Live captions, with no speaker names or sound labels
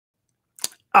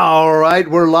All right,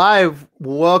 we're live.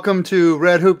 Welcome to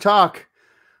Red Hoop Talk.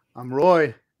 I'm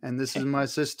Roy, and this is my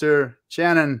sister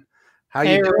Shannon. How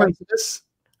Hey, you Roy. doing, sis?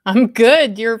 I'm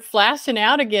good. You're flashing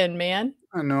out again, man.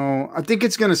 I know. I think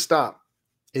it's gonna stop.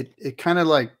 It kind of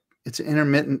like it's an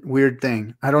intermittent weird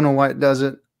thing. I don't know why it does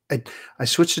it. I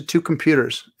switched to two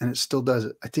computers and it still does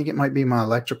it. I think it might be my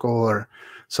electrical or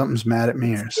something's mad at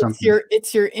me or It's something.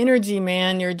 your energy,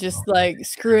 man. You're just like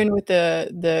screwing with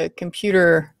the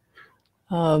computer.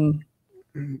 Or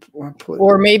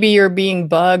maybe you're being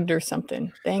bugged or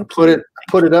something. Thank you.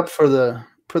 Put it up for the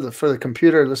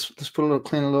computer. Let's put a little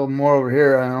clean a little more over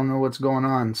here. I don't know what's going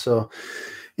on. So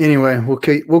anyway,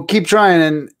 we'll keep trying,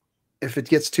 and if it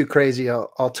gets too crazy,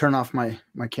 I'll turn off my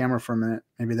camera for a minute.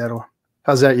 Maybe that'll.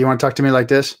 How's that? You want to talk to me like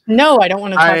this? No, I don't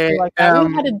want to talk to you like that.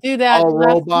 We had to do that last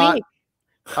robot. week.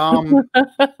 All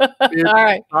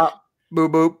right. Boop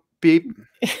boop beep.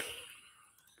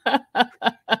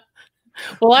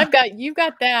 Well, you've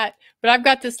got that, but I've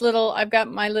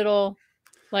got my little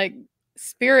like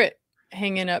spirit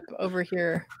hanging up over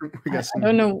here. I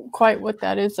don't know quite what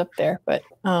that is up there, but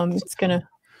it's gonna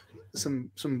some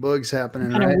bugs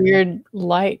happening. Kind of weird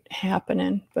light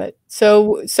happening. But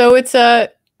so it's a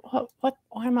what?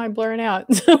 Why am I blurring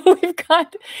out? So we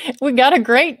got a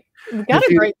great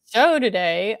show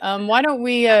today. Why don't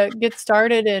we get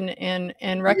started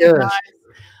and recognize?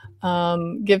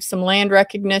 Give some land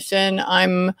recognition.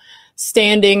 I'm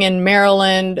standing in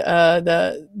Maryland,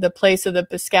 the place of the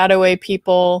Piscataway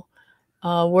people.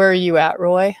 Where are you at,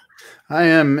 Roy? I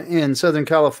am in Southern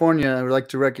California. I would like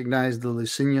to recognize the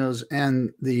Lucinos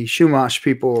and the Chumash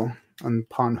people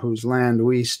upon whose land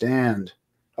we stand.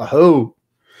 Aho!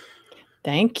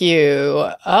 Thank you.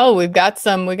 Oh, we got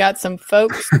some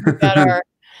folks. We got our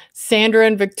Sandra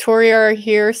and Victoria are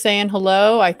here saying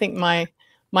hello. I think my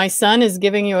son is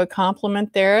giving you a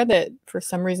compliment there that for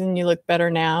some reason you look better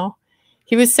now.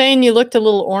 He was saying you looked a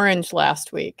little orange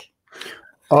last week.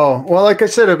 Oh, well, like I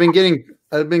said, I've been getting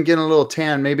a little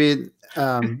tan. Maybe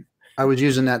I was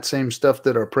using that same stuff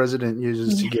that our president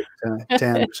uses to get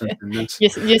tan or something.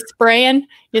 You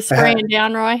spraying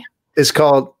down, Roy? It's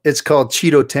called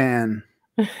Cheeto tan.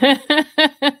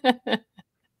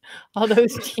 All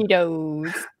those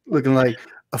Cheetos. Looking like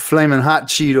a flaming hot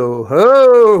Cheeto.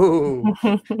 Oh.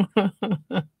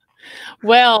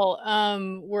 Well,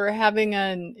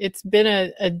 it's been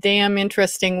a damn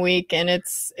interesting week, and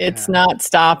it's not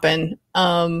stopping.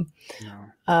 No.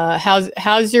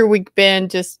 How's your week been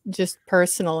just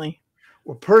personally?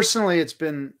 Well, personally, it's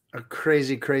been a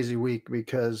crazy week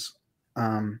because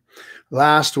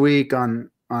last week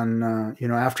on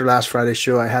after last Friday's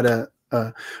show, I had a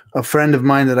friend of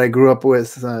mine that I grew up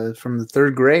with from the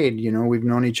third grade. We've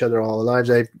known each other all our lives.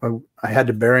 I had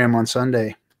to bury him on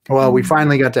Sunday. Well, we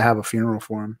finally got to have a funeral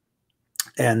for him,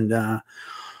 and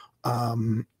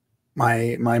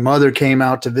my mother came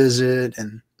out to visit,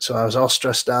 and so I was all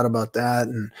stressed out about that.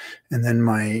 And then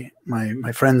my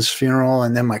friend's funeral,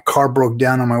 and then my car broke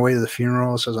down on my way to the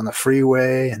funeral, so I was on the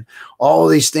freeway, and all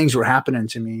these things were happening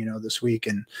to me, this week.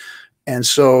 And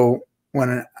so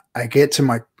when I get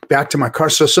back to my car,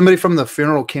 so somebody from the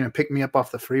funeral came and picked me up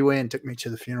off the freeway and took me to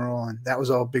the funeral, and that was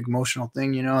all a big emotional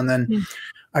thing, and then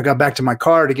I got back to my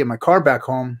car to get my car back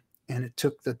home, and it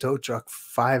took the tow truck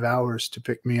 5 hours to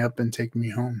pick me up and take me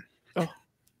home. Oh.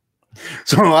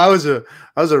 So I was a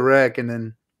wreck. And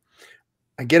then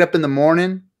I get up in the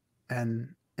morning,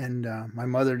 and my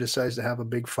mother decides to have a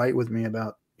big fight with me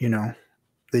about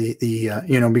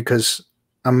because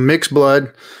I'm mixed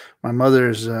blood. My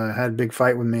mother's had a big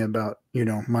fight with me about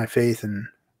my faith and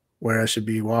where I should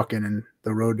be walking, and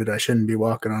the road that I shouldn't be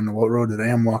walking on, the road that I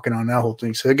am walking on, that whole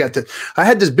thing. So I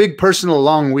had this big personal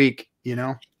long week,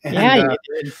 and, yeah, you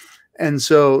did. And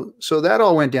so that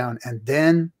all went down. And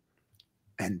then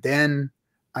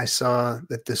I saw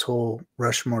that this whole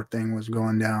Rushmore thing was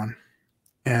going down.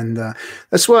 And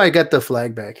that's why I got the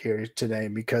flag back here today,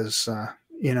 because,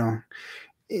 being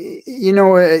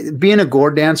a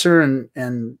gourd dancer and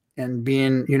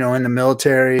being, in the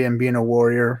military and being a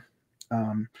warrior,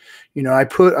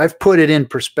 I've put it in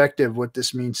perspective what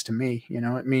this means to me.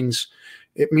 It means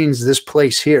this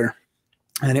place here,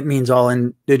 and it means all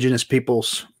indigenous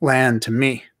people's land to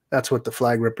me. That's what the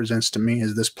flag represents to me,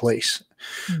 is this place.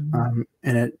 Mm-hmm.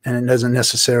 And it doesn't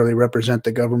necessarily represent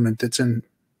the government that's in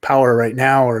power right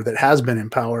now, or that has been in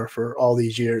power for all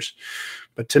these years.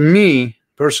 But to me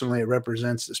personally, it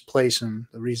represents this place. And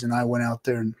the reason I went out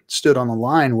there and stood on the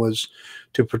line was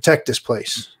to protect this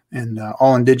place and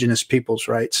all indigenous people's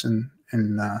rights, and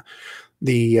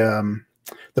the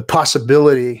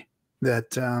possibility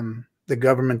that the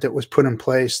government that was put in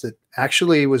place, that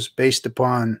actually was based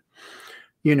upon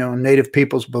Native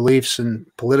people's beliefs and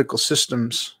political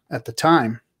systems at the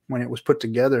time when it was put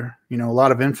together. A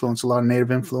lot of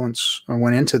Native influence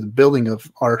went into the building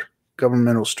of our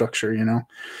governmental structure,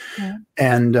 Yeah.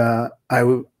 And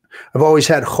I've always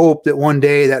had hope that one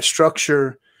day that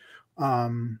structure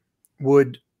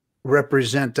would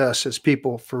represent us as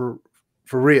people for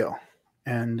real.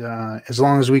 And as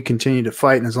long as we continue to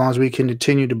fight, and as long as we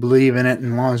continue to believe in it,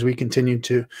 and as long as we continue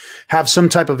to have some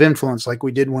type of influence like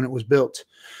we did when it was built,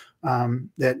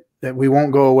 that we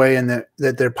won't go away, and that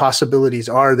their possibilities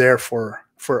are there for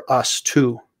us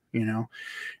too,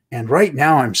 And right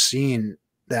now I'm seeing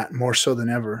that more so than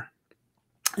ever.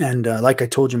 And like I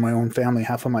told you, my own family,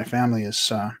 half of my family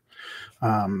is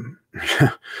they're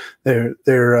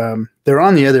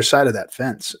on the other side of that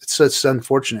fence. It's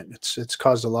unfortunate. It's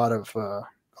caused a lot of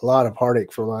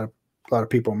heartache for a lot of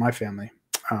people in my family.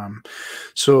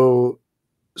 So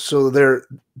they're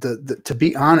to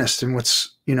be honest, and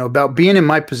what's about being in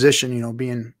my position,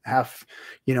 being half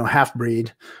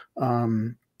breed,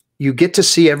 you get to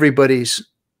see everybody's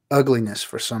ugliness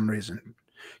for some reason.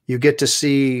 You get to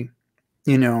see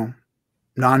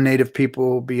non-native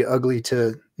people be ugly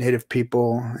to native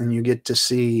people, and you get to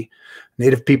see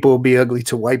native people be ugly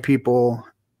to white people,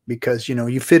 because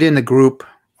you fit in the group,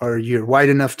 or you're white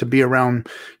enough to be around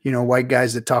white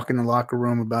guys that talk in the locker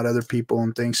room about other people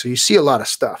and things. So you see a lot of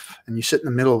stuff, and you sit in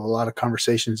the middle of a lot of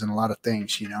conversations and a lot of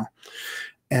things,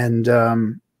 and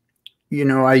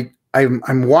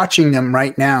I'm watching them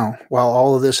right now while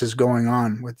all of this is going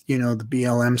on with the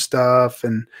BLM stuff,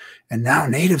 and now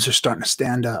natives are starting to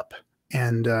stand up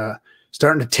and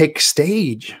starting to take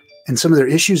stage, and some of their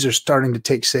issues are starting to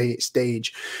take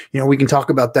stage. We can talk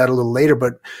about that a little later,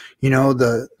 but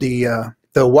the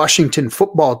Washington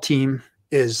football team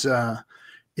is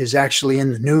actually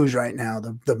in the news right now,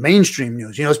 the mainstream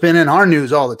news. It's been in our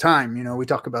news all the time. We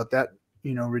talk about that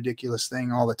ridiculous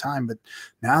thing all the time, but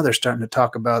now they're starting to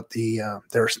talk about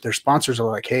their sponsors are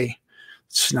like, hey,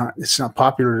 it's not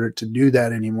popular to do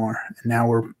that anymore, and now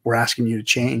we're asking you to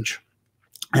change.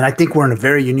 And I think we're in a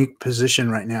very unique position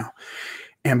right now.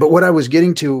 But what I was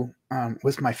getting to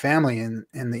with my family and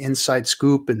the inside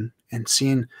scoop and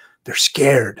seeing, they're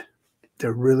scared.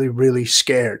 They're really, really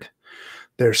scared.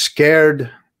 They're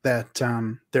scared that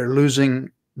they're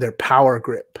losing their power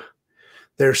grip.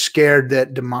 They're scared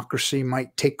that democracy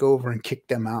might take over and kick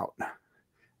them out.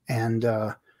 And,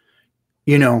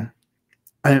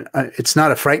 it's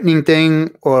not a frightening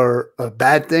thing or a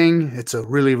bad thing. It's a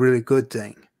really, really good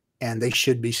thing. And they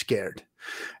should be scared.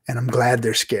 And I'm glad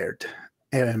they're scared.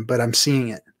 But I'm seeing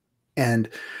it. And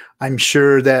I'm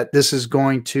sure that this is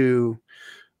going to,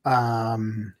 how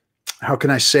can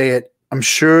I say it? I'm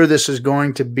sure this is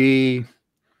going to be,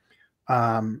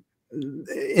 in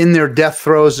their death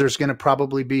throes, there's going to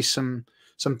probably be some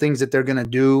things that they're going to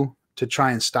do to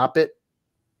try and stop it.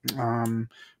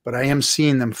 But I am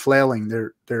seeing them flailing.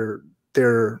 Their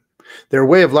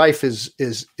way of life is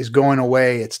going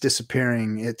away. It's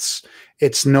disappearing.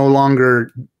 It's no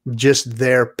longer just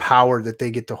their power that they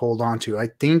get to hold on to. I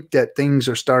think that things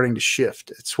are starting to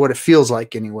shift. It's what it feels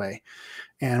like anyway.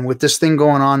 And with this thing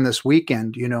going on this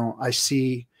weekend, I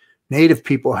see Native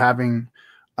people having,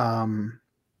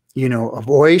 a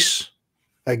voice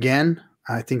again.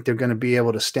 I think they're going to be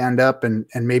able to stand up and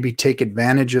maybe take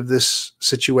advantage of this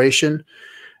situation.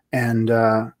 And,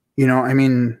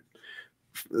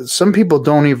 some people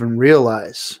don't even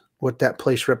realize what that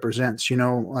place represents.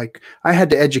 Like, I had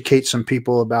to educate some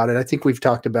people about it. I think we've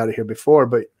talked about it here before,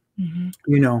 but,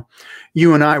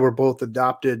 you and I were both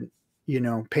adopted,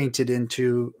 painted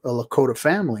into a Lakota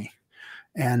family.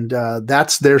 And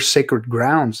that's their sacred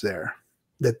grounds there,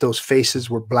 that those faces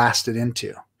were blasted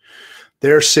into.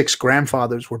 Their 6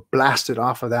 grandfathers were blasted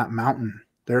off of that mountain.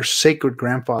 Their sacred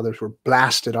grandfathers were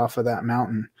blasted off of that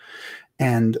mountain.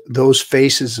 And those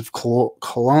faces of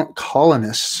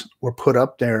colonists were put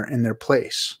up there in their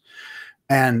place.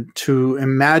 And to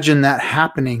imagine that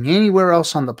happening anywhere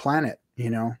else on the planet,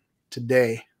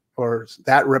 today, or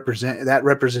that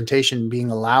representation being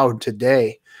allowed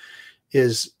today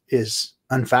is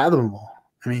unfathomable.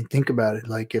 I mean, think about it.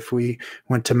 Like, if we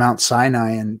went to Mount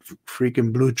Sinai and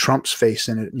freaking blew Trump's face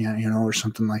in it, or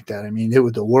something like that. I mean,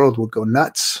 the world would go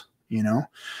nuts,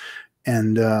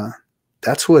 and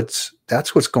that's what's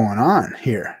going on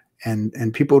here.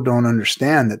 And people don't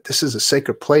understand that this is a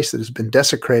sacred place that has been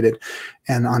desecrated.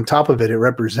 And on top of it, it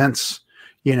represents,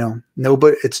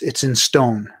 nobody, it's in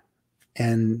stone,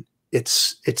 and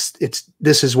this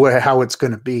is how it's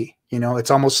going to be.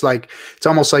 It's almost like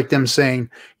them saying,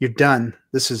 you're done.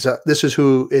 This is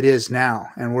who it is now.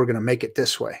 And we're going to make it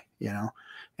this way,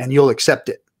 and you'll accept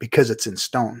it because it's in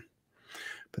stone.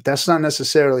 But that's not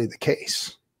necessarily the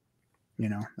case. You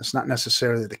know, that's not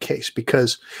necessarily the case,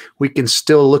 because we can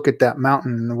still look at that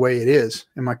mountain in the way it is.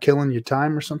 Am I killing your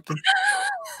time or something?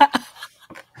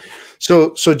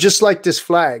 So just like this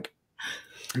flag,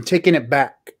 I'm taking it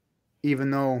back,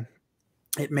 even though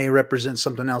it may represent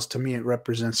something else. To me, it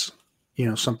represents, you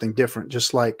know, something different.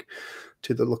 Just like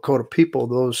to the Lakota people,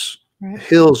 those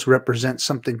hills represent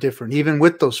something different. Even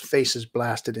with those faces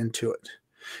blasted into it,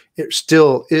 it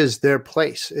still is their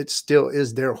place. It still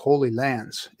is their holy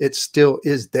lands. It still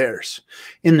is theirs.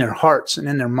 In their hearts and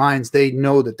in their minds, they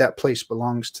know that that place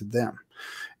belongs to them,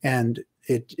 and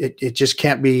it just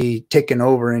can't be taken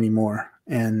over anymore.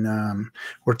 And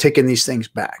we're taking these things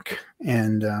back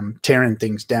and tearing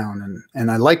things down.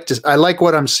 And I like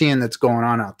what I'm seeing that's going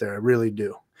on out there. I really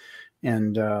do.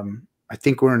 And I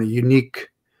think we're in a unique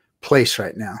place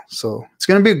right now. So it's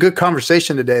going to be a good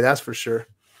conversation today. That's for sure.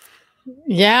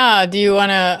 Yeah. Do you want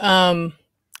to?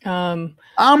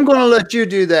 I'm going to let you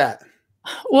do that.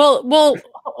 Well,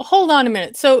 hold on a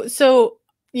minute. So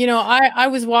you know, I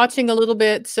was watching a little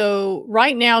bit. So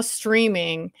right now,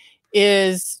 streaming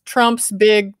is Trump's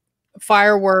big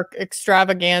firework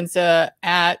extravaganza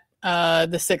at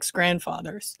the Six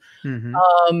Grandfathers.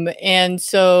 And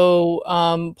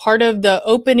so part of the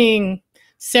opening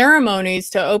ceremonies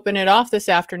to open it off this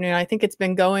afternoon, I think it's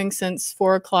been going since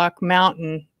 4 o'clock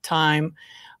Mountain Time,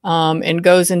 and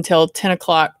goes until 10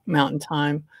 o'clock Mountain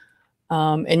Time.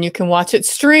 And you can watch it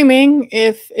streaming.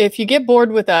 If you get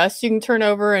bored with us, you can turn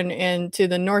over and to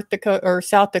the North Dakota or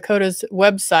South Dakota's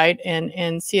website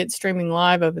and see it streaming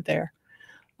live over there.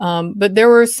 But there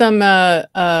were some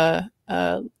Lakota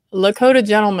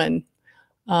gentlemen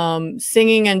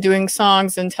singing and doing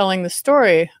songs and telling the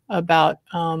story about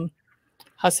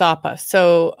Hasapa.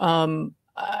 So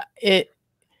it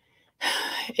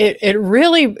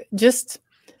really just,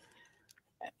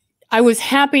 I was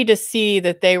happy to see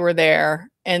that they were there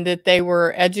and that they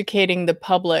were educating the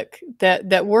public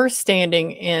that were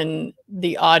standing in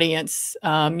the audience,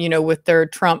 you know, with their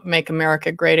Trump Make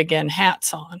America Great Again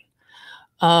hats on.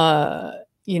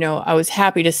 You know, I was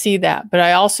happy to see that, but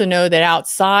I also know that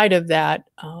outside of that,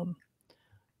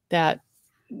 that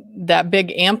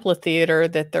big amphitheater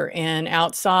that they're in,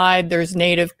 outside there's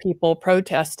Native people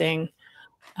protesting.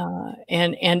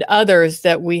 And others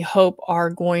that we hope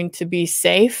are going to be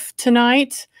safe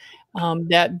tonight,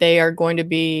 that they are going to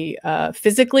be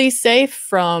physically safe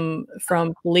from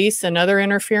police and other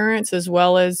interference, as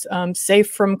well as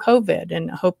safe from COVID, and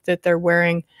hope that they're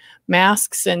wearing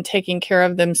masks and taking care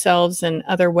of themselves in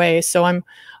other ways. So I'm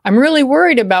really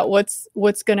worried about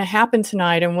what's going to happen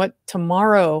tonight and what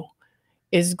tomorrow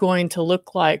is going to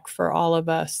look like for all of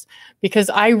us,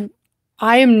 because I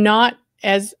am not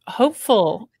as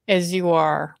hopeful as you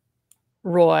are,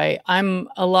 Roy. I'm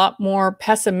a lot more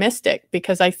pessimistic,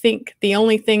 because I think the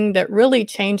only thing that really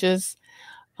changes,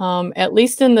 at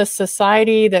least in the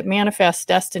society that Manifest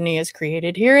Destiny is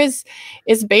created here, is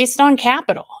based on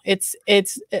capital.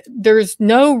 There's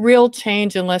no real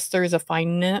change unless there's a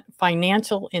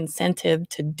financial incentive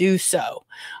to do so.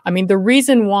 I mean, the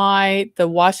reason why the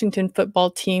Washington football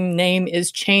team name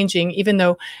is changing, even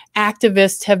though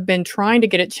activists have been trying to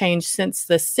get it changed since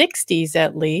the 60s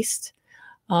at least,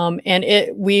 and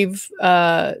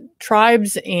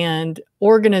tribes and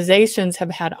organizations have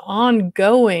had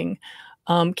ongoing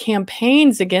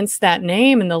campaigns against that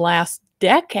name in the last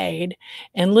decade,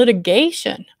 and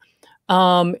litigation.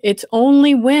 It's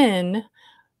only when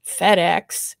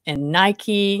FedEx and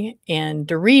Nike and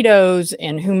Doritos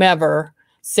and whomever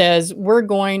says, we're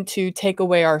going to take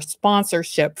away our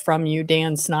sponsorship from you,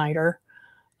 Dan Snyder,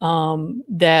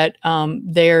 that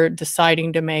they're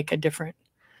deciding to make a different.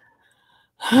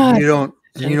 You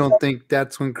don't think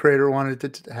that's when Crater wanted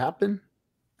it to happen?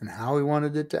 And how he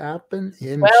wanted it to happen?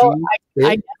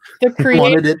 I guess the creator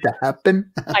wanted it to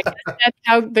happen. I guess that's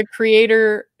how the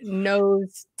creator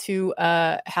knows to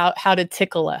how to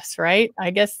tickle us, right?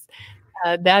 I guess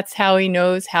that's how he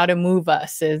knows how to move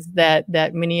us, is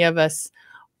that many of us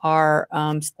are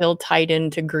still tied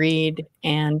into greed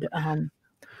and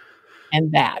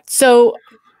that. So,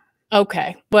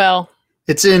 okay, well,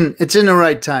 it's in the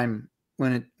right time.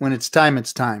 When it's time,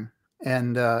 it's time,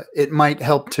 and it might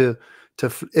help to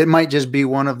it might just be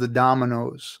one of the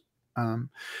dominoes,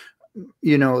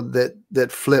 you know,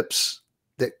 that flips,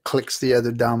 that clicks the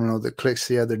other domino, that clicks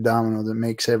the other domino, that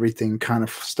makes everything kind of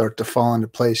start to fall into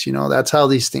place. You know, that's how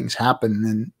these things happen.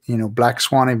 And, you know, black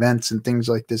swan events and things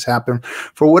like this happen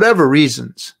for whatever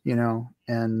reasons, you know,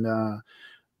 and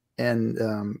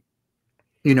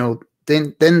you know,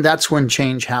 then that's when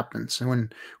change happens.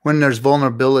 And when there's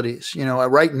vulnerabilities, you know,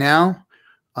 right now,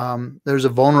 there's a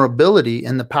vulnerability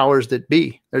in the powers that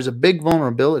be. There's a big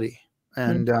vulnerability.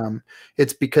 And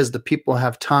it's because the people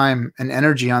have time and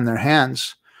energy on their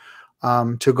hands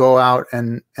to go out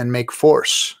and make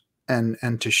force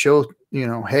and to show, you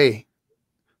know, hey,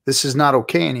 this is not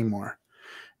okay anymore.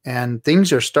 And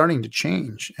things are starting to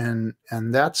change. And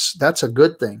that's a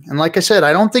good thing. And like I said,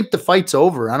 I don't think the fight's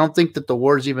over. I don't think that the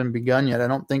war's even begun yet. I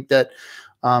don't think that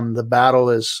the battle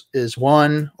is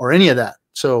won or any of that.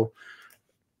 So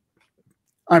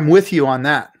I'm with you on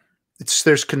that.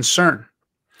 There's concern.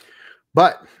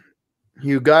 But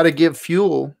you got to give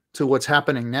fuel to what's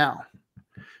happening now.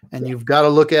 And you've got to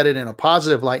look at it in a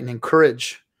positive light and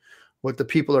encourage what the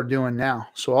people are doing now.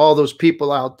 So all those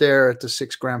people out there at the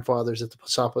six grandfathers, at the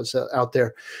Pasapas out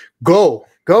there, go.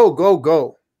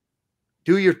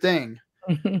 Do your thing.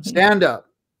 Stand up.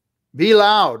 Be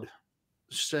loud.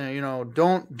 So, you know,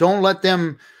 don't let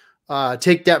them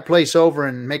take that place over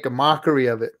and make a mockery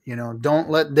of it. You know, don't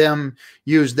let them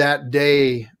use that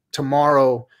day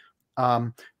tomorrow,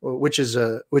 which is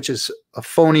a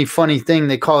phony, funny thing.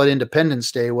 They call it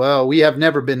Independence Day. Well, we have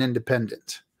never been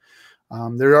independent.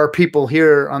 There are people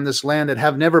here on this land that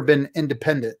have never been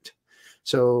independent.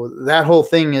 So that whole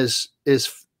thing is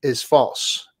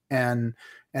false, and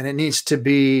it needs to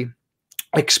be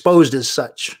exposed as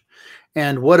such.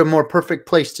 And what a more perfect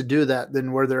place to do that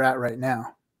than where they're at right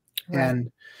now. Right.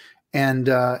 And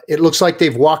it looks like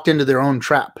they've walked into their own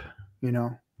trap, you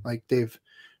know, like they've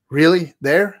really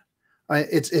there.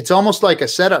 It's almost like a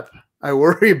setup. I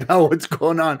worry about what's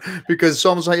going on because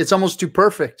it's almost too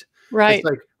perfect. Right. It's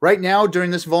like right now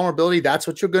during this vulnerability, that's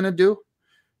what you're going to do.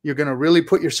 You're going to really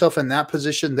put yourself in that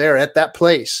position there at that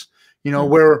place, you know,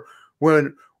 where,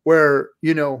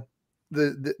 you know,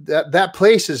 that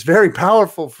place is very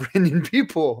powerful for Indian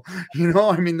people. You know,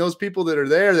 I mean, those people that are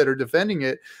there, that are defending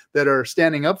it, that are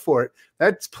standing up for it,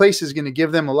 that place is going to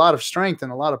give them a lot of strength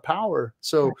and a lot of power.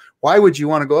 So why would you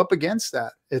want to go up against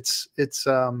that? I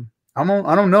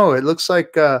don't know. It looks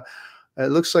like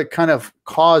kind of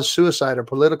cause suicide or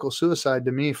political suicide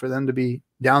to me for them to be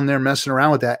down there messing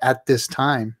around with that at this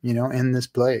time, you know, in this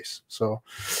place. So,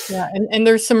 yeah. And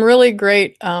there's some really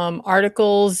great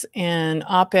articles and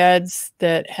op-eds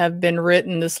that have been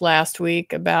written this last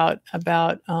week about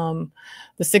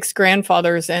the six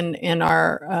grandfathers and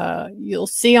our, you'll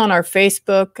see on our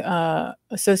Facebook,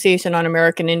 Association on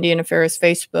American Indian Affairs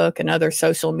Facebook and other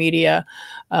social media,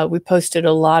 we posted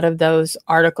a lot of those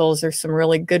articles. There's some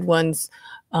really good ones.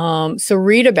 So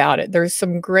read about it. There's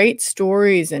some great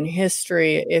stories in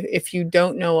history if you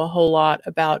don't know a whole lot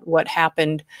about what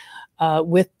happened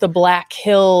with the Black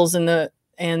Hills and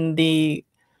the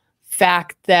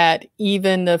fact that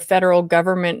even the federal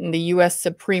government and the U.S.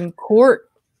 Supreme Court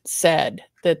said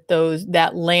that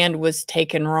that land was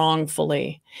taken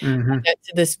wrongfully. That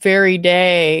to this very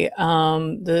day,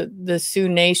 the Sioux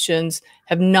nations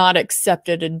have not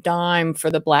accepted a dime for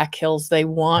the Black Hills. They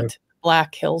want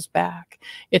Black Hills back.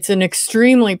 It's an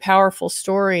extremely powerful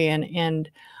story,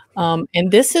 and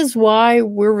this is why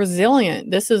we're resilient.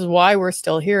 This is why we're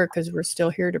still here, because we're still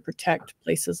here to protect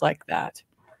places like that.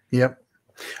 Yep.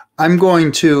 I'm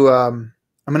going to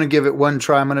give it one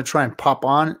try. I'm going to try and pop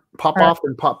off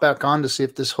and pop back on to see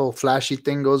if this whole flashy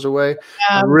thing goes away.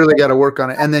 I really got to work on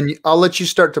it. And then I'll let you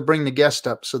start to bring the guest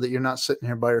up so that you're not sitting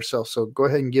here by yourself. So go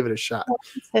ahead and give it a shot. I'll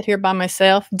sit here by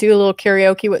myself, do a little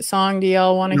karaoke. What song do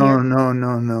y'all want to hear?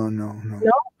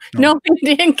 No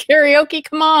Indian karaoke.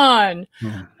 Come on.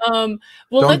 No.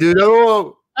 Well, don't do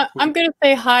that. I'm going to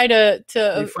say hi to.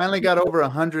 We finally got over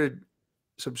 100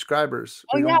 subscribers.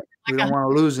 We don't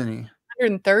want to lose any.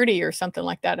 130 or something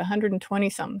like that, 120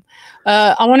 something.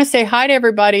 I want to say hi to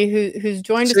everybody who's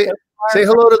joined us. Say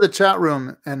hello to the chat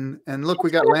room, and look, we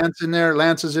got Lance in there.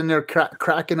 Lance is in there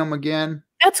cracking them again.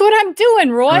 That's what I'm doing,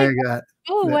 Roy.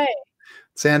 Go away.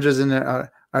 Sandra's in there. All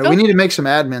right, we need to make some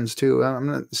admins too.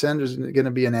 Sandra's going to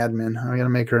be an admin. I'm going to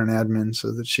make her an admin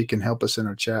so that she can help us in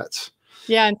our chats.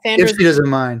 Yeah, and Sandra, if she doesn't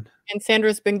mind. And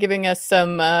Sandra's been giving us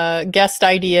some guest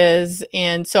ideas.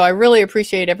 And so I really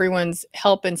appreciate everyone's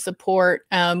help and support.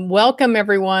 Welcome,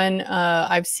 everyone.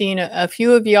 I've seen a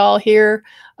few of y'all here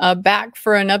back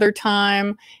for another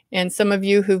time. And some of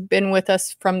you who've been with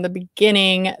us from the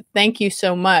beginning, thank you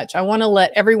so much. I want to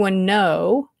let everyone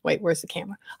know, wait, where's the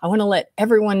camera? I want to let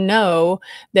everyone know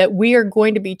that we are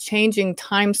going to be changing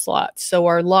time slots. So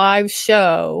our live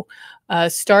show,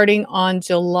 starting on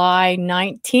July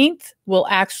 19th, will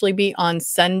actually be on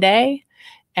Sunday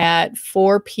at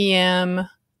 4 p.m.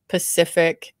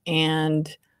 Pacific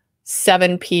and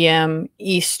 7 p.m.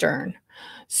 Eastern.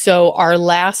 So our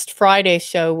last Friday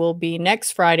show will be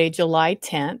next Friday, July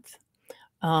 10th.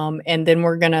 And then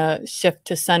we're going to shift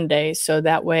to Sunday. So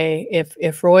that way,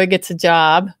 if Roy gets a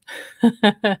job,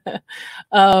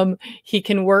 he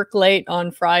can work late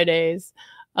on Fridays.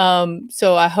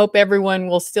 So I hope everyone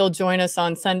will still join us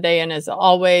on Sunday. And as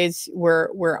always,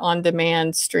 we're on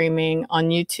demand streaming on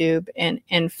YouTube and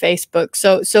Facebook.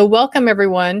 So welcome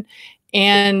everyone.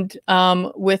 And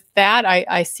with that,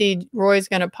 I see Roy's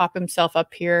going to pop himself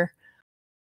up here.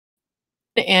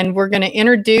 And we're going to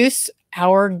introduce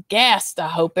our guest. I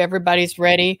hope everybody's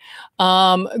ready.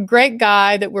 Great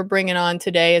guy that we're bringing on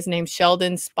today is named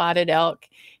Sheldon Spotted Elk.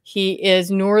 He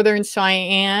is Northern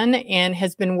Cheyenne and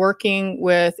has been working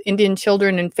with Indian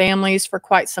children and families for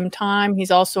quite some time.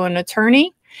 He's also an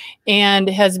attorney and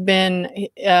has been,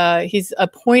 he's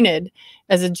appointed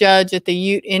as a judge at the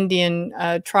Ute Indian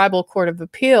Tribal Court of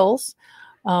Appeals.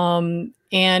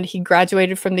 And he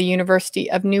graduated from the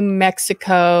University of New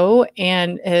Mexico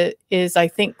and is, I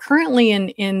think, currently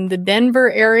in the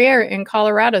Denver area or in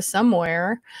Colorado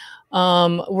somewhere.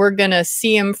 We're going to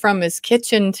see him from his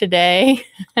kitchen today.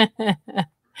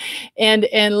 and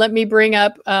let me bring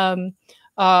up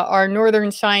our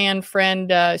Northern Cheyenne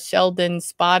friend, Sheldon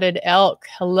Spotted Elk.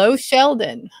 Hello,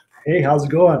 Sheldon. Hey, how's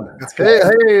it going?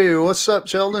 Hey, what's up,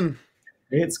 Sheldon?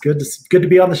 Hey, it's good to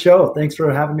be on the show. Thanks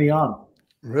for having me on.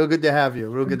 Real good to have you.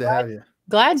 Real good to have you.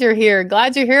 Glad you're here.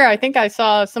 Glad you're here. I think I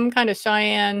saw some kind of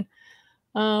Cheyenne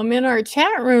in our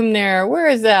chat room there. Where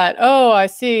is that? Oh, I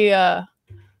see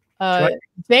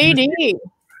JD.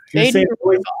 JD.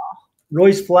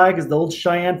 Roy's flag is the old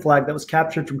Cheyenne flag that was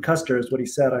captured from Custer, is what he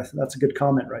said. That's a good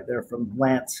comment right there from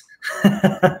Lance.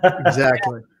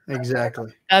 Exactly.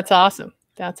 That's awesome.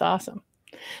 That's awesome.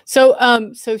 So,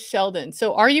 so Sheldon,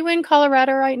 so are you in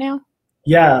Colorado right now?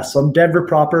 Yeah, so I'm Denver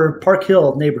proper, Park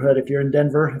Hill neighborhood. If you're in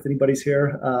Denver, if anybody's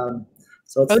here,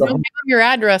 so it's don't give them your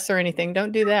address or anything.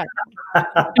 Don't do that.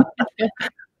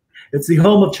 It's the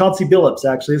home of Chauncey Billups.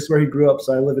 Actually, this is where he grew up.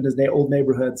 So I live in his old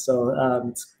neighborhood. So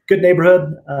it's a good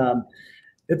neighborhood.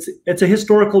 It's a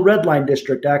historical red line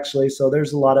district actually. So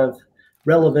there's a lot of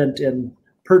relevant and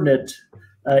pertinent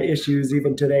issues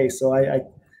even today. So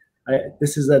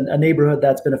this is a neighborhood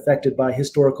that's been affected by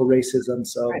historical racism.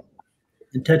 So. Right.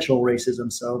 Intentional racism.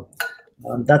 So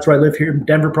that's where I live here in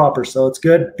Denver proper. So it's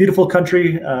good, beautiful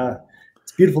country. It's a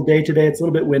beautiful day today. It's a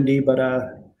little bit windy, but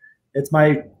it's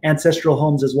my ancestral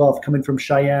homes as well, coming from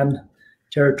Cheyenne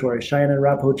territory, Cheyenne and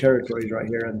Arapaho territories right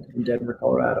here in Denver,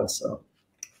 Colorado. So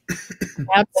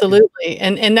absolutely.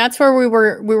 And that's where we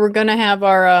were going to have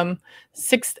our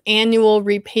 6th annual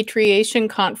repatriation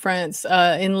conference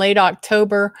in late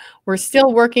October. We're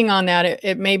still working on that.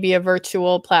 It may be a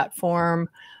virtual platform.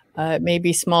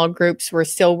 Maybe small groups. We're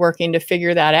still working to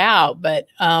figure that out, but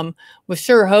we're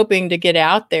sure hoping to get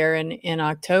out there in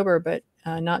October, but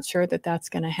not sure that that's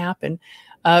going to happen.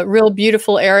 Real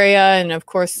beautiful area. And of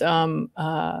course,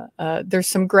 there's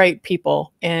some great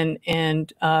people and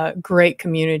great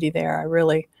community there. I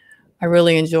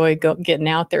really enjoy getting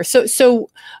out there. So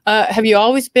have you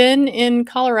always been in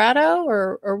Colorado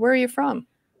or where are you from?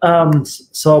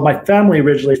 So my family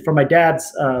originally from my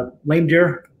dad's Lame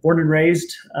Deer, born and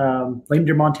raised, Lame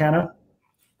Deer, Montana.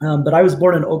 But I was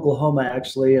born in Oklahoma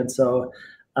actually. And so,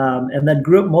 and then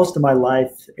grew up most of my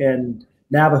life in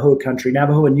Navajo country,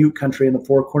 Navajo and Ute country in the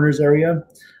Four Corners area,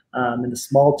 in a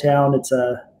small town. It's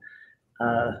a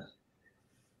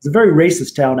very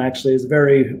racist town actually. It's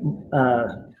very,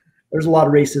 there's a lot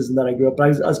of racism that I grew up, but I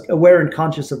was aware and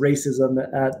conscious of racism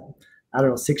at, I don't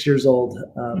know, 6 years old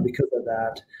because of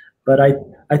that. But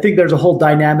I think there's a whole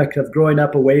dynamic of growing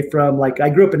up away from, like, I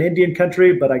grew up in Indian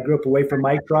country, but I grew up away from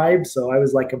my tribe. So I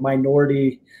was like a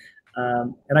minority.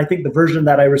 And I think the version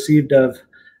that I received of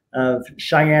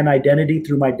Cheyenne identity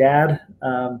through my dad,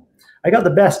 I got the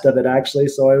best of it actually.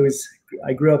 So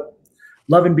I grew up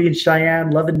loving being Cheyenne,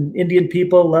 loving Indian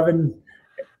people, loving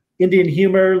Indian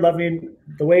humor, loving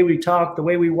the way we talk, the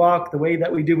way we walk, the way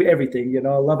that we do everything, you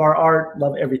know, love our art,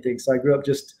 love everything. So I grew up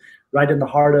just right in the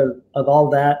heart of all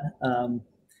that,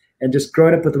 and just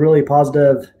growing up with a really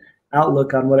positive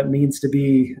outlook on what it means to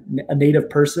be a Native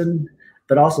person,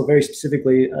 but also very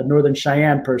specifically a Northern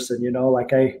Cheyenne person. You know,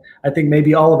 like I think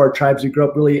maybe all of our tribes, we grew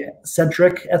up really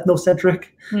ethnocentric.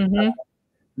 Mm-hmm.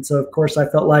 And so of course I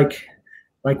felt like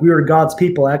we were God's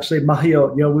people. Actually, Mahio,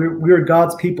 you know, we were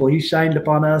God's people. He shined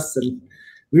upon us, and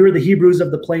we were the Hebrews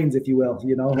of the plains, if you will.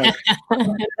 You know, like,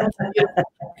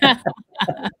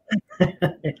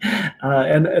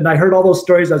 and I heard all those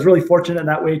stories. I was really fortunate in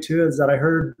that way too, is that I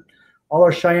heard all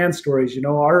our Cheyenne stories. You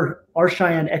know, our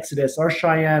Cheyenne Exodus, our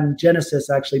Cheyenne Genesis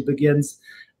actually begins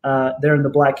there in the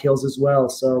Black Hills as well.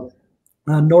 So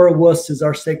Nora Wuss is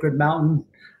our sacred mountain.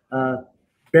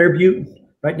 Bear Butte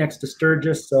right next to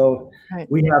Sturgis. So Right.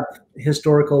 we have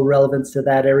historical relevance to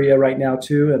that area right now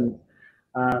too. And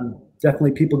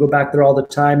definitely people go back there all the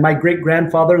time. My great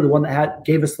grandfather, the one that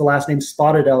gave us the last name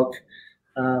Spotted Elk.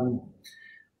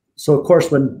 So of course,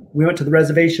 when we went to the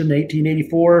reservation in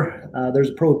 1884, there's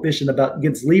a prohibition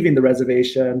against leaving the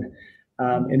reservation.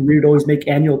 And we would always make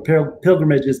annual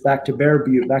pilgrimages back to Bear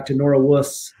Butte, back to Nora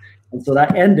Wuss. And so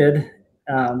that ended.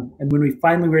 And when we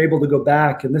finally were able to go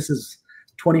back, and this is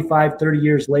 25, 30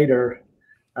 years later,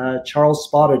 Charles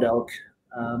Spotted Elk,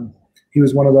 he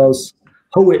was one of those,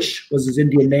 Hoish was his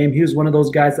Indian name. He was one of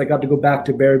those guys that got to go back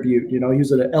to Bear Butte. You know, he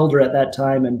was an elder at that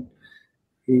time, and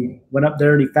he went up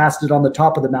there and he fasted on the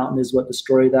top of the mountain is what the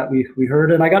story that we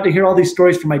heard. And I got to hear all these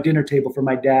stories from my dinner table from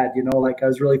my dad, you know, like I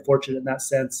was really fortunate in that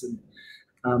sense.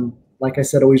 And like I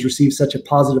said, always received such a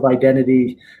positive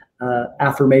identity,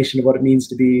 affirmation of what it means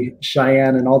to be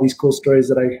Cheyenne, and all these cool stories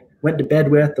that I went to bed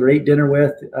with or ate dinner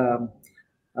with. I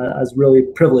was really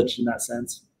privileged in that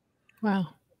sense. Wow.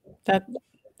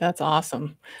 That's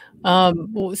awesome.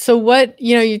 So what,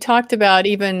 you talked about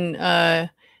even,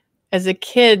 as a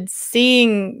kid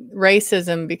seeing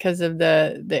racism because of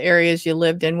the areas you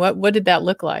lived in. What did that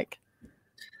look like?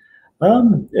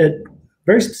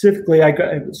 Very specifically, I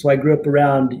grew up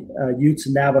around Utes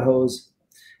and Navajos,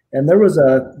 and there was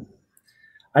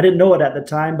I didn't know it at the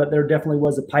time, but there definitely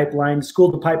was a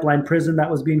school to pipeline prison that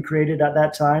was being created at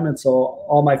that time. And so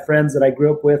all my friends that I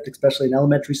grew up with, especially in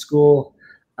elementary school,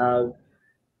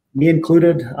 me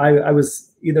included, I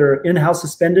was either in-house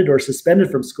suspended or suspended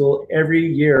from school every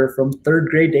year from 3rd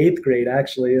grade to 8th grade,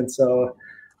 actually. And so,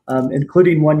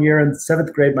 including one year in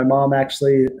 7th grade, my mom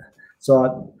actually,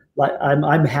 so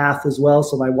I'm half as well.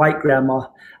 So my white grandma,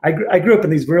 I grew up in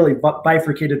these really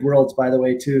bifurcated worlds, by the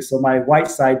way, too. So my white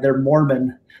side, they're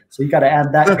Mormon. So you got to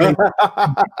add that.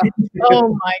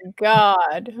 Oh my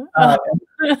God.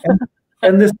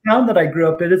 And this town that I grew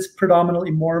up in, it's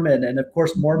predominantly Mormon. And of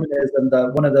course, Mormonism,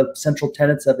 one of the central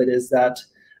tenets of it is that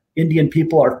Indian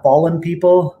people are fallen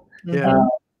people. Yeah.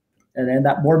 And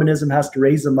that Mormonism has to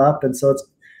raise them up. And so it's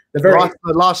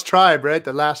the lost tribe, right?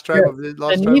 The last tribe of the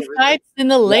lost tribe. The Nephites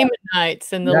and the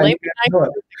Lamanites, and the Lamanites were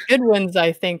the good ones,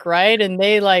 I think, right? And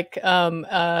they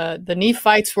the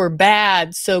Nephites were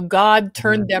bad, so God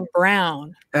turned them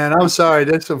brown. And I'm sorry,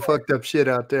 there's some fucked up shit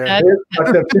out there. It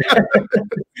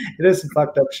is some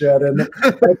fucked up shit, and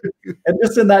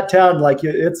just in that town,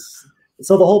 it's.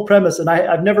 So the whole premise, and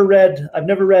I've never read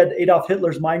Adolf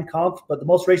Hitler's Mein Kampf, but the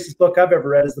most racist book I've ever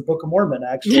read is the Book of Mormon,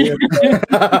 actually. Next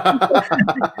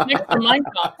to Mein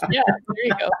Kampf, yeah, there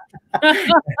you go.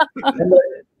 And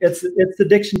it's the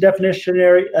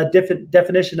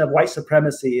definition of white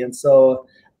supremacy, and so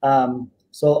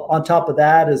on top of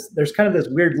that there's kind of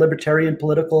this weird libertarian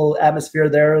political atmosphere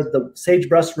there, the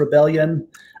Sagebrush Rebellion.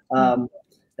 And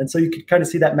so you can kind of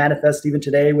see that manifest even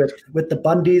today with the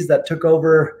Bundys that took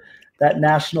over that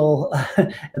national.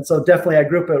 And so definitely I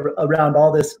grew up around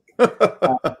all this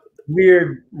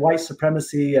weird white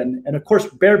supremacy. And of course,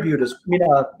 Bear Butte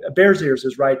Bears Ears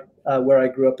is right where I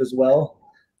grew up as well.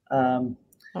 Oh,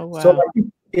 wow. So I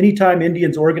think anytime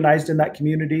Indians organized in that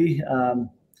community,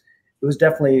 it was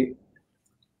definitely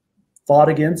fought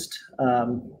against.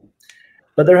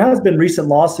 But there has been recent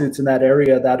lawsuits in that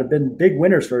area that have been big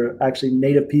winners for actually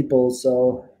Native people.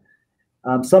 So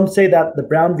some say that the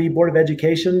Brown v. Board of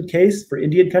Education case for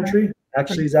Indian country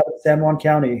actually is out of San Juan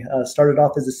County. Started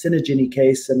off as a Sinigini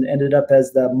case and ended up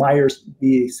as the Myers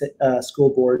v. School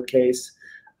Board case.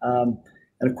 And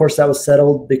of course, that was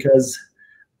settled because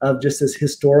of just this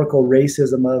historical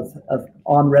racism of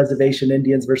on-reservation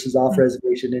Indians versus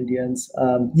off-reservation Indians.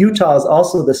 Utah is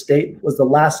also was the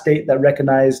last state that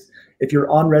recognized if you're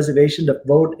on reservation to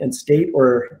vote in state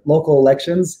or local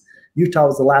elections. Utah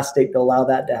was the last state to allow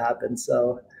that to happen.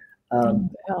 So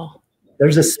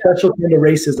there's a special kind of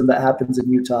racism that happens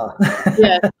in Utah.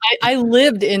 Yeah, I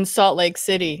lived in Salt Lake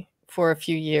City for a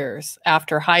few years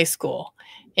after high school.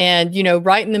 And,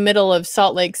 right in the middle of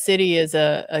Salt Lake City is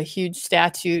a huge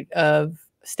statue of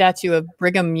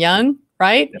Brigham Young,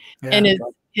 right? Yeah. And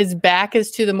his back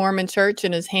is to the Mormon church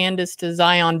and his hand is to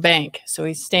Zion Bank. So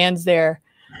he stands there,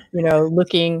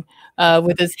 looking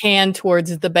with his hand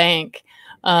towards the bank.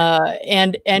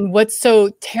 And what's so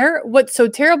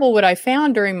terrible, what I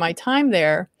found during my time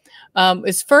there,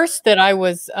 is first that I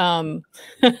was,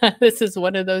 this is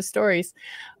one of those stories.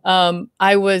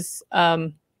 I was,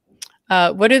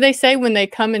 what do they say when they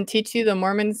come and teach you? The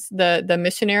Mormons, the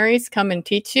missionaries come and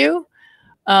teach you.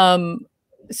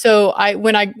 So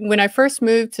when I first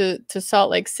moved to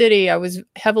Salt Lake City, I was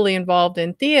heavily involved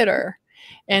in theater.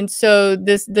 And so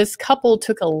this couple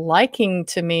took a liking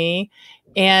to me,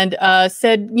 and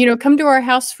said, you know, come to our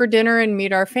house for dinner and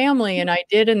meet our family. And I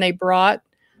did, and they brought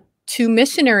 2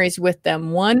 missionaries with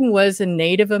them. One was a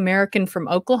Native American from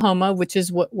Oklahoma, which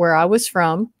is where I was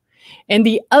from. And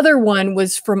the other one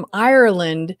was from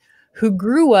Ireland, who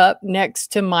grew up next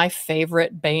to my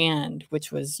favorite band,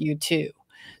 which was U2.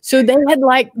 So they had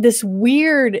like this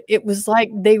weird, it was like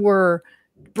they were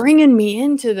bringing me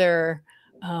into their,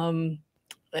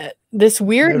 this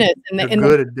weirdness. They're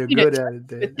good at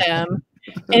it. With them.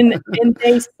 And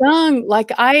they sung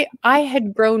like I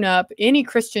had grown up, any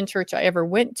Christian church I ever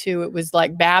went to, it was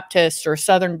like Baptist or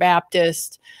Southern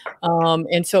Baptist.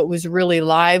 And so it was really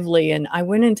lively. And I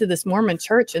went into this Mormon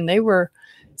church and they were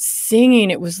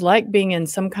singing. It was like being in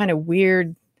some kind of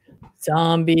weird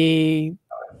zombie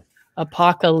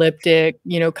apocalyptic,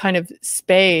 you know, kind of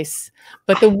space.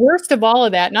 But the worst of all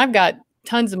of that, and I've got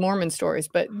tons of Mormon stories,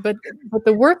 but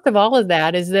the worst of all of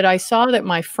that is that I saw that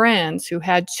my friends who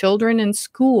had children in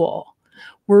school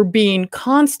were being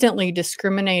constantly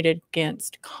discriminated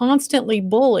against, constantly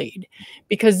bullied,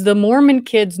 because the Mormon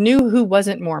kids knew who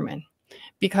wasn't Mormon,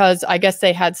 because I guess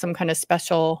they had some kind of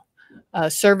special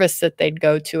service that they'd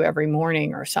go to every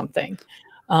morning or something.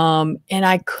 And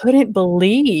I couldn't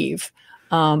believe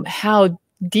how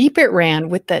deep it ran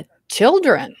with the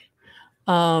children.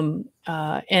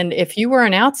 And if you were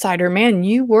an outsider, man,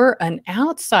 you were an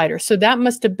outsider. So that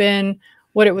must have been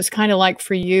what it was kind of like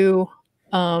for you,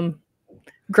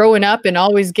 growing up and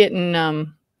always getting,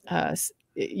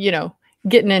 you know,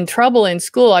 getting in trouble in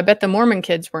school. I bet the Mormon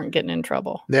kids weren't getting in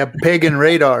trouble. They have pagan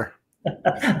radar.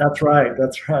 That's right.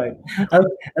 That's right.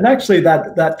 And actually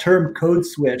that term code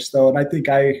switch though, and I think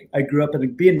I grew up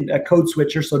in being a code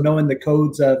switcher. So knowing the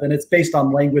codes of, and it's based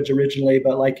on language originally,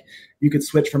 but like you could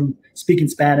switch from speaking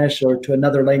Spanish or to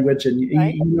another language, and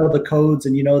Right. you know the codes,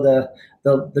 and you know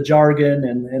the jargon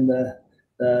and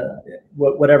the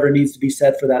whatever needs to be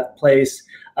said for that place.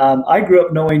 I grew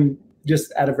up knowing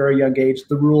just at a very young age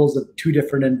the rules of 2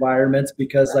 different environments,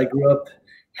 because I grew up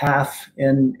half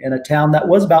in a town that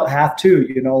was about half too,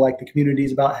 you know, like the community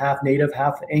is about half Native,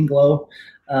 half Anglo,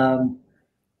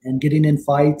 and getting in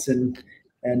fights and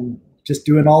just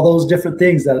doing all those different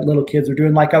things that little kids are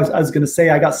doing. Like I was going to say,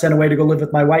 I got sent away to go live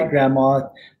with my white grandma,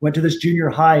 went to this junior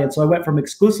high. And so I went from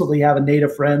exclusively having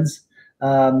Native friends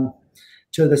to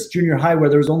this junior high where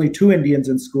there was only 2 Indians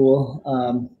in school.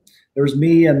 There was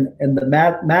me and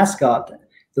the mascot,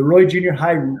 the Roy Junior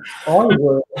High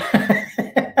Oliver.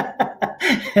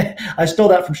 I stole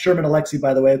that from Sherman Alexie,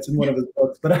 by the way. It's in one of his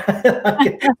books. But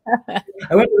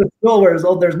I went to the school where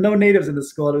there's no natives in the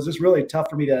school. And it was just really tough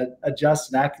for me to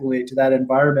adjust and acclimate to that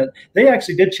environment. They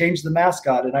actually did change the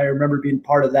mascot, and I remember being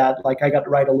part of that. Like I got to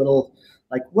write a little,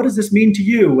 like, what does this mean to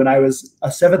you, when I was a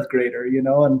 7th grader, you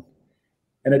know, and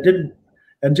it didn't.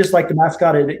 And just like the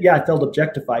mascot, I felt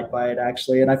objectified by it,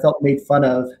 actually, and I felt made fun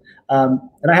of.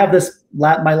 And I have this,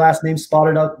 my last name,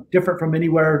 Spotted Elk, different from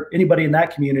anybody in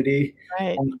that community.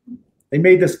 Right. They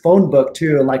made this phone book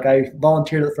too, and like I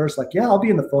volunteered at first, like, yeah, I'll be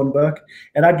in the phone book,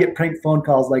 and I'd get prank phone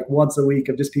calls like once a week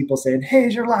of just people saying, "Hey,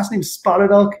 is your last name Spotted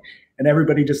Elk?" And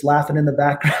everybody just laughing in the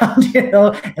background, you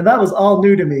know. And that was all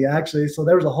new to me, actually. So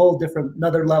there was a whole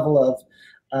another level of,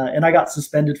 and I got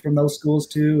suspended from those schools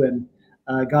too,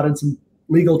 and got in some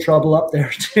legal trouble up there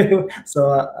too.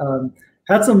 So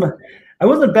had some. I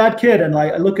wasn't a bad kid, and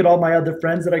I look at all my other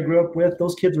friends that I grew up with.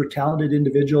 Those kids were talented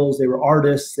individuals. They were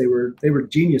artists. They were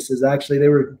geniuses. Actually, they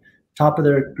were top of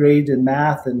their grade in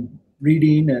math and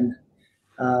reading, and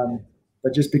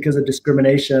but just because of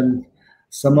discrimination,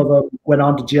 some of them went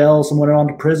on to jail. Some went on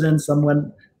to prison. Some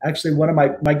went. Actually, one of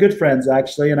my good friends,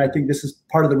 actually, and I think this is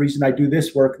part of the reason I do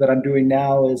this work that I'm doing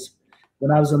now, is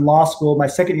when I was in law school, my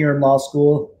 2nd year in law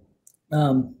school.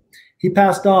 He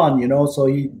passed on, you know,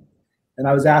 and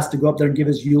I was asked to go up there and give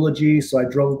his eulogy. So I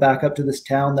drove back up to this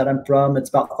town that I'm from. It's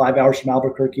about 5 hours from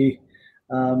Albuquerque,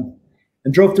 and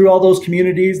drove through all those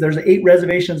communities. There's 8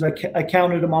 reservations. I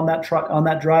counted them on that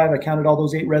drive. I counted all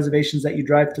those 8 reservations that you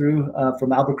drive through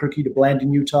from Albuquerque to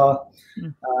Blandon, Utah,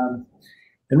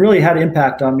 and really had an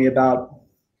impact on me about,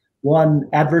 one,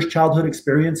 adverse childhood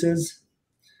experiences.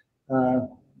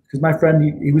 Because my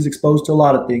friend, he was exposed to a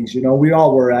lot of things. You know, we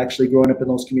all were actually growing up in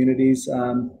those communities,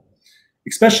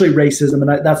 especially racism.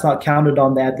 And that's not counted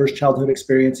on the adverse childhood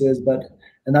experiences,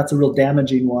 and that's a real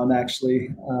damaging one,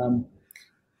 actually.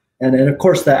 And of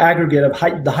course, the aggregate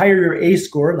of the higher your A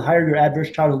score, the higher your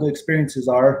adverse childhood experiences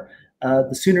are,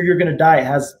 the sooner you're going to die. It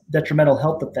has detrimental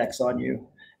health effects on you.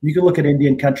 You can look at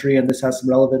Indian country, and this has some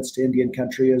relevance to Indian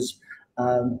country as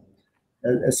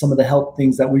some of the health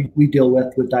things that we deal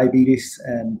with diabetes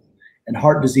and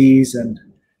heart disease and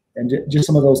just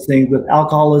some of those things with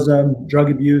alcoholism,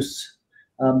 drug abuse,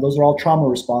 those are all trauma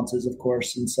responses, of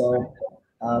course. And so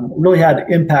really had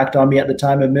impact on me at the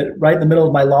time, right in the middle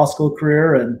of my law school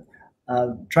career, and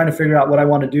trying to figure out what I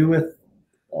want to do with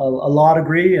a law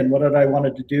degree and what I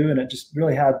wanted to do. And it just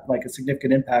really had like a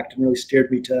significant impact and really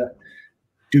steered me to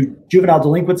do juvenile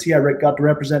delinquency. I got to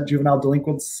represent juvenile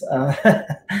delinquents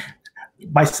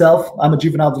myself. I'm a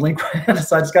juvenile delinquent.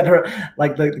 So I just got to,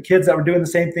 like the kids that were doing the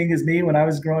same thing as me when I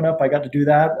was growing up, I got to do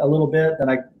that a little bit. And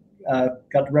I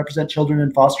got to represent children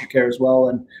in foster care as well,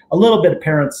 and a little bit of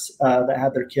parents that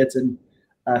had their kids in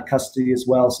custody as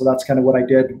well. So that's kind of what I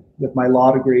did with my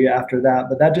law degree after that.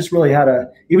 But that just really had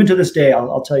even to this day,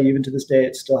 I'll tell you, even to this day,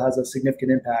 it still has a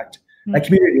significant impact. Mm-hmm. That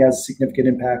community has a significant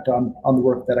impact on the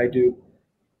work that I do.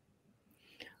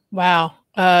 Wow.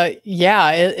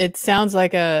 Yeah, it sounds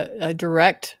like a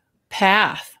direct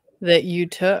path that you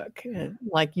took,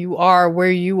 like you are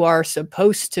where you are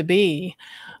supposed to be.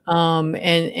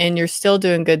 And you're still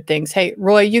doing good things. Hey,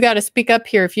 Roy, you got to speak up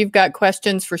here if you've got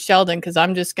questions for Sheldon, because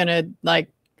I'm just gonna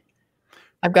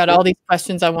I've got all these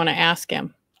questions I want to ask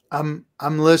him. I'm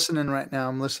listening right now.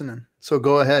 I'm listening. So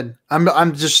go ahead.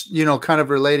 I'm just kind of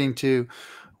relating to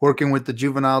working with the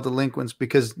juvenile delinquents,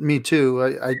 because me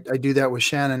too. I do that with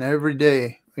Shannon every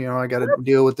day. I got to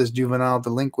deal with this juvenile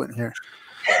delinquent here.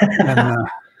 And,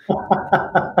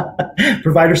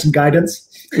 provide her some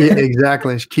guidance. Yeah,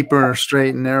 exactly. Keep her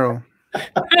straight and narrow.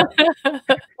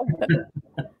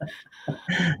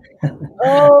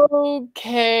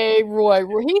 Okay, Roy.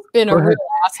 Well, he's been a real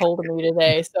asshole to me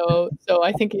today, so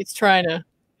I think he's trying to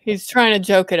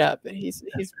joke it up. He's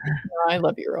I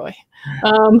love you, Roy.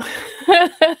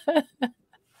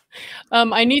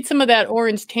 I need some of that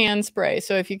orange tan spray.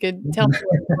 So if you could tell me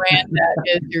what brand that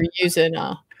is you're using,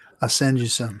 I'll send you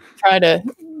some. Try to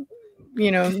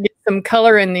get some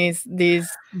color in these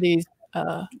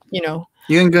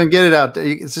you ain't gonna get it out there.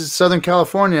 It's Southern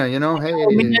California, Hey,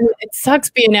 it sucks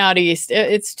being out east.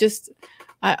 It's just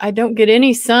I don't get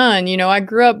any sun. I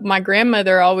grew up. My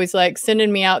grandmother always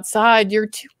sending me outside. You're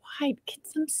too white. Get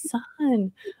some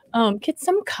sun. Get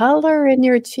some color in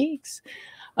your cheeks.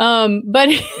 But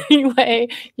anyway,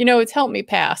 it's helped me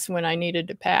pass when I needed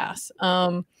to pass.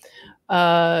 To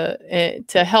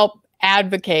help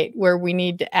advocate where we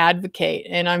need to advocate.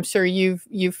 And I'm sure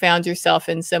you've found yourself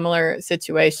in similar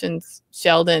situations,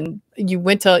 Sheldon. You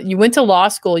went to law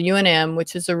school, UNM,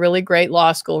 which is a really great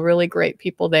law school, really great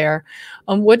people there.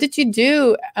 What did you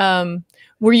do?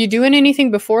 Were you doing anything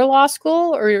before law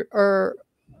school or?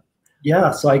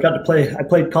 Yeah, so I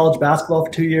played college basketball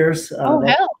for 2 years. Oh,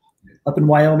 hell. Up in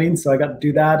Wyoming. So I got to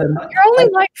do that. And you're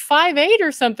only 5'8"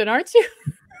 or something, aren't you?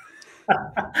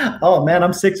 Oh man,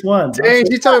 I'm 6'1". Dang,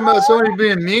 you talking about somebody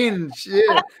being mean and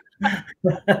shit.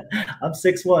 I'm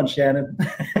 6'1", Shannon.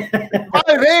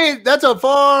 5'8", that's a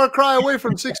far cry away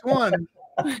from 6'1".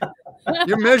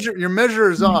 Your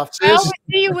measure is off, sis. I always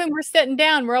see you when we're sitting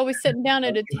down. We're always sitting down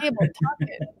at a table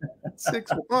talking.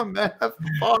 6'1", man. That's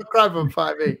a far cry from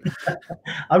 5'8".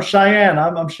 I'm Cheyenne.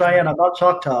 I'm Cheyenne. I'm not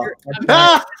Choctaw.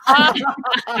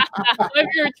 If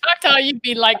you're a Choctaw, you'd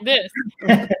be like this.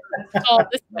 All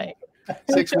this way.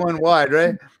 6'1" wide,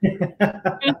 right?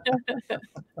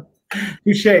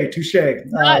 Touche.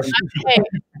 And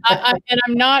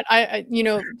I'm not.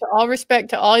 To all respect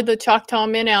to all the Choctaw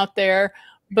men out there,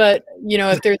 but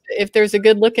if there's a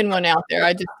good looking one out there,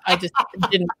 I just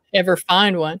didn't ever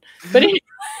find one. But anyway.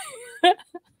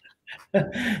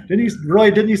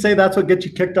 Didn't you say that's what gets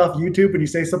you kicked off YouTube when you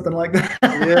say something like that?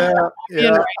 Yeah.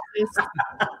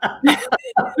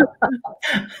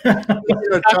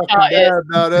 You're talking bad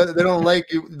about it. They don't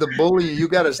like you, the bullying. You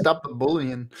got to stop the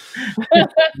bullying.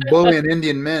 Bullying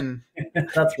Indian men.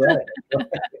 That's right.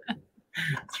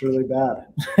 It's really bad.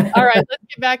 All right, let's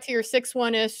get back to your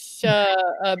 6'1"-ish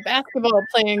basketball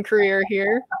playing career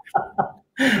here.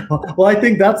 Well, I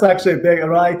think that's actually a big.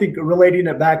 I think relating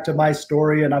it back to my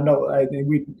story, and I think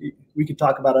we could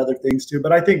talk about other things too.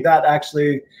 But I think that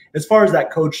actually, as far as that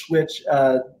coach switch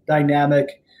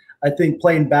dynamic, I think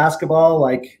playing basketball,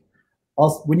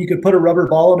 when you could put a rubber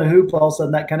ball in a hoop, all of a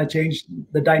sudden that kind of changed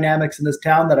the dynamics in this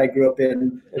town that I grew up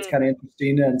in. It's kind of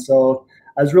interesting, and so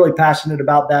I was really passionate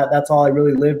about that. That's all I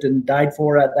really lived and died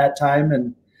for at that time,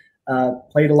 and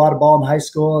played a lot of ball in high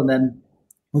school, and then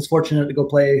was fortunate to go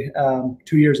play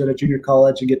 2 years at a junior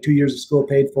college and get 2 years of school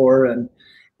paid for, and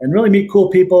really meet cool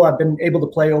people. I've been able to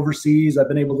play overseas. I've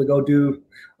been able to go do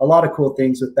a lot of cool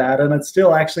things with that. And it's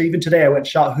still actually, even today, I went and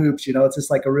shot hoops. It's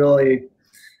just like a really,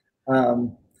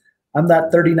 I'm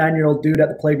that 39-year-old dude at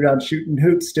the playground shooting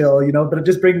hoops still, but it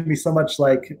just brings me so much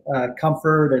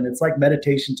comfort, and it's like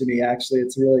meditation to me, actually.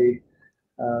 It's really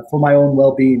for my own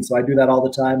well-being. So I do that all the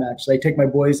time, actually. I take my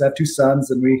boys, I have 2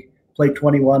 sons, and we play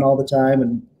 21 all the time,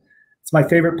 and it's my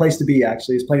favorite place to be.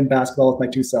 Actually, is playing basketball with my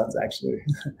two sons. Actually,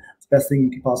 it's the best thing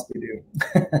you could possibly do.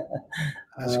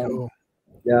 That's cool.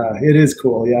 Yeah, it is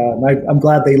cool. Yeah, and I'm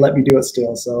glad they let me do it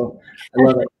still. So I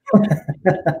love it.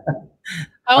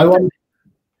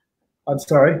 I'm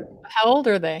sorry. How old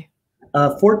are they?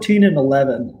 14 and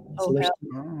 11. So they're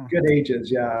good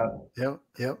ages. Yeah.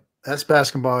 Yep. That's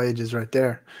basketball ages right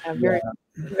there. Yeah,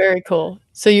 very cool.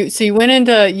 So you went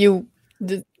into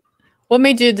what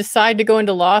made you decide to go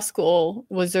into law school?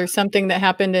 Was there something that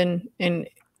happened in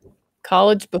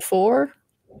college before?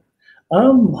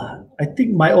 I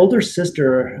think my older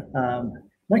sister,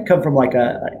 I come from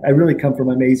I really come from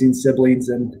amazing siblings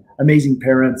and amazing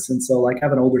parents. And so I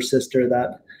have an older sister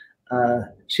that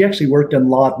she actually worked in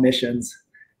law admissions.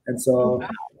 And so,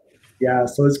 yeah,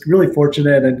 so it's really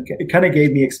fortunate, and it kind of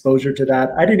gave me exposure to that.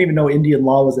 I didn't even know Indian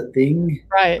law was a thing.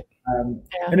 Right.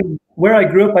 And where I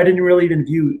grew up, I didn't really even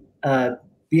view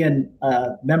being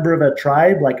a member of a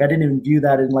tribe. I didn't even view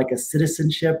that in a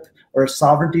citizenship or a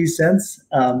sovereignty sense.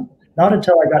 Not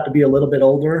until I got to be a little bit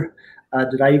older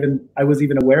did I was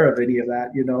even aware of any of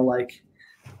that,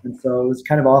 and so it was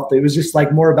kind of off. It was just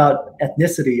more about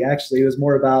ethnicity. Actually, it was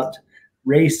more about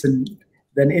race than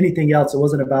anything else. It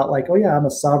wasn't about oh yeah, I'm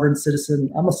a sovereign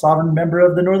citizen. I'm a sovereign member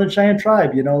of the Northern Cheyenne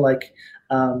tribe. It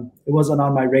wasn't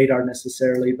on my radar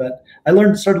necessarily, but I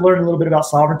started learning a little bit about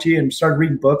sovereignty and started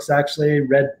reading books. Actually,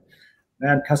 read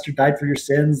Man, Custer Died for Your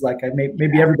Sins.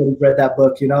 Maybe everybody's read that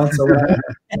book, So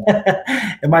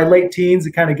in my late teens,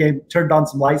 it kind of turned on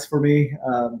some lights for me.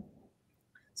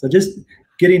 So just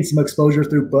getting some exposure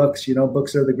through books,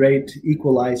 books are the great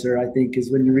equalizer, I think,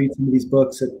 is when you read some of these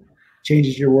books, it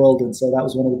changes your world. And so that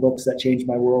was one of the books that changed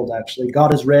my world, actually.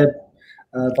 God Is Red,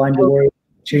 Blind Glory,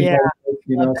 changed my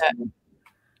world, So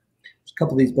there's a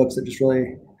couple of these books that just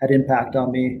really had impact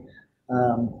on me.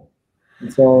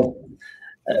 And so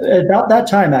about that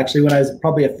time, actually, when I was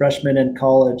probably a freshman in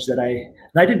college, and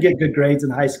I did get good grades in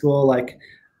high school,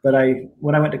 but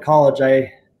when I went to college,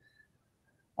 I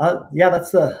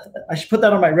should put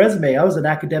that on my resume. I was an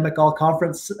academic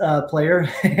all-conference player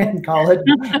in college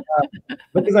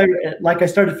because I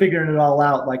started figuring it all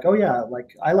out. Oh yeah,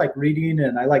 I like reading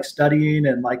and I like studying,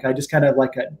 and I just kind of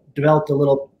developed a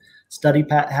little study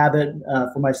habit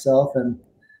for myself, and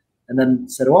then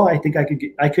said, well, I think I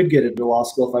could get into law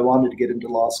school if I wanted to get into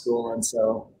law school. And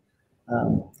so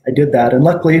I did that. And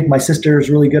luckily, my sister is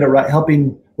really good at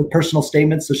helping with personal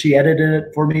statements. So she edited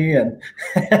it for me and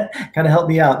kind of helped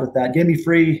me out with that. Gave me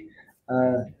free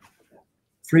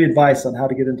advice on how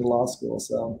to get into law school.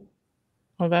 So.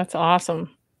 Well, that's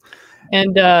awesome.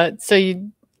 And I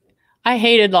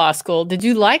hated law school. Did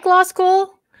you like law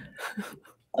school?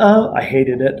 I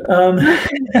hated it.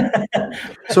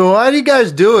 So why do you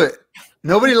guys do it?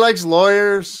 Nobody likes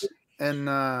lawyers, and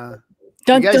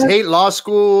you guys hate law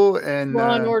school and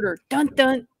Law and Order. Dun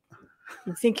dun.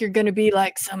 You think you're going to be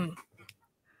like some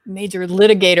major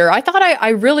litigator? I thought I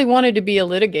really wanted to be a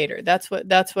litigator. That's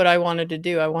what I wanted to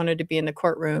do. I wanted to be in the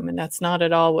courtroom, and that's not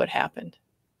at all what happened.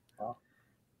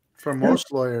 For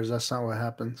most lawyers, that's not what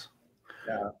happens.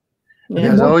 Yeah. You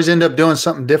guys always end up doing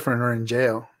something different or in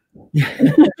jail.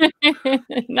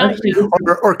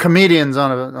 or comedians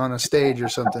on a stage or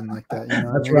something like that.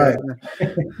 That's right.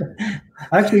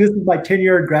 Actually, this is my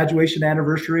 10-year graduation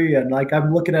anniversary, and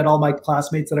I'm looking at all my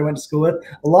classmates that I went to school with.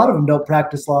 A lot of them don't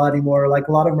practice law anymore. A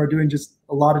lot of them are doing just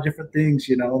a lot of different things,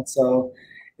 So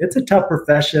it's a tough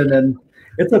profession, and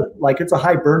it's a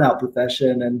high burnout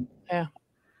profession. And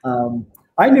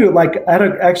I knew I had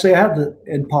the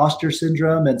imposter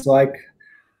syndrome, and so I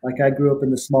grew up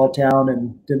in the small town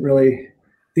and didn't really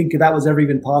think that was ever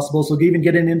even possible. So even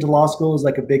getting into law school was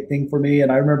a big thing for me.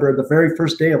 And I remember the very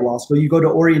first day of law school, you go to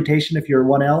orientation if you're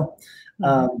 1L.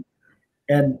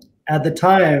 And at the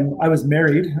time I was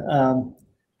married,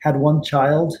 had one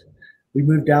child. We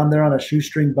moved down there on a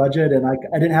shoestring budget, and I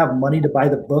didn't have money to buy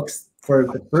the books for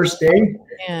the first day.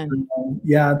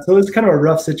 So it's kind of a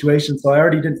rough situation. So I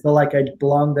already didn't feel like I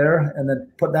belonged there, and then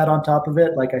put that on top of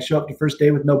it, I show up the first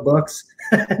day with no books.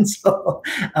 And so,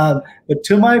 but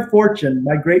to my fortune,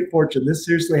 my great fortune, this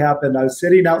seriously happened. I was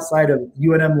sitting outside of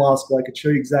UNM Law School. I could show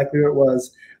you exactly where it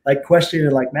was, questioning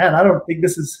it, man, I don't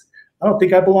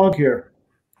think I belong here.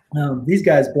 These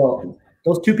guys, bro,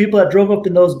 those two people that drove up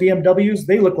in those BMWs,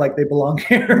 they look like they belong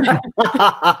here.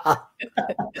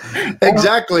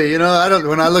 Exactly.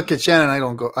 When I look at Shannon, I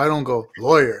don't go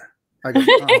lawyer. I go,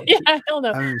 hell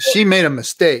no. I mean, she made a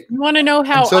mistake. You want to know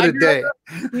how? So did they.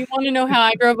 You want to know how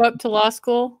I drove up to law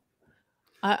school?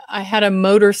 I had a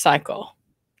motorcycle.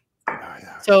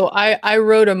 So I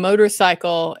rode a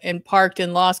motorcycle and parked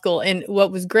in law school. And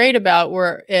what was great about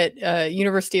we're at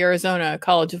University of Arizona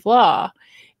College of Law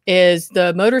is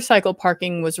the motorcycle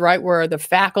parking was right where the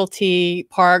faculty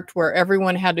parked, where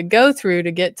everyone had to go through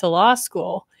to get to law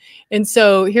school. And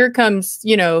so here comes,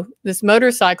 you know, this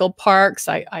motorcycle parks.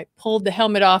 I pulled the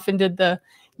helmet off and did the,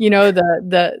 you know,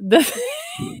 the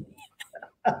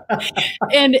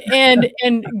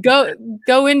and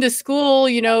go into school,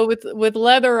 you know, with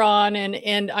leather on,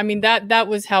 and I mean that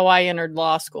was how I entered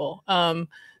law school.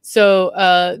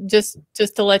 So just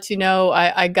to let you know,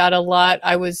 I got a lot.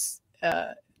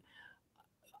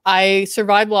 I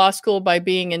survived law school by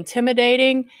being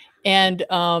intimidating and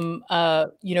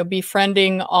you know,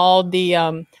 befriending all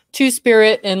the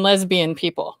two-spirit and lesbian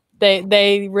people.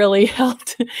 They really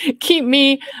helped keep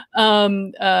me,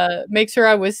 make sure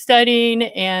I was studying,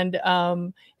 and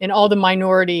in all the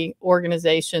minority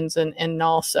organizations and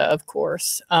NALSA, of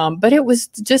course. But it was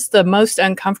just the most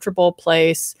uncomfortable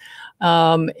place.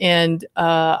 And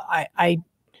I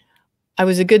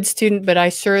was a good student, but I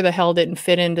sure the hell didn't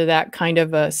fit into that kind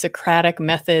of a Socratic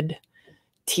method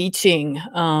teaching.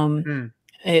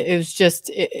 It was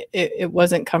just, it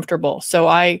wasn't comfortable. So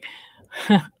I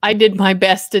did my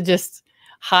best to just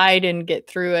hide and get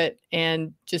through it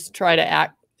and just try to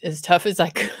act as tough as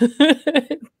I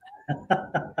could.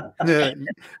 Yeah,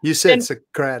 you said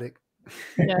Socratic.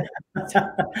 Yeah.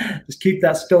 Just keep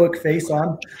that stoic face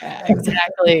on.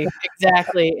 Exactly.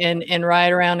 And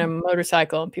ride around on a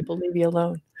motorcycle and people leave you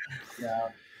alone. Yeah.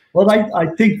 Well, I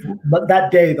think, but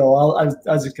that day though, I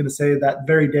was just going to say that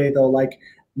very day though, like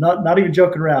not even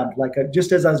joking around. Like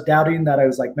just as I was doubting that, I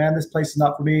was like, man, this place is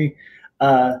not for me.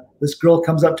 This girl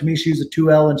comes up to me. She's a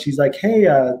 2L, and she's like, hey,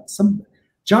 some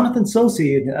Jonathan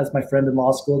Sosi, as my friend in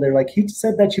law school, they're like, he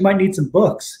said that you might need some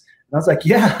books. And I was like,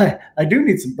 yeah, I do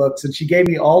need some books. And she gave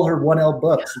me all her 1L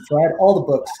books. And so I had all the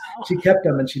books. She kept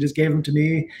them and she just gave them to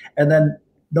me. And then,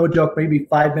 no joke, maybe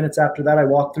 5 minutes after that, I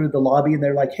walked through the lobby and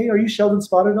they're like, hey, are you Sheldon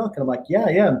Spotted Elk? And I'm like, yeah,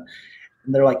 I am.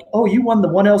 And they're like, oh, you won the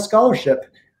 1L scholarship.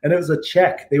 And it was a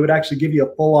check. They would actually give you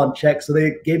a full-on check. So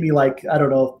they gave me like, I don't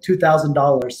know,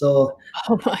 $2,000. So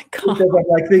oh my God.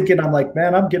 I'm like,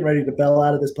 man, I'm getting ready to bail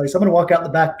out of this place. I'm going to walk out the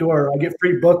back door. I get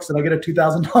free books and I get a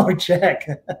 $2,000 check.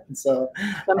 So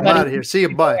I'm out of here. See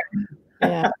you. Bye.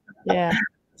 Yeah. Yeah.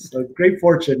 So great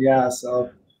fortune. Yeah.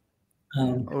 So,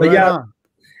 but yeah,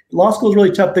 law school is really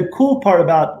tough. The cool part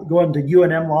about going to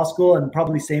UNM law school, and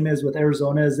probably same as with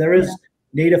Arizona, is there is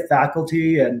native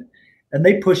faculty and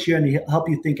they push you and help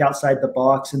you think outside the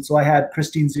box. And so I had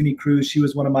Christine Zuni Cruz. She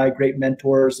was one of my great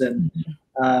mentors, and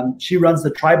she runs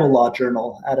the Tribal Law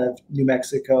Journal out of New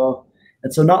Mexico.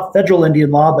 And so not federal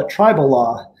Indian law, but tribal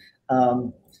law.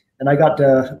 And I got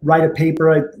to write a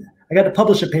paper. I got to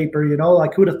publish a paper, you know,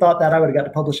 like who would have thought that I would have got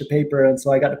to publish a paper. And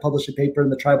so I got to publish a paper in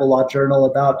the Tribal Law Journal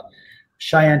about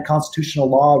Cheyenne constitutional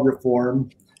law reform.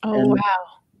 Oh, wow.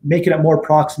 Making it more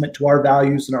proximate to our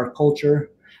values and our culture.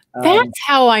 That's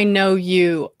how I know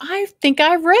you. I think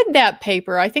I read that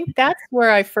paper. I think that's where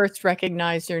I first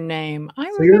recognized your name.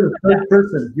 So you're the third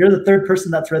person. You're the third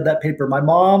person that's read that paper. My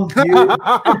mom, you.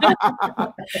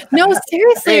 No,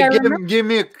 seriously. Hey,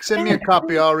 send me a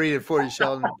copy. I'll read it for you,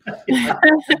 Sheldon.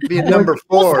 Be number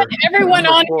 4. Well, everyone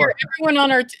on here, everyone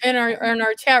on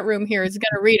our chat room here is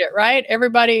going to read it, right?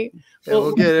 Everybody. Yeah,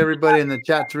 we'll get everybody in the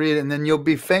chat to read it, and then you'll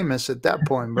be famous at that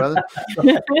point, brother.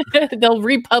 They'll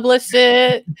republish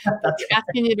it.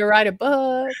 Asking you to write a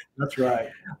book. That's right.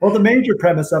 Well, the major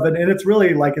premise of it, and it's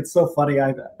really like, it's so funny.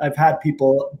 I've had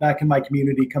people back in my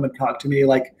community come and talk to me,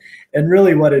 like, and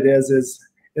really what it is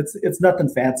it's nothing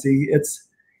fancy.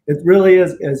 It really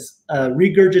is a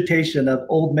regurgitation of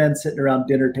old men sitting around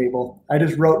dinner table. I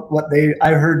just wrote what I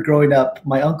heard growing up.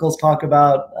 My uncles talk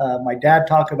about, my dad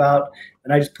talk about,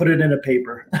 and I just put it in a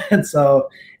paper. And so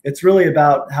it's really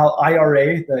about how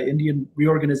IRA, the Indian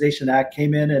Reorganization Act,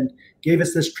 came in and gave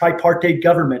us this tripartite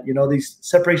government, you know, these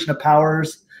separation of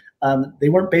powers. They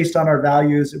weren't based on our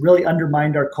values. It really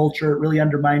undermined our culture. It really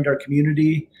undermined our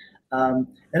community. And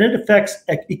it affects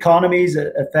economies.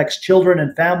 It affects children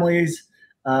and families.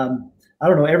 I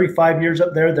don't know, every 5 years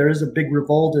up there is a big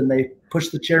revolt and they push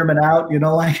the chairman out, you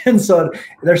know, like, and so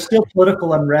there's still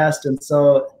political unrest. And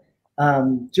so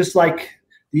just like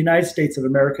the United States of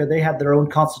America, they had their own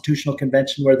constitutional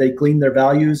convention where they gleaned their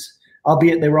values,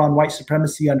 albeit they were on white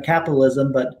supremacy, on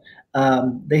capitalism, but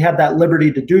they had that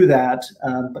liberty to do that.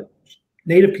 But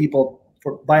Native people,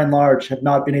 by and large, have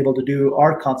not been able to do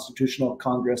our constitutional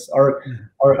Congress, our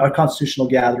constitutional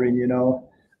gathering, you know.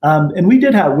 And we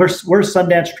did have, we're a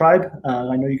Sundance tribe.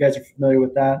 I know you guys are familiar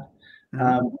with that.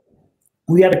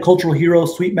 We had a cultural hero,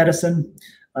 Sweet Medicine.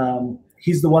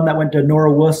 He's the one that went to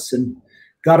Nora Wuss and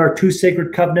got our 2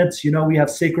 sacred covenants. You know, we have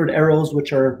sacred arrows,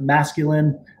 which are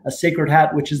masculine, a sacred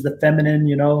hat, which is the feminine.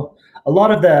 You know, a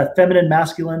lot of the feminine,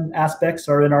 masculine aspects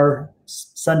are in our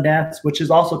sun dance, which is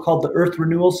also called the earth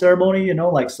renewal ceremony. You know,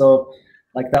 like, so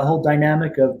like that whole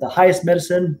dynamic of the highest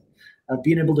medicine,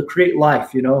 being able to create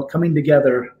life, you know, coming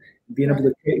together, being able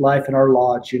to create life in our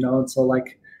lodge, you know. And so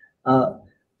like,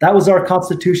 that was our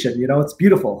constitution, you know. It's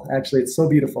beautiful. Actually, it's so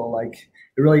beautiful. Like,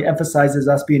 it really emphasizes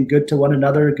us being good to one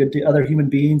another, good to other human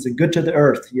beings, and good to the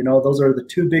earth. You know, those are the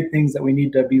 2 big things that we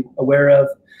need to be aware of.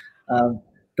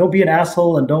 Don't be an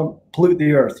asshole and don't pollute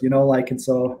the earth, you know, like, and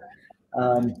so.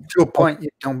 To a point,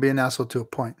 don't be an asshole to a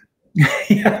point.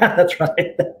 Yeah, that's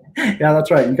right. Yeah,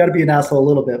 that's right. You got to be an asshole a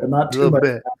little bit, but not too much.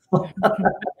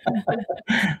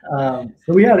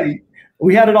 So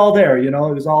we had it all there, you know.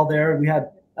 It was all there. We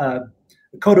had a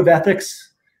code of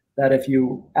ethics that if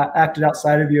you acted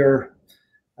outside of your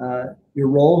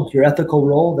role, your ethical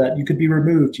role, that you could be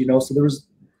removed, you know. So there was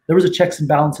a checks and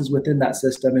balances within that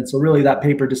system. And so really that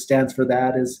paper just stands for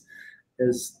that, is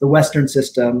the Western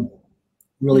system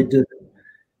really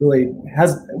we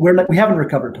haven't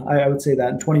recovered. I would say that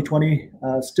in 2020,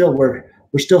 still we're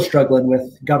still struggling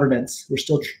with governance. We're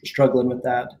still struggling with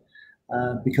that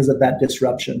because of that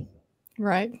disruption.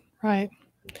 Right.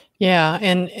 Yeah.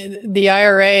 And the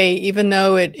IRA, even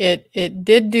though it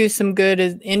did do some good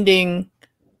as ending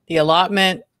the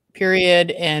allotment period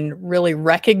and really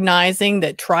recognizing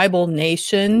that tribal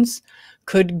nations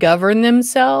could govern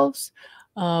themselves,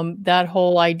 that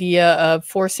whole idea of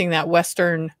forcing that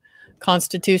Western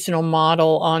constitutional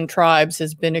model on tribes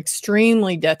has been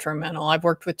extremely detrimental. I've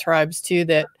worked with tribes too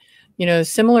that, you know,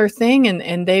 similar thing,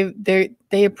 and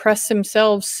they oppress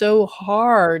themselves so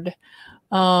hard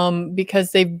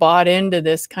because they've bought into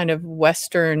this kind of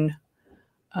Western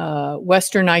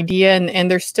idea, and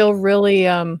they're still really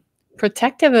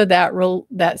protective of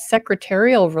that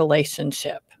secretarial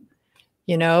relationship,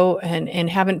 you know,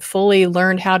 and haven't fully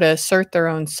learned how to assert their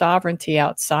own sovereignty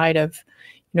outside of,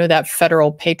 you know, that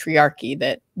federal patriarchy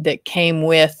that came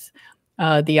with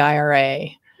the IRA.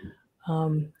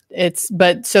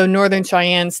 So Northern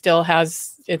Cheyenne still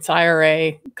has its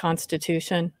IRA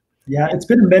constitution. Yeah, it's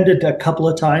been amended a couple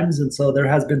of times, and so there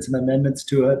has been some amendments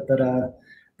to it, but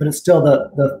it's still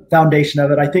the foundation of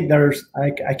it. I think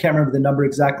I can't remember the number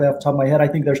exactly off the top of my head. I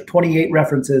think there's 28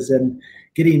 references in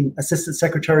getting assistant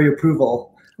secretary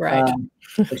approval, right,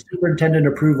 or superintendent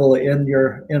approval in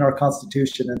our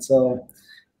constitution, and so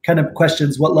kind of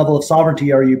questions what level of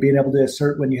sovereignty are you being able to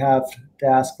assert when you have to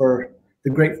ask for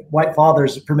the great white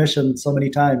father's permission so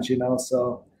many times, you know.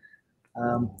 So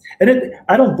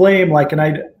I don't blame, like, and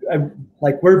I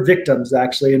like, we're victims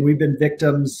actually, and we've been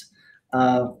victims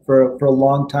for a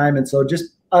long time, and so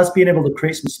just us being able to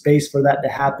create some space for that to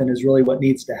happen is really what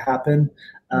needs to happen.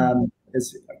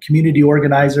 As community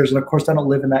organizers, and of course I don't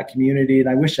live in that community, and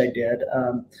I wish I did.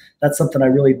 That's something I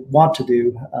really want to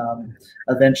do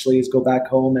eventually, is go back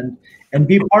home and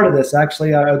be part of this.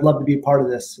 Actually, I would love to be part of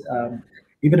this,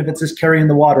 even if it's just carrying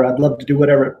the water. I'd love to do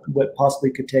what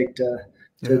possibly could take to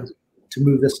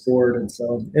move this forward, and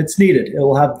so it's needed. It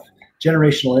will have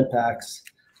generational impacts.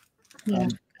 Yeah,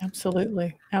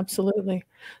 absolutely.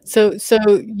 So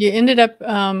you ended up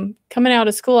coming out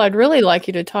of school. I'd really like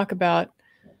you to talk about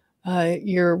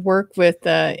your work with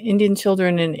Indian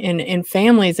children and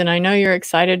families, and I know you're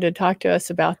excited to talk to us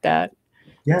about that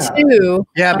too.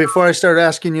 Yeah, before I start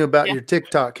asking you about your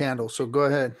TikTok handle, so go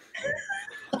ahead.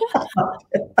 Do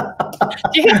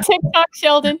you have TikTok,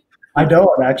 Sheldon? I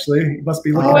don't actually. You must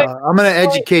be looking. I'm going to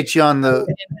educate you on the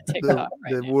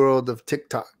world of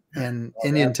TikTok and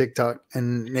Indian TikTok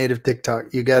and native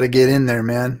TikTok. You got to get in there,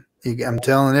 man. I'm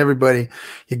telling everybody,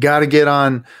 you got to get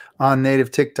on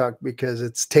native TikTok because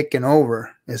it's taking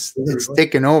over. It's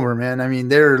taking over, man. I mean,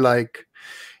 they're like,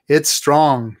 it's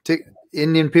strong.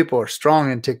 Indian people are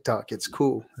strong in TikTok. It's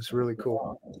cool. It's really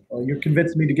cool. Well, you're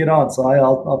convincing me to get on, so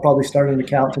I'll probably start an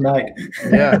account tonight.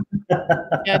 Yeah.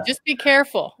 Yeah. Just be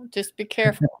careful. Just be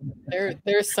careful.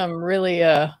 There's some really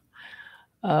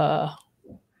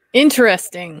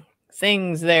interesting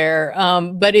things there.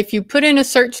 But if you put in a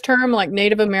search term like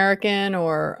Native American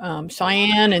or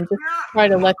Cheyenne, and just try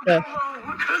to let the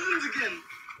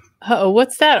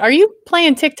what's that? Are you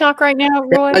playing TikTok right now,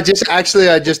 Roy? I just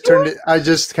turned it. I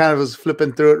just kind of was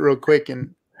flipping through it real quick,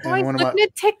 and Roy's looking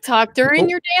at TikTok during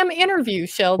your damn interview,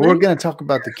 Sheldon. We're going to talk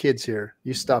about the kids here.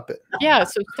 You stop it. Yeah,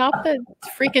 so stop the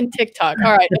freaking TikTok.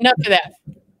 All right, enough of that.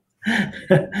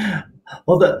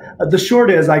 Well, the short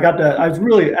is,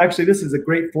 this is a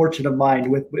great fortune of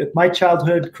mine with my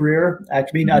childhood career,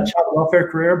 actually, child welfare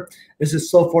career. This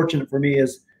is so fortunate for me,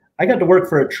 is I got to work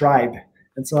for a tribe.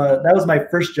 And so that was my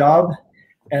first job.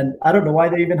 And I don't know why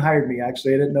they even hired me.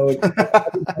 Actually, I didn't know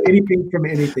anything from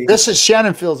anything. This is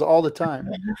Shannon feels all the time.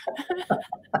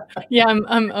 Yeah,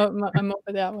 I'm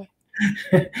over that way.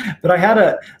 But I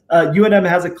had UNM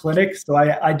has a clinic, so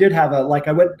I did have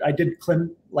I did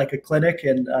a clinic,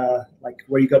 and like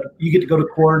where you get to go to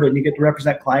court and you get to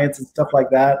represent clients and stuff like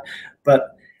that.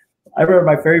 But I remember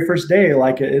my very first day,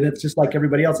 and it's just like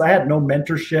everybody else. I had no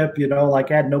mentorship,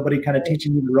 like I had nobody kind of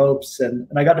teaching me the ropes, and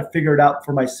I got to figure it out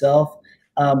for myself.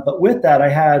 But with that, I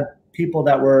had people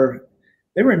that were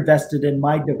invested in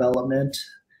my development.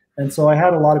 And so I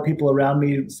had a lot of people around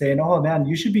me saying, "Oh man,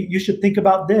 you should think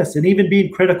about this," and even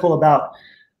being critical about.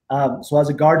 So as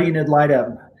a guardian ad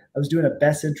litem, I was doing a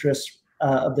best interest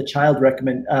of the child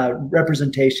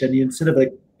representation instead of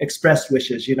like expressed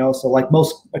wishes. So like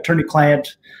most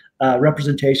attorney-client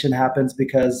representation happens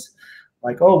because,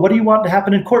 like, oh, what do you want to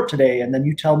happen in court today? And then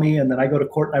you tell me, and then I go to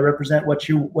court and I represent what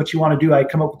you want to do. I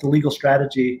come up with the legal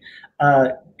strategy.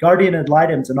 Guardian ad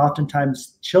litems, and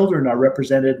oftentimes children are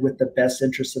represented with the best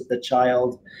interests of the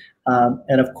child.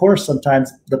 And of course,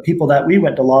 sometimes the people that we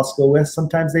went to law school with,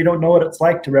 sometimes they don't know what it's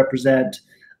like to represent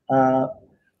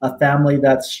a family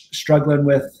that's struggling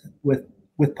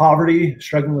with poverty,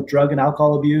 struggling with drug and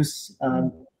alcohol abuse,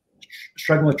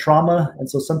 struggling with trauma. And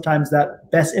so sometimes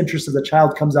that best interest of the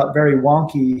child comes out very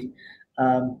wonky.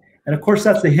 And of course,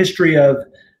 that's the history of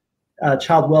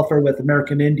child welfare with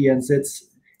American Indians.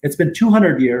 It's been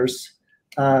 200 years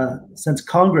since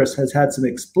Congress has had some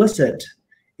explicit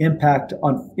impact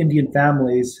on Indian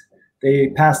families. They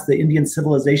passed the Indian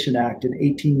Civilization Act in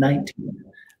 1819.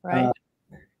 Right.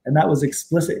 And that was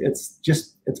explicit.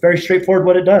 It's very straightforward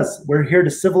what it does. We're here to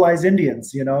civilize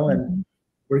Indians, and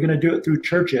we're going to do it through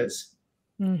churches.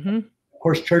 Mm-hmm. Of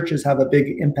course, churches have a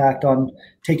big impact on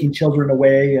taking children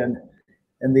away and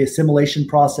the assimilation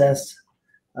process.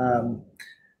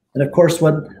 And of course,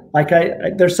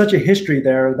 there's such a history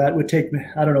there that would take,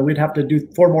 I don't know, we'd have to do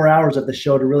 4 more hours of the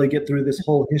show to really get through this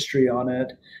whole history on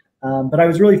it. But I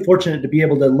was really fortunate to be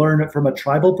able to learn it from a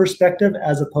tribal perspective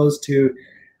as opposed to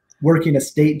working a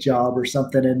state job or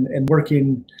something and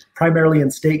working primarily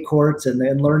in state courts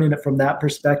and learning it from that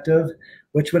perspective,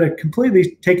 which would have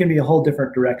completely taken me a whole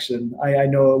different direction. I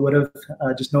know it would have,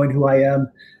 just knowing who I am.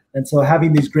 And so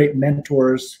having these great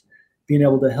mentors, being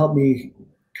able to help me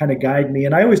kind of guide me.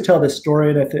 And I always tell this story,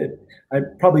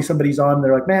 and probably somebody's on,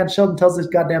 they're like, "Man, Sheldon tells this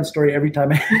goddamn story every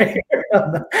time I hear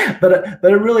him." But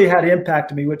it really had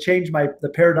impact on me. What changed the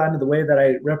paradigm of the way that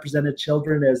I represented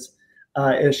children is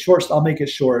short. I'll make it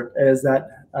short. Is that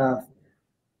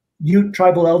you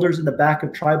tribal elders in the back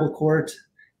of tribal court,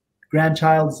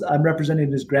 I'm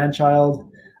representing his grandchild,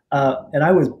 and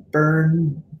I was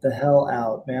burned the hell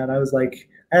out, man. I was like,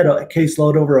 I had a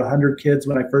caseload over 100 kids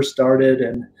when I first started,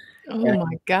 and my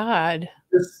God.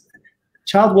 This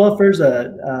child welfare is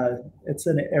it's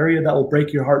an area that will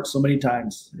break your heart so many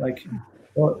times. Like it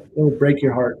will break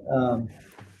your heart.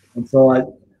 And so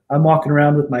I'm walking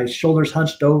around with my shoulders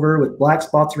hunched over with black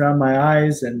spots around my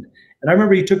eyes. And I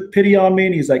remember he took pity on me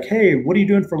and he's like, "Hey, what are you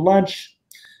doing for lunch?"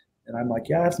 And I'm like,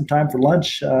 "Yeah, I have some time for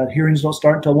lunch. Hearings don't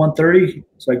start until 1:30.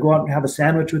 So I go out and have a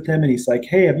sandwich with him. And he's like,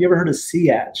 "Hey, have you ever heard of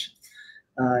siach?"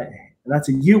 And that's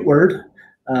a Ute word.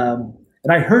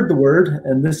 And I heard the word,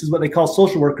 and this is what they call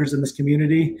social workers in this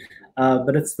community,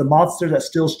 but it's the monster that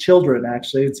steals children,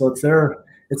 actually. And so it's their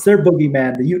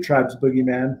boogeyman, the Ute tribe's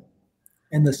boogeyman.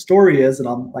 And the story is,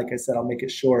 and like I said, I'll make it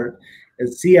short,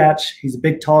 is Siach. He's a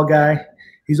big, tall guy.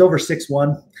 He's over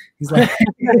 6'1". He's like,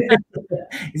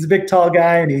 he's a big, tall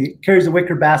guy, and he carries a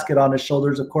wicker basket on his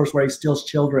shoulders, of course, where he steals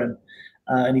children.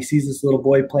 And he sees this little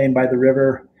boy playing by the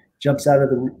river, jumps out of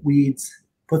the weeds,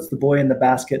 puts the boy in the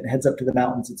basket, and heads up to the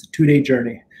mountains. It's a 2-day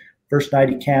journey. First night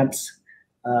he camps.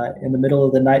 In the middle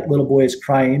of the night, little boy is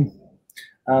crying.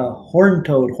 Horny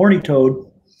toad,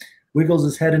 wiggles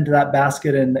his head into that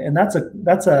basket, and that's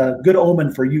a good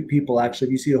omen for Ute people. Actually,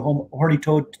 if you see a horny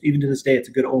toad, even to this day, it's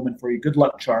a good omen for you, good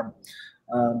luck charm.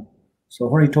 So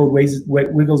horny toad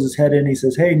wiggles his head in. He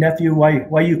says, "Hey nephew, why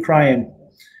are you crying?"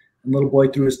 And little boy,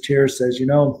 through his tears, says,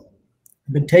 "I've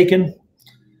been taken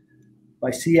by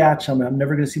Siach. I'm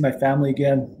never going to see my family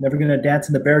again. Never going to dance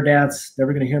in the bear dance.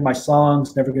 Never going to hear my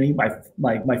songs. Never going to eat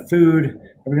my food.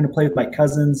 Never going to play with my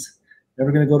cousins.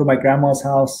 Never going to go to my grandma's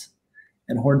house."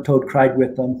 And Horned Toad cried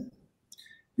with them. And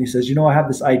he says, "I have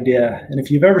this idea." And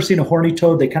if you've ever seen a horny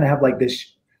toad, they kind of have like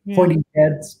this pointing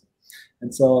heads.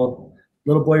 And so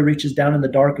little boy reaches down in the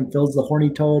dark and fills the horny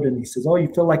toad. And he says, "Oh,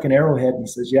 you feel like an arrowhead." And he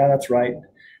says, "Yeah, that's right.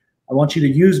 I want you to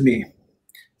use me."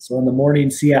 So in the morning,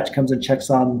 Siach comes and checks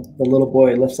on the little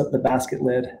boy, lifts up the basket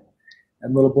lid,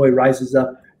 and little boy rises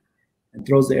up and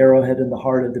throws the arrowhead in the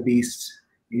heart of the beast.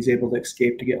 He's able to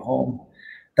escape to get home.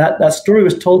 that story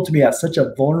was told to me at such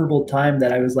a vulnerable time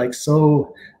that I was like,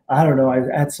 so, I don't know, I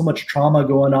had so much trauma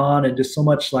going on and just so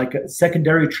much like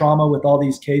secondary trauma with all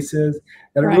these cases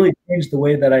that it really changed the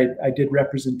way that I did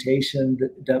representation,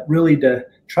 that really to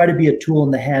try to be a tool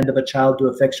in the hand of a child to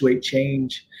effectuate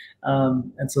change.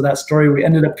 And so that story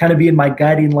ended up kind of being my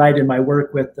guiding light in my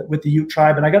work with the Ute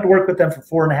tribe. And I got to work with them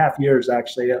for 4.5 years,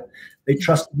 actually. They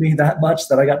trusted me that much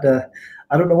that I got to,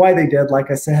 I don't know why they did, like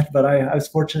I said, but I was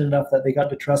fortunate enough that they got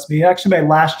to trust me. Actually, my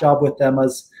last job with them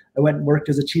was I went and worked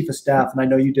as a chief of staff, and I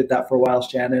know you did that for a while,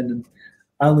 Shannon, and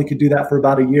I only could do that for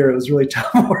about a year. It was really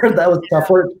tough work. That was tough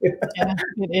work. Yeah,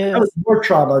 it is. That was more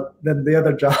trauma than the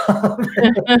other job.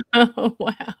 Oh,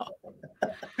 wow.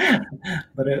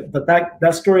 But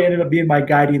that story ended up being my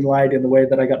guiding light in the way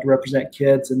that I got to represent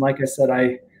kids. And like I said,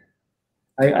 I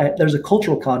there's a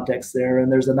cultural context there,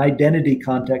 and there's an identity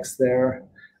context there.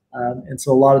 And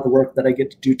so a lot of the work that I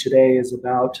get to do today is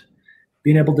about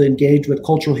being able to engage with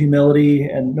cultural humility,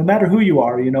 and no matter who you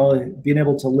are, you know, being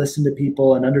able to listen to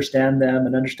people and understand them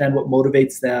and understand what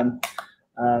motivates them,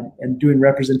 and doing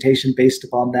representation based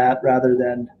upon that rather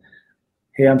than,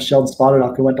 hey, I'm Sheldon Spotted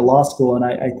Elk, I went to law school and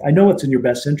I know what's in your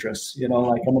best interests, you know,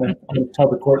 like I'm gonna tell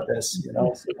the court this, you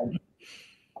know. So,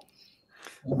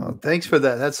 oh, thanks for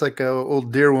that. That's like a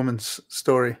old deer woman's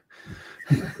story.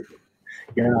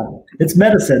 Yeah, it's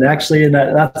medicine actually, and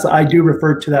that's I do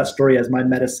refer to that story as my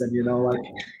medicine. You know, like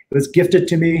it was gifted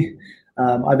to me.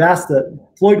 I've asked that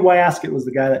Floyd Wyaskett was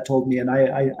the guy that told me, and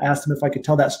I asked him if I could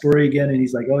tell that story again, and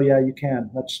he's like, "Oh yeah, you can."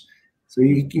 So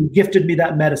he gifted me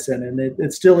that medicine, and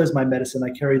it still is my medicine.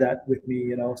 I carry that with me,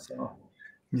 you know. So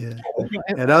yeah,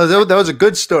 and that was a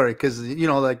good story because you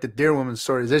know, like the deer woman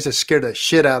stories, they just scared the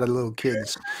shit out of little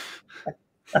kids.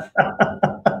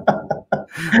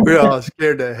 We all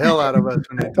scared the hell out of us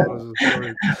when they told us the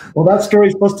story. Well, that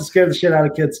story's supposed to scare the shit out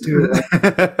of kids too.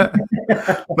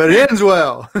 But it ends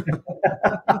well.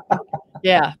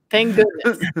 Yeah, thank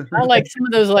goodness. Not like some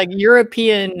of those like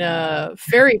European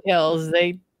fairy tales.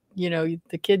 They, you know,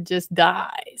 the kid just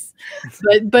dies.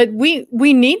 But we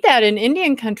need that in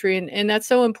Indian country, and that's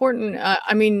so important.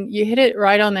 I mean, you hit it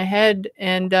right on the head,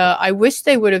 and I wish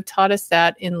they would have taught us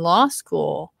that in law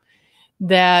school.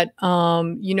 That,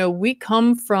 you know, we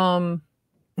come from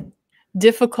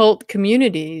difficult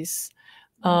communities,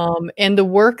 and the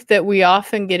work that we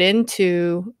often get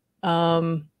into,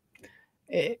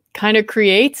 it kind of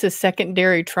creates a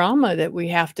secondary trauma that we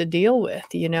have to deal with,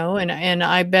 you know, and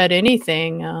I bet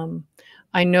anything,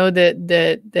 I know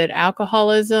that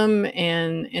alcoholism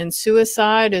and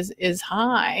suicide is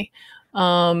high,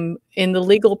 in the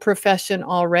legal profession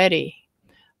already.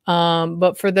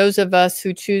 But for those of us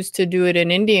who choose to do it in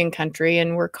Indian country,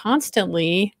 and we're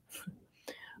constantly,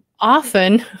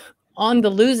 often on the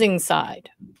losing side,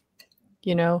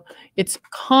 you know, it's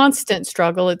constant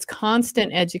struggle. It's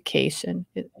constant education.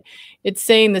 It's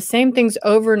saying the same things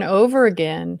over and over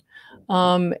again,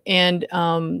 and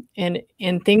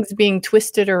things being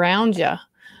twisted around you.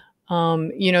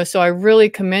 You know, so I really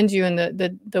commend you in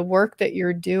the work that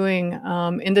you're doing,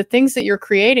 and the things that you're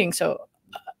creating. So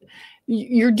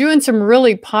you're doing some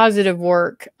really positive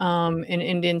work in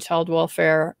Indian child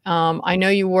welfare. I know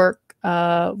you work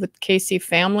with Casey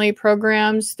Family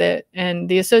Programs, and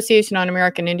the Association on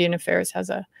American Indian Affairs has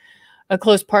a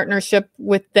close partnership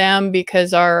with them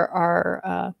because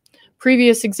our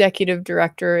previous executive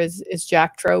director is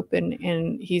Jack Trope,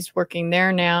 and he's working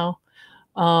there now.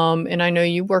 And I know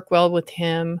you work well with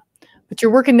him. But you're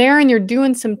working there and you're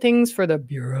doing some things for the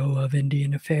Bureau of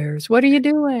Indian Affairs. What are you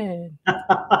doing?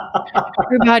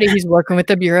 Everybody, he's working with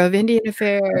the Bureau of Indian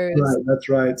Affairs. That's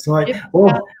right. So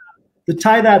to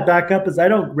tie that back up is I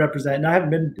don't represent, and I haven't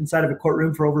been inside of a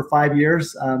courtroom for over 5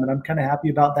 years, and I'm kind of happy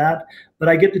about that. But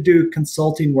I get to do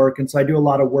consulting work, and so I do a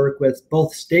lot of work with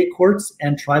both state courts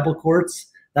and tribal courts.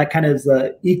 That kind of is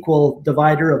the equal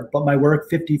divider of my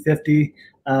work, 50-50.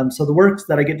 So the works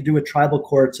that I get to do with tribal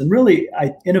courts, and really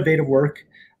innovative work.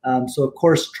 So of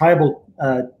course, tribal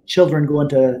children go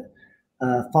into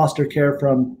foster care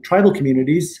from tribal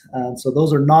communities. So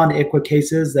those are non-ICWA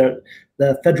cases. That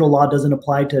the federal law doesn't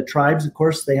apply to tribes. Of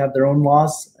course, they have their own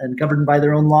laws and governed by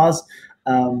their own laws.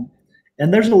 And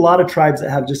there's a lot of tribes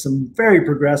that have just some very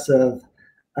progressive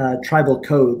tribal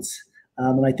codes.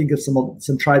 And I think of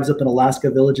some tribes up in Alaska,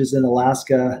 villages in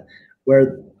Alaska,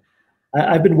 where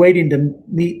I've been waiting to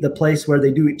meet the place where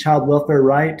they do child welfare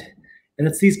right. And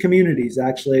it's these communities,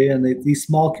 actually, and these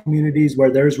small communities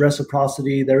where there's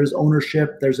reciprocity, there's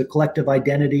ownership, there's a collective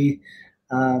identity.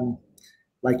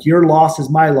 Like your loss is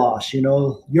my loss,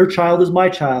 your child is my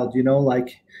child,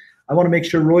 like I want to make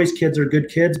sure Roy's kids are good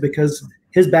kids because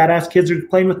his badass kids are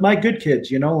playing with my good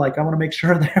kids, you know, like I want to make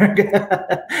sure they're good.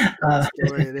 That's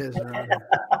the way it is around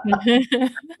here.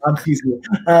 I'm teasing you.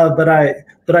 But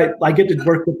I get to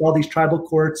work with all these tribal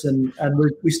courts, and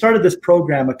we started this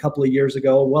program a couple of years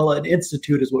ago. Well, an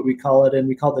institute is what we call it, and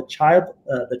we call it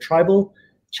the Tribal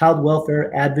Child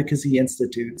Welfare Advocacy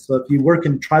Institute. So if you work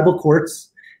in tribal courts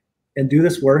and do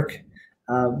this work,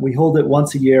 we hold it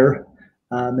once a year.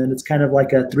 And it's kind of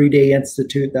like a 3-day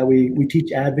institute that we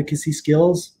teach advocacy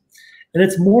skills. And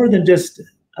it's more than just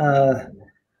the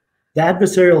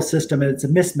adversarial system, and it's a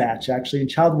mismatch actually in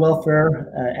child welfare,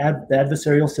 the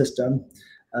adversarial system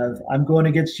of I'm going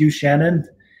against you, Shannon,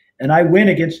 and I win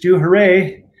against you,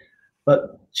 hooray.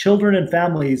 But children and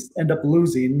families end up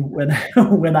losing when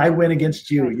I win against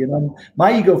you. You know,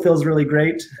 my ego feels really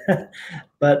great,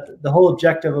 but the whole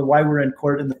objective of why we're in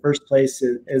court in the first place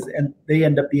is and they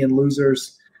end up being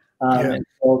losers. And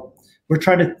so we're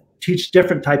trying to teach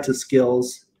different types of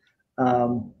skills.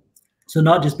 So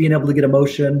not just being able to get a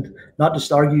motion, not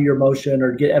just argue your motion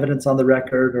or get evidence on the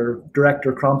record or direct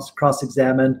or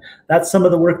cross-examine. That's some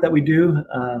of the work that we do.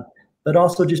 But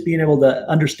also just being able to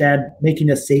understand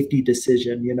making a safety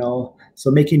decision, you know,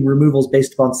 so making removals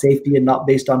based upon safety and not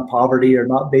based on poverty or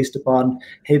not based upon,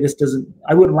 hey,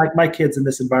 I wouldn't like my kids in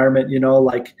this environment, you know,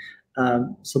 like,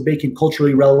 so making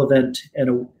culturally relevant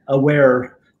and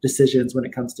aware decisions when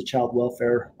it comes to child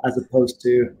welfare, as opposed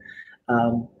to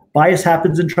bias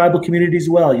happens in tribal communities as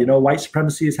well. You know, white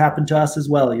supremacy has happened to us as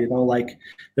well. You know, like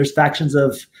there's factions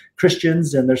of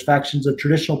Christians and there's factions of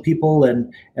traditional people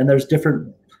and there's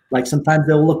different, like sometimes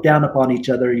they'll look down upon each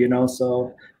other, you know,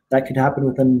 so that could happen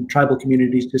within tribal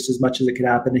communities just as much as it could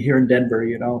happen here in Denver,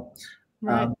 you know.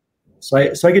 Right. So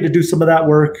I get to do some of that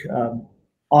work.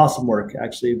 Awesome work,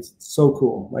 actually. It's so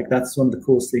cool. Like that's one of the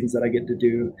coolest things that I get to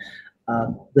do.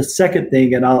 The second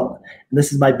thing, and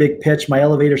this is my big pitch, my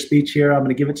elevator speech here. I'm going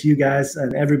to give it to you guys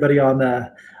and everybody on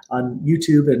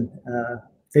YouTube and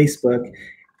Facebook,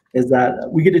 is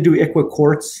that we get to do ICWA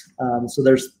courts. So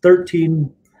there's 13,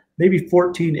 maybe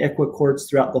 14 ICWA courts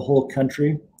throughout the whole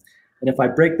country. And if I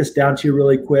break this down to you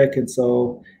really quick, and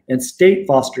so in state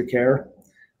foster care,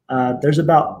 there's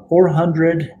about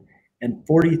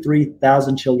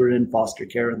 443,000 children in foster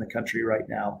care in the country right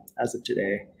now, as of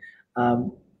today.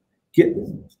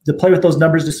 To play with those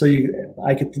numbers, just so you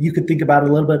could think about it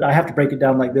a little bit. I have to break it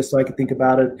down like this so I could think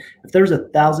about it. If there's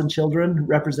 1,000 children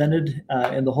represented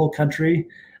in the whole country,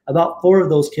 about 4 of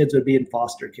those kids would be in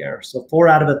foster care. So 4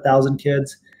 out of 1,000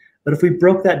 kids. But if we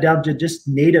broke that down to just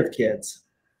Native kids,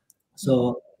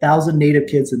 so 1,000 Native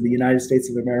kids in the United States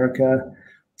of America,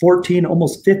 14,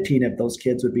 almost 15 of those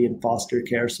kids would be in foster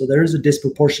care. So there's a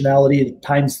disproportionality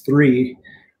 ×3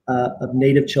 of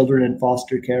Native children in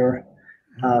foster care.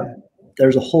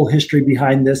 There's a whole history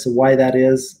behind this of why that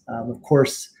is. Of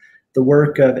course, the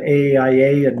work of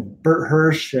AAIA and Bert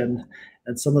Hirsch and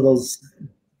some of those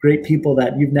great people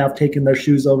that you've now taken their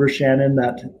shoes over, Shannon,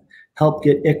 that helped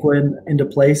get ICWA into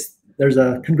place. There's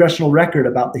a congressional record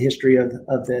about the history of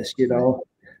this, you know.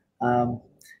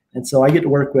 And so I get to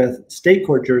work with state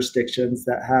court jurisdictions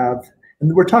that have,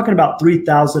 and we're talking about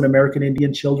 3,000 American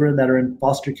Indian children that are in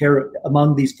foster care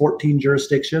among these 14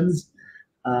 jurisdictions.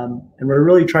 And we're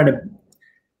really trying to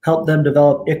help them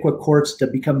develop ICWA courts to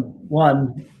become,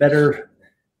 one, better,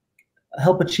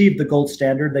 help achieve the gold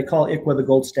standard. They call ICWA the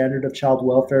gold standard of child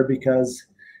welfare because,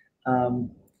 let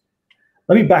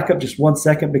me back up just one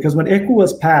second, because when ICWA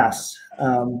was passed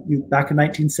back in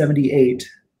 1978,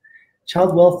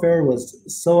 child welfare was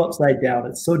so upside down.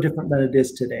 It's so different than it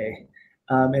is today.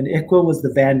 And ICWA was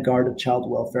the vanguard of child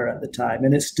welfare at the time,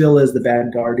 and it still is the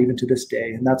vanguard even to this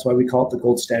day. And that's why we call it the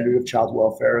gold standard of child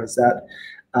welfare, is that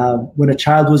when a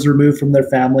child was removed from their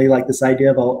family, like this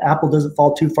idea of, oh, apple doesn't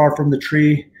fall too far from the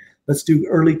tree, let's do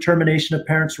early termination of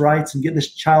parents' rights and get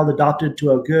this child adopted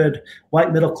to a good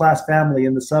white middle-class family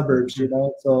in the suburbs, you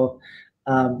know? So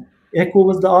ICWA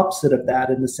was the opposite of that,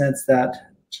 in the sense that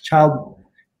child,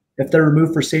 if they're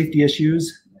removed for safety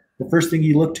issues, the first thing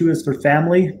you look to is for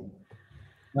family.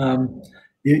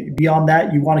 Beyond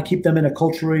that, you want to keep them in a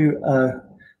culturally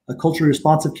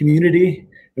responsive community,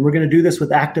 and we're going to do this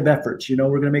with active efforts. You know,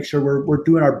 we're going to make sure we're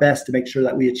doing our best to make sure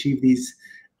that we achieve these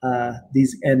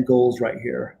end goals right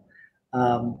here.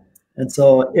 And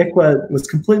so ICWA was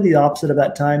completely the opposite of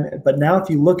that time. But now, if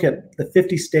you look at the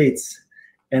 50 states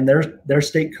and their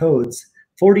state codes,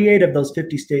 48 of those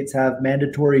 50 states have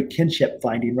mandatory kinship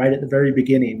finding right at the very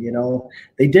beginning. You know,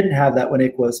 they didn't have that when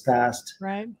ICWA was passed.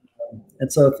 Right.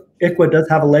 And so ICWA does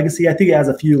have a legacy. I think it has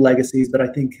a few legacies, but I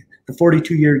think the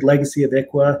 42-year legacy of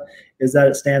ICWA is that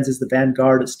it stands as the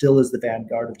vanguard. It still is the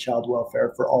vanguard of child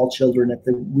welfare for all children. If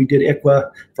we did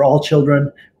ICWA for all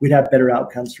children, we'd have better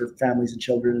outcomes for families and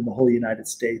children in the whole United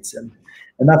States. And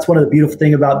that's one of the beautiful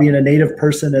things about being a Native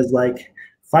person is like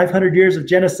 500 years of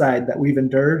genocide that we've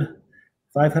endured,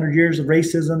 500 years of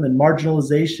racism and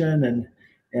marginalization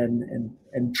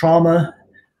and trauma.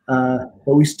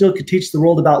 But we still could teach the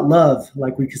world about love.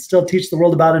 Like we could still teach the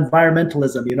world about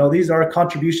environmentalism. You know, these are our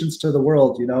contributions to the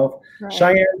world, you know. Right.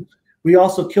 Cheyenne, we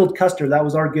also killed Custer. That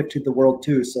was our gift to the world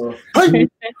too. So,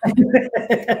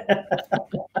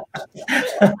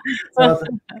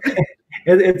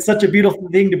 it's such a beautiful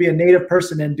thing to be a Native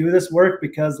person and do this work,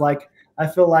 because like, I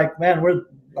feel like, man,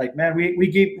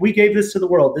 we gave this to the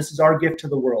world. This is our gift to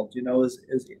the world, you know, is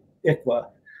ICWA.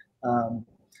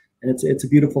 And it's a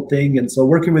beautiful thing. And so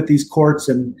working with these courts,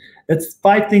 and it's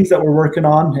 5 things that we're working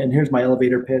on. And here's my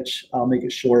elevator pitch. I'll make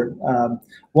it short.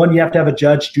 1, you have to have a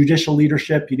judge, judicial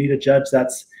leadership. You need a judge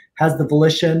has the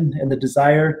volition and the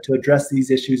desire to address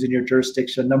these issues in your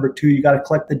jurisdiction. Number 2, you got to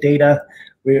collect the data.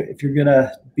 If you're going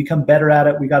to become better at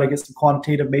it, we got to get some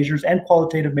quantitative measures and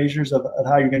qualitative measures of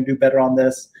how you're going to do better on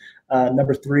this.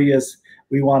 Number 3 is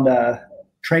we want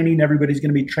training. Everybody's going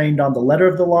to be trained on the letter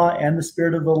of the law and the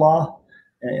spirit of the law,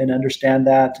 and understand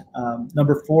that.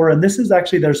 Number 4, and this is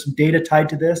actually, there's some data tied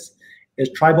to this, is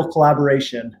tribal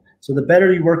collaboration. So the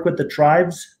better you work with the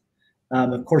tribes,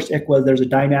 of course, ICWA, there's a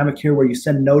dynamic here where you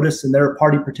send notice and they're a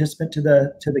party participant to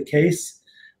the case.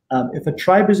 If a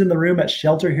tribe is in the room at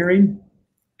shelter hearing,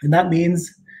 and that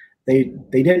means they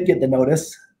didn't get the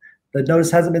notice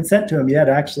hasn't been sent to them yet,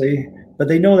 actually, but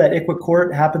they know that ICWA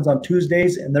court happens on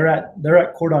Tuesdays and they're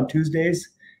at court on Tuesdays.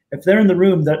 If they're in the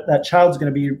room, that child's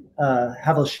going to be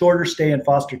have a shorter stay in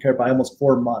foster care by almost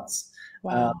 4 months.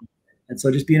 Wow. And so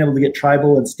just being able to get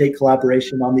tribal and state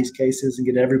collaboration on these cases and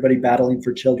get everybody battling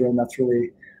for children, that's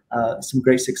really some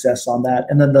great success on that.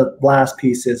 And then the last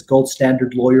piece is gold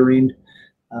standard lawyering,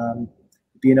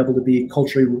 being able to be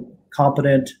culturally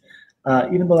competent,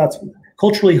 even though that's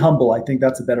culturally humble. I think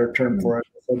that's a better term for it.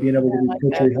 So being able to be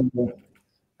culturally humble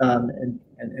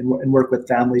and work with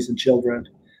families and children.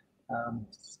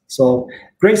 So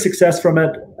great success from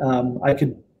it.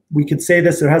 We could say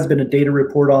this, there has been a data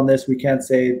report on this. We can't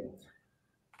say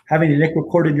having an ICWA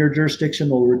court in your jurisdiction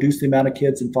will reduce the amount of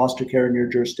kids in foster care in your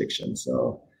jurisdiction.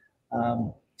 So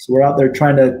we're out there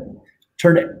trying to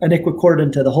turn an ICWA court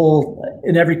into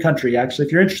in every country. Actually,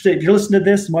 if you're interested, if you're listening to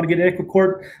this and want to get an ICWA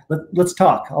court, let's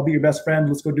talk. I'll be your best friend.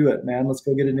 Let's go do it, man. Let's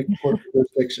go get an ICWA court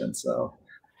jurisdiction. So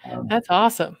that's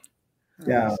awesome.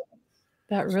 Yeah,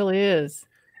 that really is.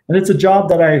 And it's a job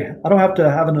that I don't have to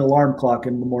have an alarm clock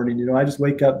in the morning. You know, I just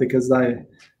wake up because I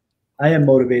am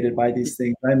motivated by these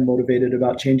things. I'm motivated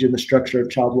about changing the structure of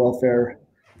child welfare.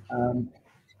 And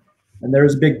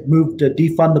there's a big move to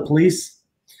defund the police.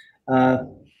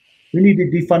 We need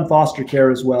to defund foster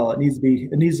care as well. It needs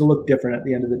to look different at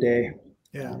the end of the day.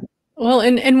 Yeah. Well,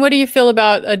 and what do you feel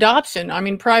about adoption? I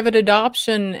mean, private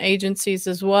adoption agencies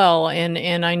as well.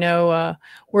 And I know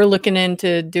we're looking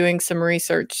into doing some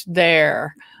research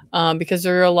there. Because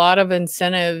there are a lot of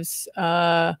incentives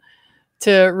to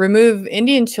remove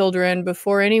Indian children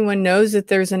before anyone knows that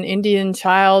there's an Indian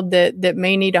child that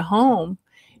may need a home.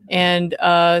 And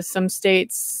some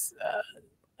states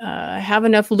have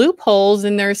enough loopholes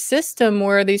in their system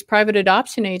where these private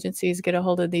adoption agencies get a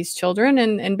hold of these children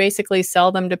and basically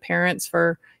sell them to parents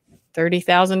for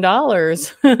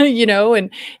 $30,000, you know,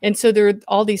 and so there are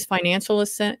all these financial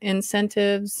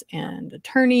incentives and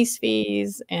attorneys'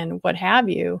 fees and what have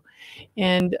you,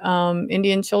 and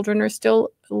Indian children are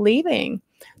still leaving.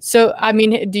 So, I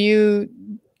mean, do you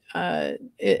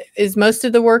is most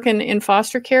of the work in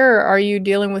foster care, or are you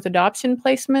dealing with adoption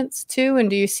placements too? And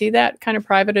do you see that kind of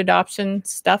private adoption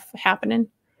stuff happening?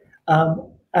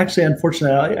 Actually,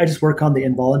 unfortunately, I just work on the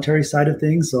involuntary side of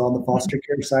things, so on the foster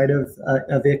care side of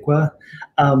ICWA.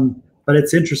 But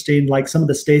it's interesting, like some of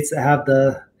the states that have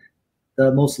the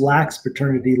most lax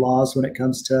paternity laws when it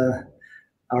comes to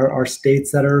our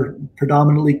states that are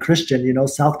predominantly Christian, you know,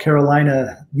 South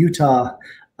Carolina, Utah.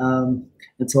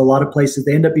 And so a lot of places,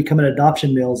 they end up becoming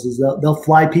adoption mills. They'll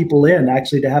fly people in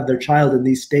actually to have their child in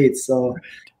these states, so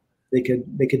they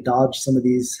could dodge some of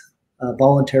these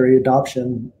voluntary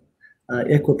adoption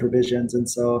ICWA provisions. And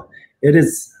so it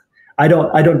is, I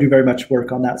don't do very much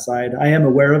work on that side. I am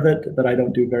aware of it, but I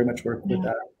don't do very much work with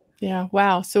that. Yeah.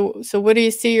 Wow. So what do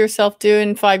you see yourself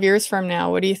doing 5 years from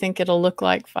now? What do you think it'll look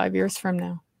like 5 years from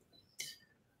now?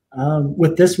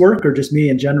 With this work or just me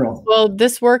in general? Well,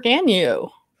 this work and you.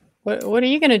 What are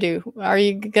you going to do? Are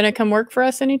you going to come work for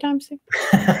us anytime soon?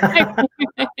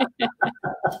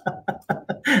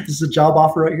 This is a job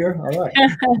offer right here. All right.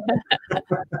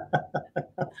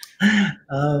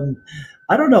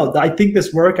 I don't know. I think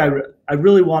this work, I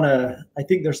really want to, I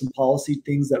think there's some policy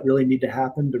things that really need to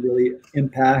happen to really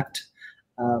impact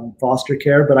foster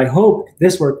care. But I hope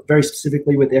this work very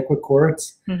specifically with ICWA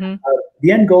courts.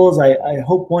 The end goal is I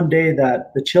hope one day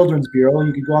that the Children's Bureau,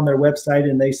 you can go on their website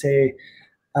and they say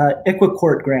ICWA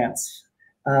court grants.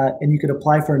 And you could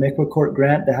apply for an ICWA court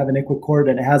grant to have an ICWA court,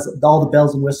 and it has all the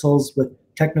bells and whistles with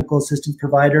technical assistance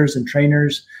providers and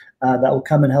trainers that will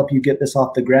come and help you get this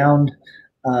off the ground.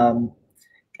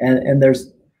 And there's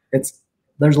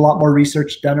a lot more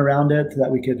research done around it that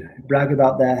we could brag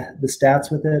about the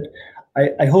stats with it.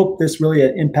 I hope this really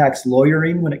impacts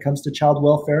lawyering when it comes to child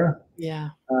welfare. Yeah.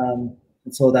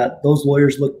 And so that those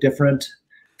lawyers look different.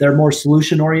 They're more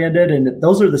solution oriented, and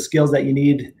those are the skills that you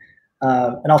need.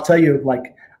 And I'll tell you,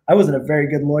 like, I wasn't a very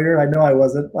good lawyer. I know I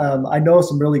wasn't. I know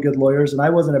some really good lawyers, and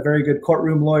I wasn't a very good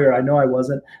courtroom lawyer. I know I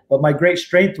wasn't. But my great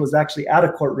strength was actually out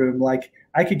of courtroom. Like,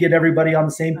 I could get everybody on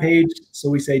the same page. So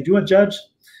we say, do it, judge.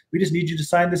 We just need you to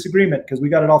sign this agreement because we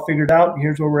got it all figured out. And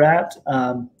here's where we're at.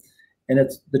 And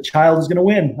it's the child is going to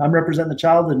win. I'm representing the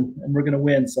child, and we're going to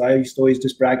win. So I used to always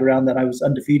just brag around that I was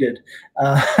undefeated.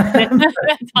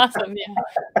 That's awesome.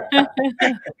 Yeah.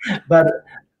 But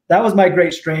that was my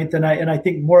great strength, and I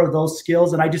think more of those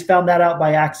skills. And I just found that out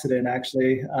by accident.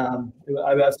 Actually,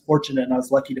 I was fortunate, and I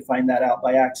was lucky to find that out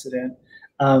by accident.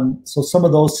 So some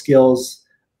of those skills,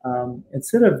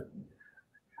 instead of,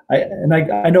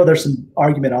 I know there's some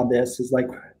argument on this, is like,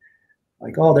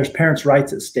 oh, there's parents'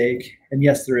 rights at stake, and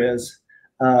yes, there is.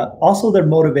 Also, their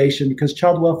motivation, because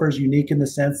child welfare is unique in the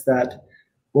sense that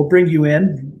we'll bring you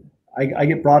in. I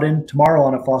get brought in tomorrow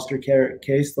on a foster care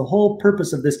case. The whole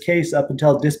purpose of this case up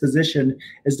until disposition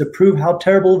is to prove how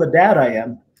terrible of a dad I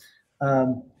am.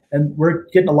 And we're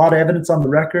getting a lot of evidence on the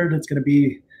record. It's going to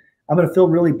be, I'm going to feel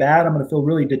really bad. I'm going to feel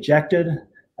really dejected.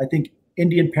 I think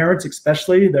Indian parents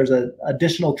especially, there's an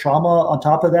additional trauma on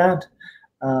top of that.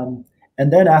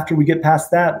 And then after we get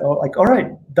past that, like, all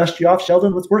right, dust you off,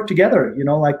 Sheldon, let's work together. You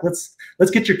know, like, let's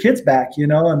get your kids back, you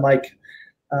know, and like,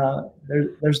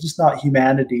 there's just not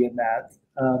humanity in that.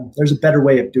 There's a better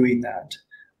way of doing that.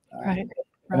 Right.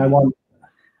 And I want,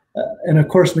 and of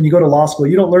course, when you go to law school,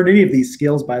 you don't learn any of these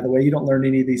skills, by the way. You don't learn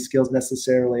any of these skills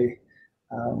necessarily.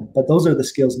 But those are the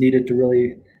skills needed to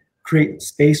really create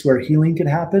space where healing can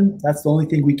happen. That's the only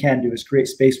thing we can do, is create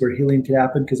space where healing can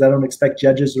happen, because I don't expect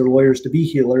judges or lawyers to be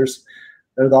healers.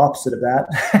 They're the opposite of that.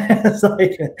 It's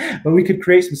like, but we could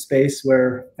create some space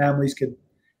where families could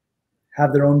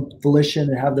have their own volition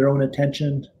and have their own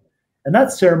attention. And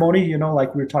that ceremony, you know,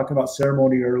 like we were talking about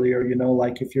ceremony earlier, you know,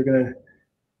 like if you're gonna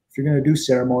do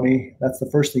ceremony, that's the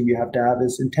first thing you have to have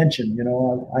is intention. You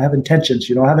know, I have intentions,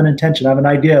 you know, I have an intention, I have an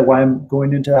idea why I'm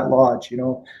going into that lodge, you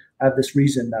know, I have this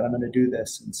reason that I'm going to do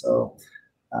this. And so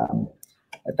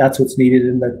that's what's needed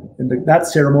in that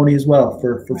ceremony as well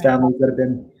for families that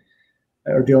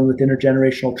are dealing with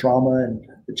intergenerational trauma and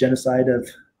the genocide of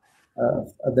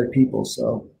their people.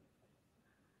 So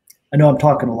I know I'm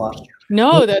talking a lot.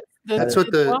 No, that's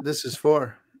what this is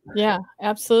for. Yeah,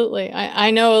 absolutely. I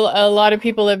know a lot of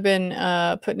people have been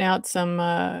putting out some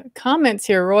comments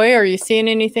here. Roy, are you seeing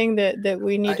anything that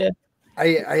we need to?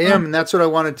 I am, and that's what I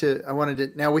wanted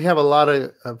to. Now we have a lot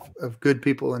of good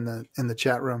people in the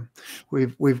chat room.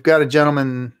 We've got a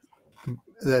gentleman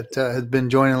that has been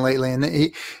joining lately, and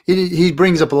he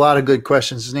brings up a lot of good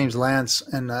questions. His name's Lance,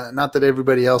 and not that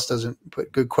everybody else doesn't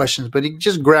put good questions, but he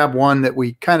just grabbed one that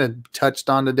we kind of touched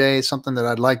on today, something that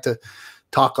I'd like to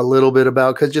talk a little bit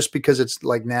about, because it's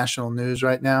like national news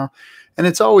right now, and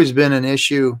it's always been an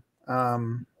issue,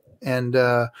 and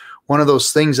one of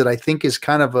those things that I think is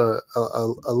kind of a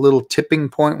little tipping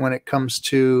point when it comes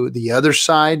to the other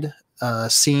side,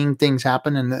 seeing things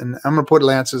happen. And I'm going to put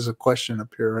Lance's a question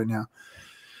up here right now.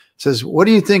 It says, what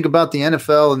do you think about the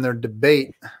NFL and their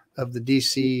debate of the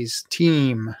DC's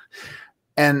team?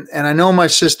 And I know my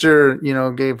sister, you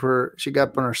know, she got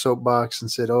up on her soapbox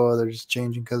and said, oh, they're just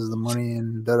changing because of the money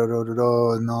and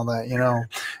da-da-da-da-da and all that, you know.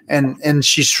 And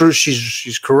she's true.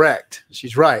 She's correct.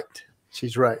 She's right.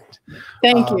 She's right.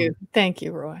 Thank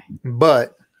you, Roy.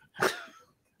 But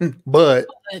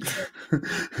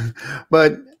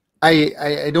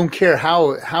I don't care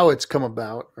how it's come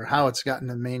about or how it's gotten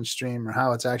to mainstream or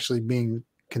how it's actually being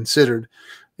considered.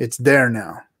 It's there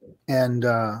now, and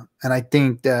I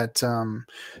think that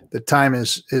the time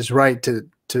is right to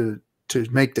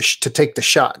take the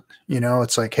shot. You know,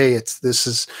 it's like, hey,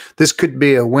 this could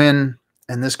be a win,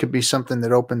 and this could be something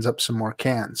that opens up some more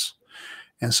cans.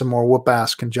 and some more whoop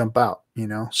ass can jump out, you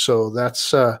know? So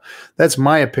that's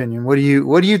my opinion. What do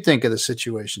you think of the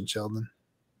situation, Sheldon?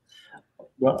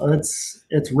 Well,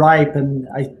 it's ripe, and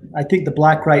I think the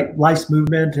Black Lives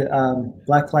Movement,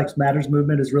 Black Lives Matters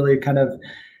movement, has really kind of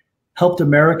helped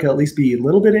America at least be a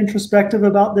little bit introspective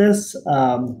about this.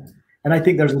 And I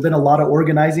think there's been a lot of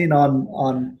organizing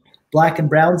on Black and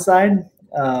brown side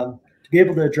to be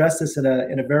able to address this in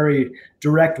a very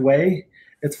direct way.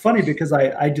 It's funny because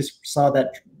I just saw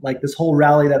that, like, this whole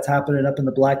rally that's happening up in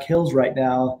the Black Hills right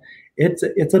now.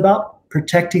 It's about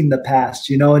protecting the past,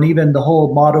 you know, and even the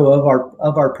whole motto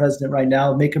of our president right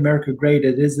now, "Make America Great."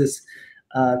 It is this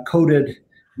coded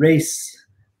race,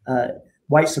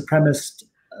 white supremacist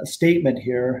statement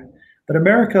here. But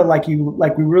America, like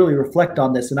we really reflect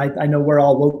on this, and I know we're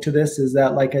all woke to this, is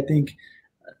that, like, I think,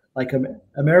 like,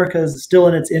 America is still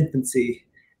in its infancy.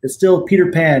 It's still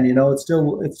Peter Pan, you know. It's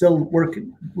still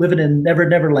living in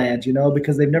Never Land, you know,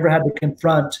 because they've never had to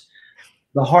confront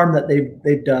the harm that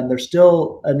they've done. They're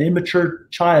still an immature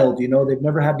child, you know. They've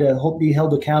never had to be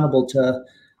held accountable to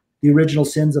the original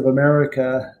sins of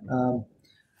America,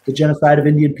 the genocide of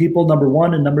Indian people, number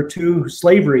one, and number two,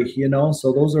 slavery, you know.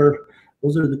 So those are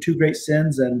the two great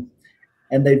sins, and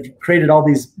they've created all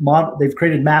these they've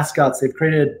created mascots, they've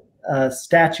created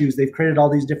statues, they've created all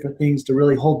these different things to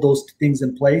really hold those things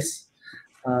in place.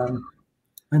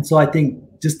 And so I think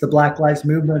just the Black Lives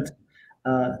Movement,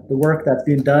 the work that's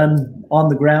being done on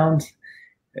the ground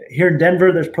here in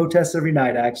Denver, there's protests every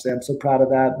night. Actually, I'm so proud of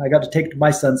that. I got to take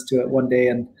my sons to it one day,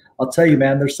 and I'll tell you,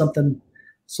 man, there's something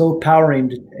so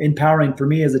empowering for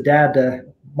me as a dad to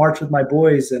march with my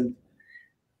boys and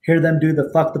hear them do the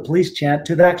 "fuck the police" chant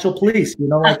to the actual police, you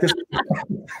know, like this.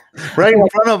 Right in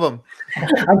front of them.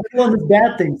 I'm feeling this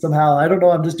bad thing somehow. I don't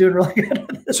know. I'm just doing really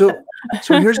good. So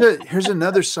here's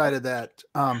another side of that.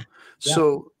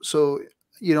 So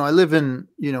you know, I live in,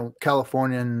 you know,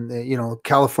 California, and you know,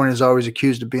 California is always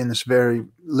accused of being this very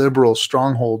liberal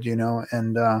stronghold, you know,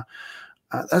 and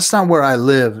that's not where I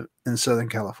live in Southern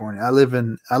California. I live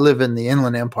in the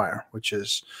Inland Empire, which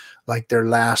is like their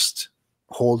last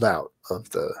holdout of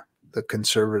the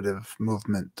conservative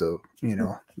movement, of, you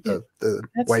know, the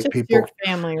that's white just people. Your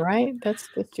family, right? That's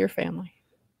just your family.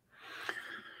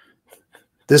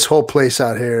 This whole place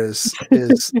out here is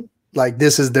like,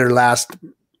 this is their last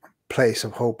place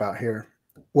of hope out here.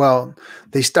 Well,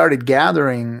 they started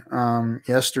gathering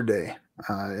yesterday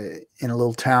in a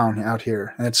little town out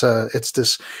here, and it's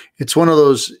one of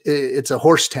those. It's a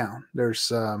horse town. It's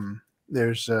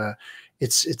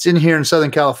in here in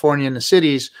Southern California in the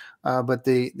cities, but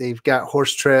they've got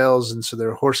horse trails, and so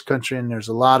they're horse country, and there's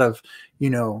a lot of, you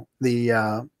know,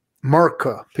 the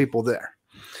Merca people there,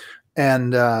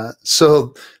 and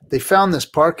so they found this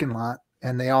parking lot,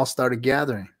 and they all started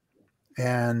gathering.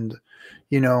 And,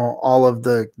 you know, all of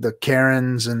the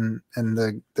Karens and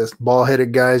the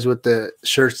bald-headed guys with the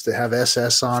shirts that have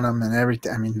SS on them and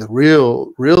everything. I mean, the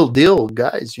real deal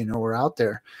guys, you know, were out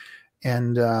there.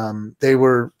 And they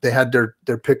had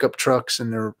their pickup trucks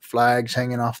and their flags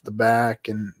hanging off the back,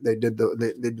 and they did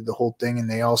the whole thing,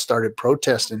 and they all started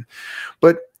protesting.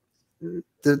 But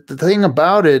the thing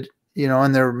about it, you know,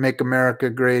 and their "Make America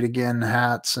Great Again"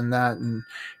 hats and that, and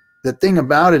the thing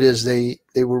about it is they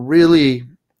were really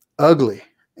ugly.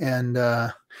 And yeah,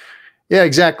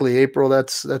 exactly, April,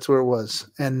 that's where it was.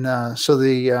 And so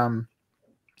they had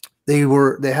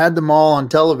them all on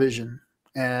television,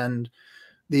 and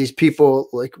these people,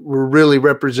 like, were really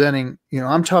representing, you know,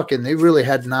 I'm talking, they really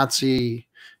had Nazi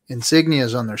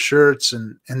insignias on their shirts,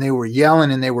 and they were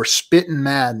yelling, and they were spitting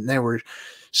mad, and they were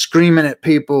screaming at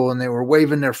people, and they were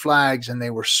waving their flags, and they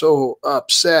were so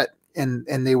upset, and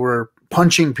they were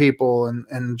punching people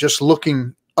and just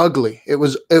looking ugly. It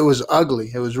was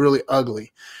ugly. It was really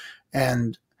ugly.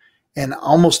 And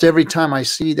almost every time I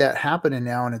see that happening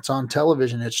now, and it's on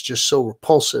television, it's just so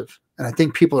repulsive. And I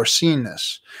think people are seeing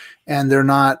this, and they're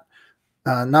not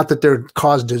that their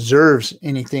cause deserves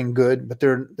anything good, but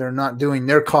they're not doing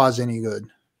their cause any good,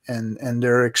 and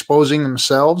they're exposing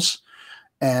themselves,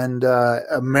 and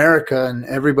America and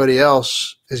everybody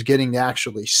else is getting to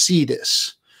actually see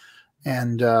this.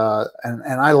 And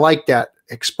I like that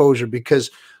exposure,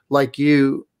 because, like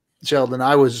you, Sheldon,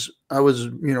 I was,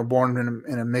 you know, born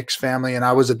in a mixed family, and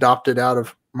I was adopted out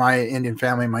of my Indian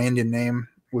family. My Indian name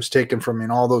was taken from me,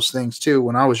 and all those things too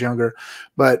when I was younger.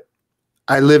 But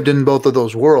I lived in both of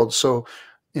those worlds. So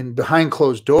in behind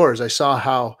closed doors, I saw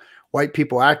how white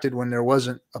people acted when there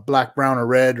wasn't a black, brown, or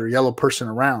red or yellow person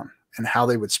around, and how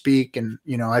they would speak. And,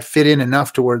 you know, I fit in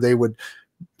enough to where they would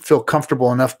feel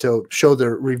comfortable enough to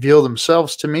reveal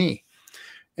themselves to me.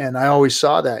 And I always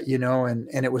saw that, you know, and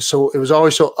it was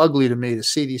always so ugly to me to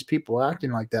see these people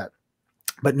acting like that.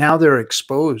 But now they're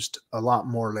exposed a lot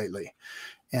more lately.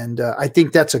 And I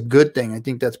think that's a good thing. I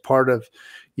think that's part of,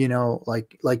 you know,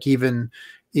 like even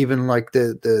like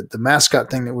the mascot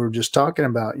thing that we were just talking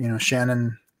about. You know,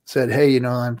 Shannon said, hey, you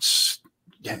know,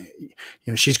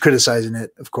 she's criticizing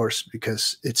it, of course,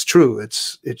 because it's true.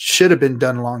 It should have been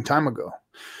done a long time ago,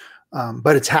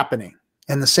 but it's happening.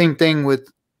 And the same thing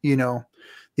with, you know,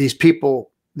 these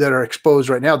people that are exposed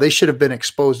right now. They should have been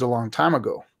exposed a long time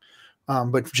ago.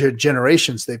 But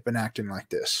generations they've been acting like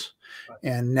this.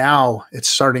 And now it's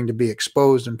starting to be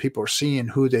exposed and people are seeing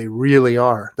who they really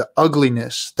are. The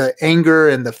ugliness, the anger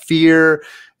and the fear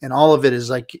and all of it is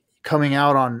like coming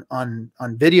out on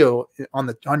video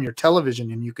on your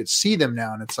television, and you could see them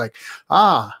now. And it's like,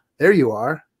 there you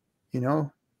are, you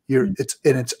know,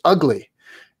 it's ugly.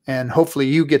 And hopefully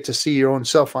you get to see your own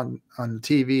self on the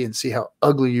TV and see how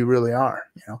ugly you really are,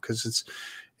 you know, because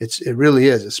it really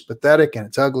is. It's pathetic and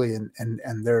it's ugly,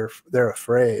 and they're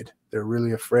afraid. They're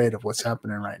really afraid of what's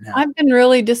happening right now. I've been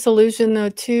really disillusioned though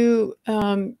too,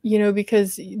 you know,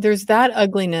 because there's that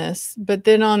ugliness, but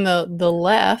then on the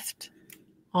left,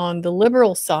 on the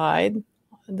liberal side,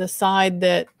 the side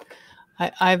that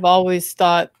I've always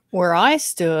thought where I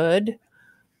stood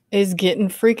is getting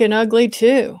freaking ugly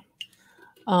too.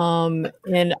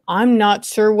 And I'm not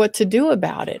sure what to do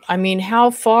about it. I mean, how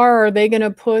far are they going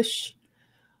to push?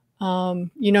 You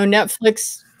know,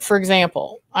 Netflix, for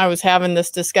example, I was having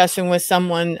this discussion with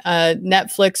someone.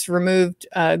 Netflix removed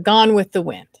Gone with the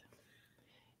Wind,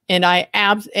 and I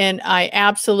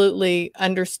absolutely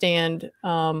understand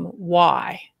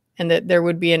why, and that there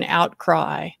would be an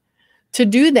outcry to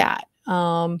do that.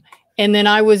 And then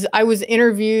I was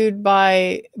interviewed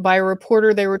by a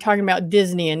reporter. They were talking about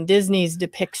Disney and Disney's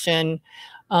depiction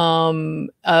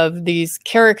of these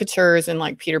caricatures and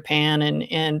like Peter Pan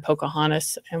and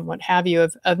Pocahontas and what have you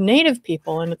of Native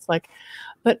people. And it's like,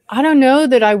 but I don't know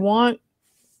that I want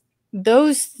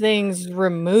those things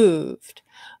removed,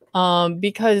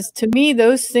 because to me,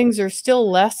 those things are still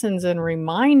lessons and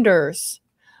reminders.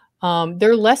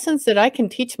 They're lessons that I can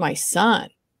teach my son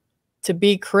to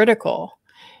be critical,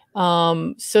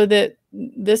 so that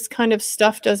this kind of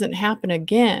stuff doesn't happen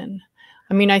again.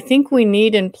 I mean, I think we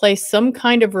need in place some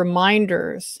kind of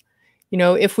reminders. You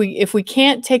know, if we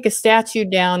can't take a statue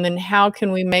down, then how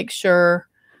can we make sure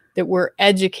that we're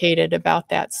educated about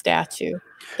that statue?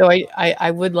 So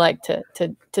I would like to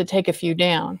take a few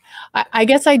down. I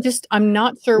guess I'm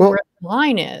not sure where the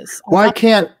line is. Why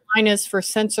can't the line is for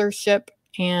censorship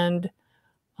and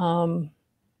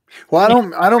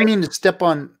well, I don't mean to step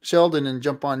on Sheldon and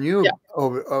jump on you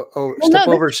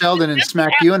over Sheldon and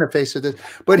smack you in the face with this.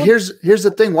 But here's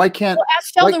the thing: why can't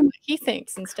ask Sheldon what he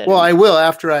thinks instead? Well, I will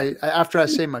after I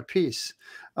say my piece.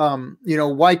 You know,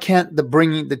 why can't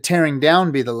the tearing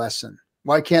down be the lesson?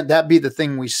 Why can't that be the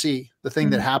thing we see, the thing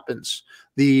that happens?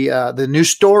 The new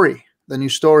story. The new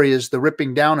story is the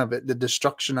ripping down of it, the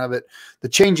destruction of it, the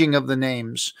changing of the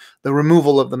names, the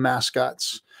removal of the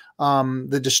mascots.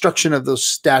 The destruction of those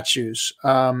statues,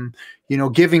 you know,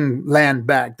 giving land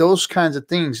back, those kinds of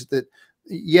things that,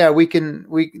 yeah,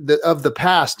 of the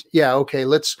past. Yeah. Okay.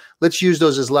 Let's use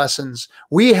those as lessons.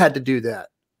 We had to do that.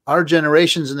 Our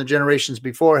generations and the generations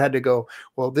before had to go,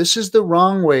 well, this is the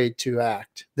wrong way to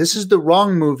act. This is the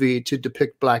wrong movie to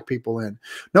depict black people in.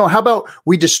 No, how about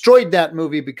we destroyed that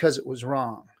movie because it was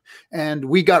wrong? And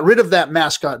we got rid of that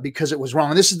mascot because it was wrong.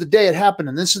 And this is the day it happened.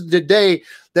 And this is the day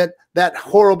that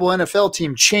horrible NFL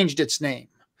team changed its name,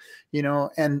 you know,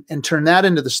 and turn that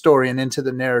into the story and into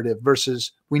the narrative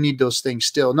versus we need those things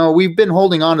still. No, we've been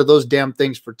holding on to those damn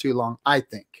things for too long, I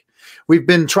think. We've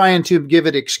been trying to give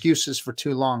it excuses for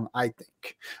too long, I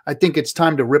think. I think it's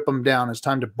time to rip them down. It's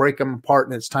time to break them apart.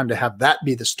 And it's time to have that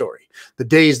be the story. The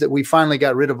days that we finally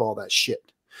got rid of all that shit.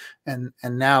 And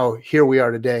now here we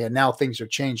are today, and now things are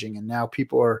changing, and now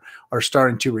people are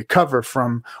starting to recover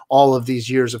from all of these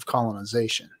years of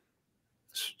colonization.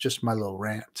 It's just my little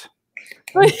rant.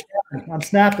 I'm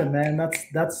snapping, man.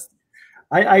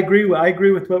 I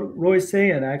agree with what Roy's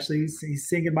saying. Actually, he's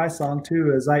singing my song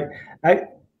too.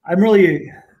 I'm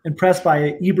really impressed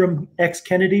by Ibram X.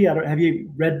 Kendi. Have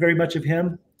you read very much of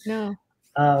him? No.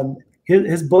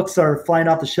 His books are flying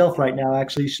off the shelf right now.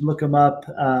 Actually, you should look them up.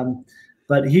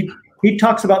 But he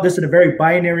talks about this in a very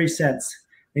binary sense.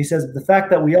 And he says the fact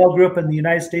that we all grew up in the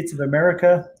United States of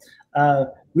America,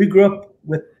 we grew up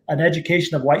with an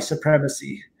education of white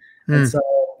supremacy. And so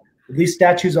these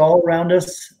statues all around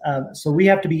us. So we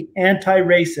have to be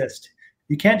anti-racist.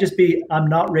 You can't just be, I'm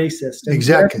not racist. And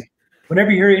exactly.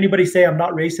 Whenever you hear anybody say I'm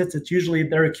not racist, it's usually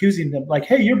they're accusing them like,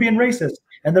 hey, you're being racist.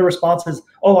 And the response is,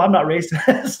 oh, I'm not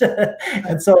racist.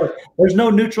 And so there's no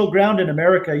neutral ground in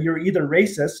America. You're either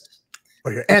racist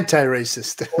or you're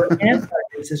anti-racist. or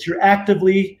anti-racist. You're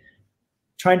actively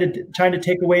trying to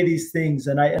take away these things.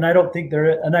 And I don't think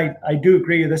I do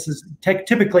agree. This is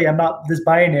typically, I'm not this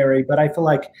binary, but I feel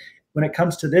like when it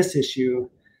comes to this issue,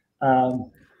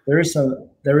 there is some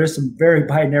very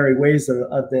binary ways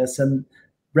of this. And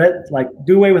like,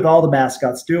 do away with all the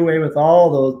mascots, do away with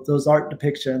all those art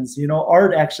depictions.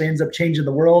 Art actually ends up changing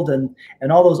the world, and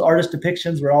all those artist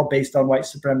depictions were all based on white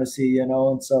supremacy, and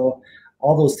so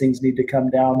all those things need to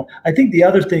come down. I think the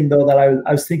other thing, though, that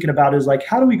I was thinking about is, like,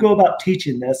 how do we go about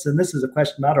teaching this? And this is a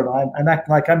question, I don't know, I'm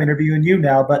acting like I'm interviewing you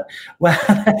now, but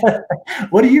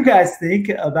what do you guys think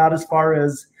about as far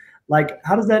as, like,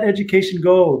 how does that education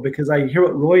go? Because I hear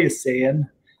what Roy is saying.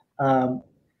 And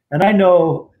I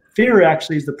know fear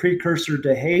actually is the precursor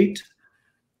to hate.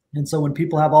 And so when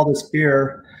people have all this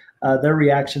fear, their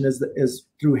reaction is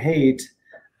through hate.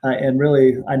 And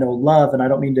really, I know love, and I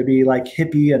don't mean to be like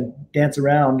hippie and dance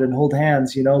around and hold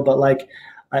hands, but like,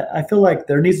 I feel like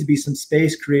there needs to be some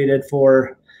space created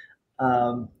for,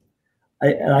 I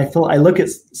look at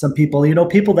some people,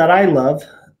 people that I love,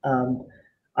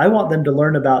 I want them to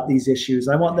learn about these issues.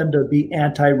 I want them to be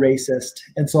anti-racist.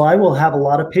 And so I will have a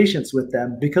lot of patience with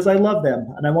them because I love them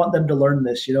and I want them to learn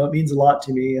this. It means a lot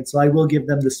to me. And so I will give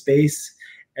them the space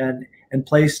and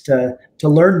place to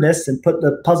learn this and put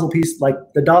the puzzle piece, like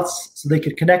the dots, so they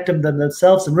could connect them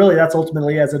themselves. And really, that's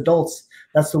ultimately, as adults,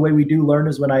 that's the way we do learn,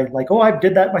 is when I like, oh, I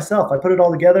did that myself. I put it all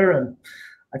together and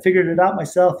I figured it out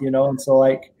myself, And so,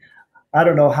 like, I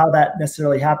don't know how that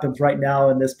necessarily happens right now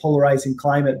in this polarizing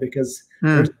climate, because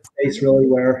there's a space really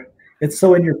where it's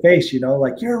so in your face,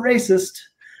 like, you're a racist.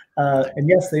 And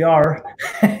yes, they are.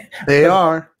 They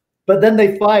are. But then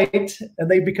they fight and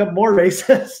they become more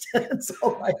racist. And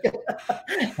so, like,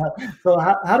 so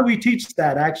how do we teach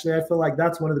that? Actually, I feel like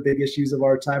that's one of the big issues of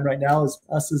our time right now, is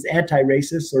us as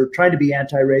anti-racists, or trying to be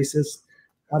anti-racist.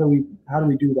 How do we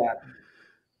do that?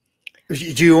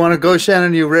 Do you want to go,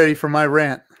 Shannon? Are you ready for my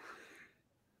rant?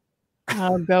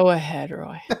 Oh, go ahead,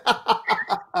 Roy.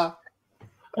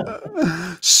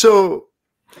 So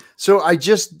I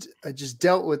just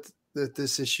dealt with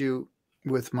this issue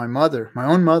with my own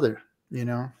mother,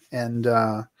 and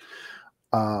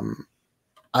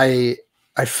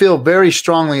I feel very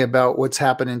strongly about what's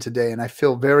happening today, and I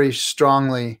feel very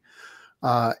strongly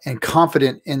and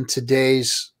confident in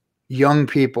today's young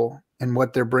people and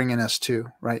what they're bringing us to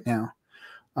right now.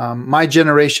 My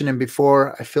generation and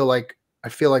before, I feel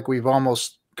like we've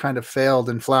almost kind of failed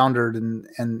and floundered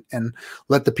and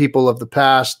let the people of the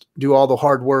past do all the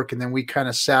hard work, and then we kind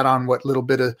of sat on what little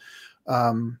bit of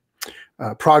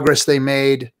progress they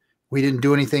made. We didn't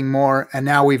do anything more, and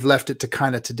now we've left it to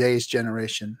kind of today's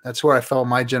generation. That's where I felt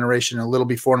my generation, a little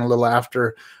before and a little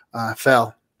after,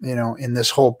 fell. In this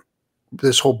whole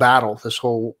battle, this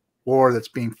whole war that's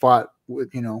being fought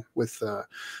with,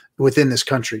 within this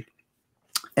country.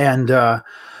 And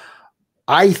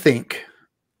I think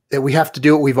that we have to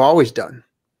do what we've always done,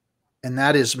 and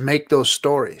that is make those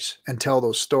stories and tell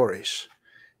those stories.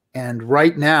 And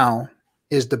right now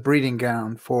is the breeding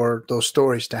ground for those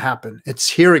stories to happen. It's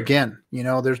here again.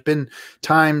 There's been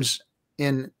times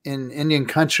in Indian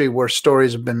country where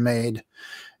stories have been made,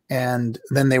 and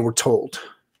then they were told,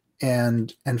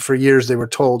 and for years they were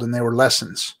told, and they were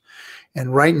lessons.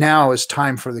 And right now is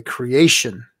time for the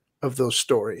creation of those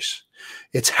stories.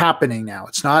 It's happening now.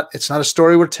 It's not a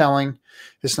story we're telling.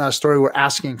 It's not a story we're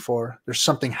asking for. There's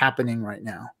something happening right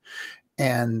now.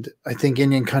 And I think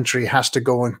Indian country has to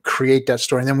go and create that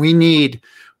story. And then we need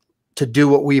to do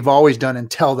what we've always done and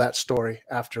tell that story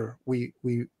after we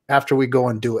go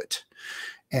and do it.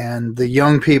 And the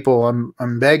young people,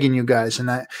 I'm begging you guys,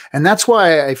 and that's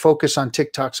why I focus on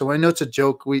TikTok. So I know it's a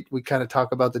joke. We kind of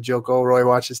talk about the joke, oh, Roy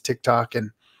watches TikTok,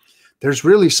 and there's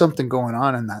really something going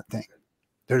on in that thing.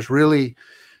 There's really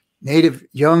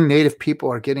young native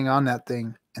people are getting on that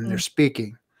thing, and they're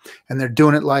speaking, and they're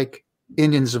doing it like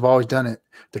Indians have always done it.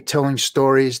 They're telling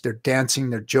stories, they're dancing,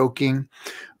 they're joking.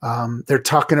 They're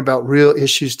talking about real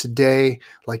issues today,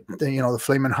 like the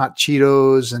flaming hot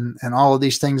Cheetos and all of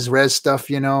these things, res stuff,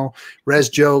 res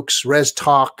jokes, res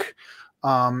talk.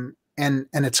 And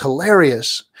it's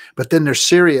hilarious, but then they're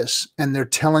serious and they're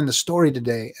telling the story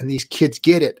today. And these kids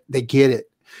get it. They get it.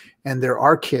 And they're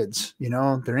our kids,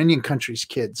 they're Indian country's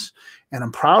kids. And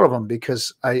I'm proud of them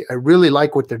because I really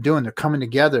like what they're doing. They're coming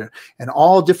together, and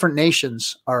all different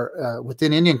nations are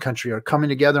within Indian country are coming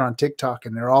together on TikTok,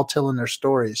 and they're all telling their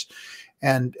stories,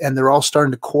 and they're all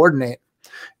starting to coordinate,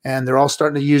 and they're all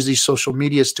starting to use these social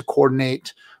medias to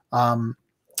coordinate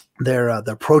their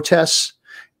protests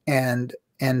and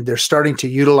and they're starting to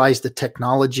utilize the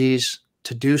technologies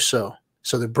to do so.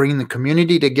 So they're bringing the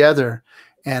community together,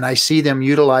 and I see them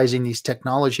utilizing these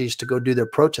technologies to go do their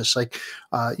protests. Like,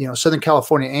 Southern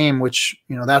California AIM, which,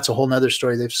 that's a whole nother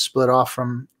story. They've split off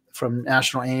from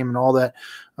National AIM and all that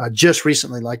just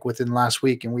recently, like within last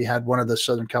week. And we had one of the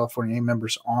Southern California AIM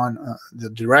members on, the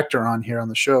director on here on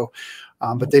the show.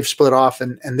 But they've split off,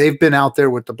 and they've been out there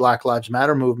with the Black Lives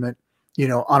Matter movement,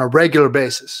 on a regular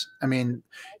basis. I mean,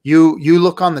 you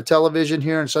look on the television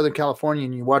here in Southern California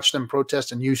and you watch them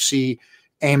protest, and you see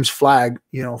AIM's flag,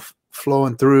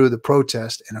 flowing through the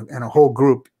protest, and a whole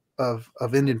group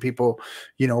of Indian people,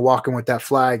 walking with that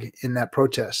flag in that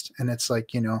protest. And it's like,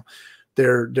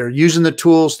 they're using the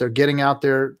tools, they're getting out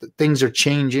there, things are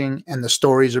changing, and the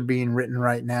stories are being written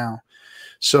right now.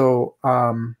 So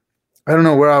I don't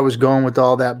know where I was going with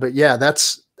all that, but yeah,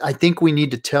 I think we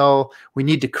need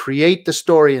to create the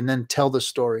story and then tell the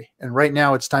story. And right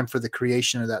now it's time for the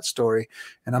creation of that story.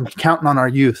 And I'm counting on our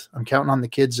youth. I'm counting on the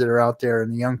kids that are out there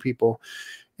and the young people.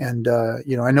 And,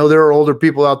 I know there are older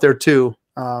people out there too.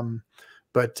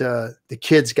 But the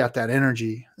kids got that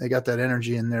energy. They got that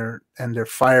energy, and they're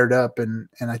fired up. And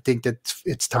I think that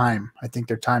it's time. I think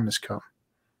their time has come.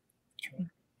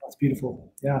 That's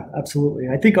beautiful. Yeah, absolutely.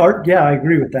 I think art, yeah, I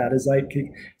agree with that. Is like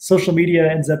social media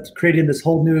ends up creating this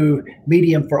whole new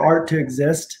medium for art to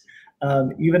exist.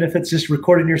 Even if it's just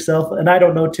recording yourself. And I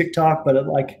don't know TikTok, but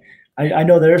I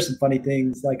know there are some funny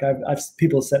things. Like I've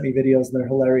people sent me videos and they're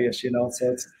hilarious,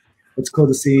 So it's cool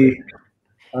to see.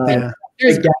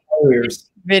 There's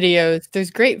videos.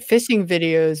 There's great fishing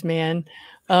videos, man.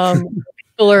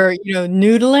 People are,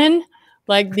 noodling,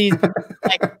 like these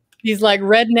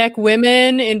redneck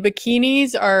women in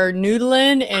bikinis are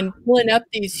noodling and pulling up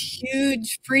these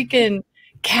huge freaking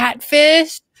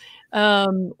catfish.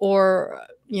 There's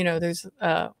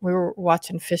we were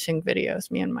watching fishing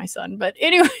videos, me and my son. But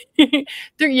anyway,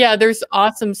 there's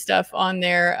awesome stuff on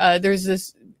there. There's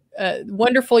this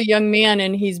wonderful young man,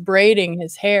 and he's braiding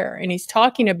his hair, and he's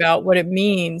talking about what it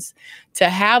means to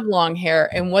have long hair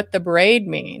and what the braid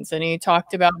means. And he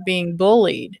talked about being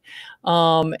bullied,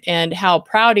 and how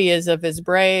proud he is of his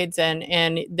braids,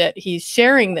 and that he's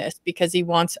sharing this because he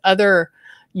wants other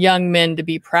young men to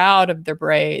be proud of their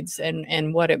braids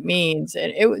and what it means.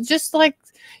 And it was just like,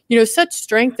 such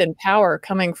strength and power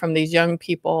coming from these young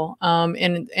people,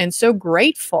 and so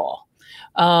grateful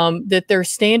that they're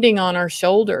standing on our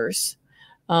shoulders,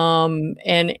 and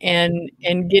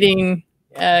getting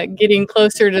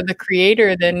closer to the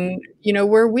Creator than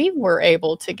where we were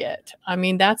able to get. I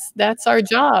mean, that's our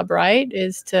job, right?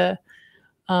 Is to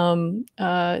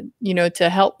to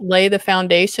help lay the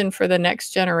foundation for the next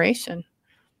generation.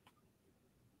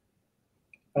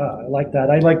 I like that.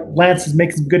 I like Lance is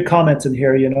making some good comments in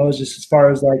here. It's just as far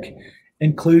as like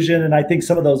inclusion. And I think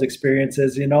some of those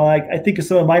experiences, I think of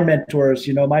some of my mentors,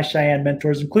 my Cheyenne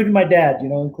mentors, including my dad,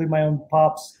 including my own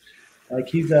pops. Like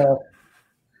he's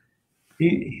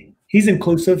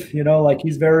inclusive,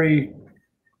 he's very,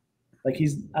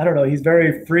 he's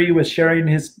very free with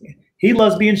sharing he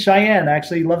loves being Cheyenne.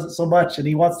 Actually, he loves it so much, and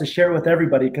he wants to share it with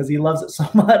everybody because he loves it so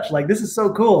much. Like, this is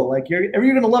so cool. Like, you're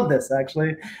going to love this,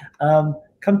 actually.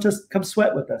 Come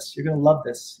sweat with us. You're going to love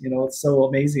this. It's so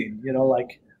amazing.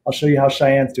 I'll show you how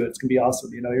Cheyennes do it. It's going to be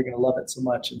awesome. You're going to love it so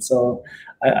much. And so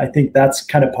I think that's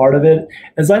kind of part of it.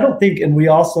 As I don't think, and we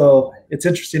also, it's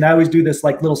interesting. I always do this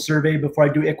like little survey before I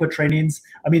do ICWA trainings.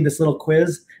 This little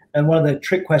quiz. And one of the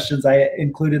trick questions I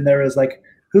include in there is like,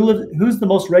 who's the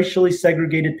most racially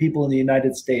segregated people in the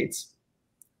United States?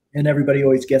 And everybody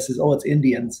always guesses, oh, it's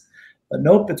Indians. But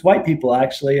nope, it's white people,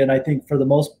 actually. And I think for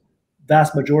the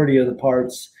vast majority of the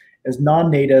parts, as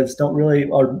non-natives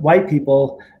or white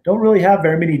people don't really have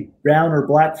very many brown or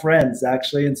black friends,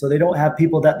 actually. And so they don't have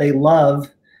people that they love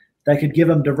that could give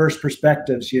them diverse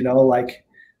perspectives, and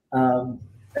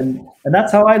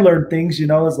that's how I learned things,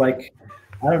 is like,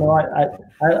 I don't know,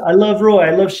 I love Roy,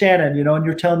 I love Shannon, and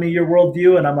you're telling me your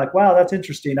worldview, and I'm like, wow, that's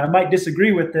interesting. I might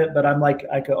disagree with it, but I'm like,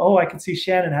 I can see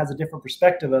Shannon has a different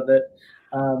perspective of it.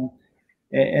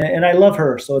 And I love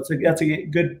her. So that's a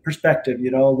good perspective,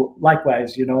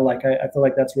 likewise, like I feel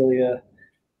like that's really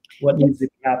what needs to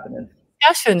be happening.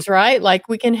 Discussions, right? Like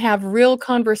we can have real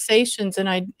conversations, and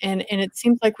it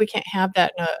seems like we can't have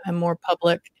that in a more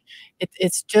public.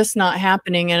 It's just not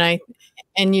happening.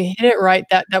 And you hit it right.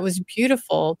 That was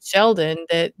beautiful, Sheldon.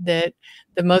 That the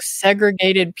most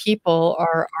segregated people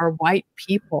are white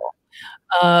people.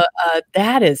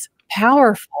 That is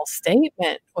powerful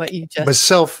statement. What you just. But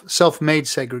self-made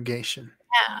segregation.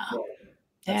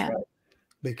 Yeah. Right.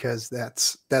 Because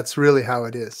that's really how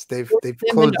it is. They've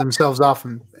closed themselves off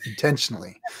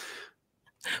intentionally.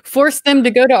 Force them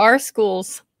to go to our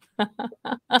schools.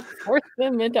 Force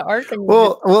them into our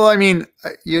community. Well, I mean,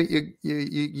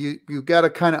 you got to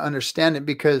kind of understand it,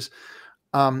 because,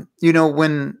 you know,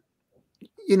 when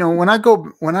I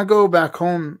go back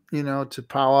home, you know, to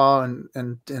powwow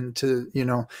and to, you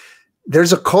know,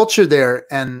 there's a culture there,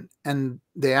 and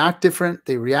they act different,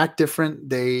 they react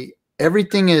different,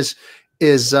 everything is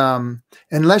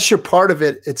unless you're part of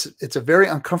it, it's a very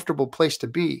uncomfortable place to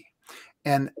be.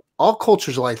 And all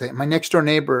cultures are like that. My next door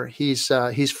neighbor, he's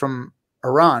from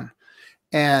Iran,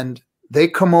 and they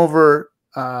come over,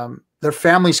 their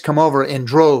families come over in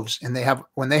droves, and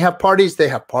when they have parties,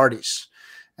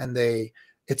 and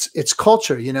it's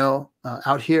culture, you know,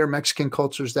 out here, Mexican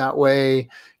culture is that way,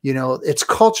 you know, it's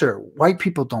culture. White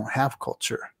people don't have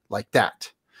culture like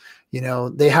that. You know,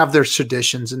 they have their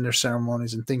traditions and their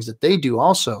ceremonies and things that they do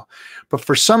also. But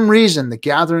for some reason, the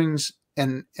gatherings,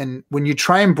 and when you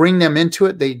try and bring them into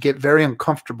it, they get very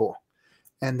uncomfortable,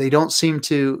 and they don't seem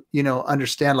to, you know,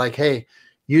 understand, like, hey,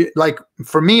 like,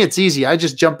 for me, it's easy. I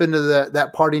just jump into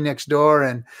that party next door,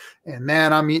 and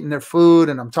man, I'm eating their food,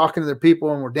 and I'm talking to their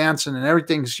people, and we're dancing, and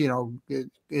everything's, you know,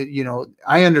 you know,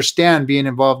 I understand being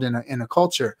involved in a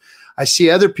culture. I see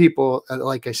other people,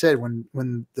 like I said,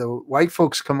 when the white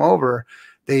folks come over,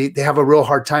 they have a real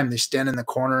hard time. They stand in the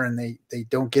corner, and they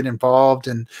don't get involved,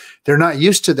 and they're not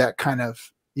used to that kind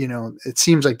of, you know, it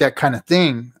seems like that kind of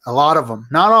thing. A lot of them,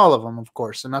 not all of them, of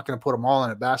course. I'm not going to put them all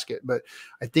in a basket, but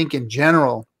I think in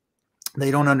general,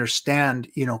 they don't understand,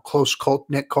 you know, close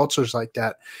knit cultures like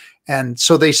that. And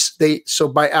so so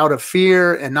by out of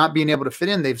fear and not being able to fit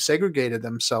in, they've segregated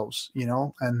themselves, you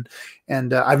know, and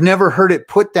I've never heard it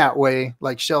put that way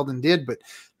like Sheldon did, but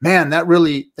man, that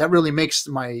really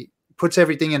puts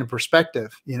everything into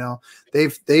perspective. You know,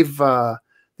 they've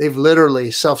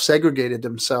literally self-segregated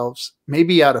themselves,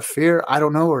 maybe out of fear, I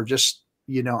don't know, or just,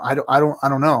 you know, I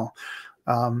don't know.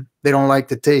 They don't like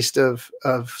the taste of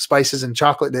spices and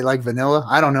chocolate. They like vanilla.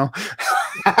 I don't know.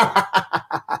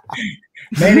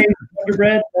 Mayonnaise,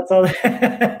 bread. That's all.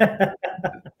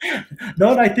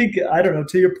 No, and I think, I don't know,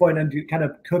 to your point, and kind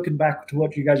of cooking back to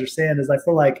what you guys are saying, is I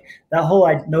feel like that whole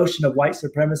notion of white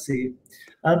supremacy,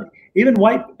 even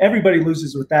everybody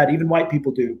loses with that. Even white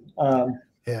people do.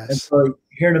 Yes. And so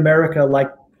here in America, like,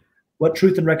 what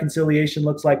truth and reconciliation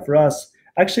looks like for us,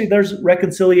 actually, there's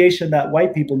reconciliation that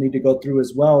white people need to go through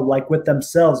as well, like with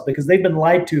themselves, because they've been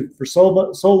lied to for so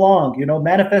long. You know,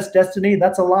 manifest destiny,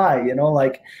 that's a lie. You know,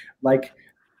 like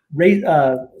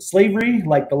slavery,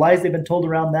 like the lies they've been told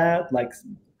around that, like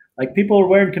people are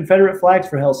wearing Confederate flags,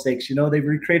 for hell's sakes. You know, they've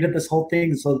recreated this whole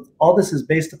thing. So all this is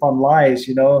based upon lies,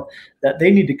 you know, that they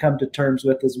need to come to terms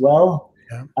with as well.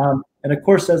 Yeah. And of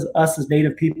course, as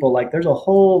Native people, like, there's a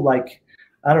whole, like,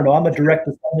 I don't know, I'm a direct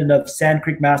descendant of Sand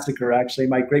Creek Massacre, actually.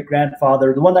 My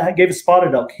great-grandfather, the one that gave us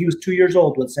spotted elk, he was 2 years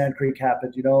old when Sand Creek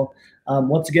happened, you know.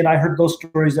 Once again, I heard those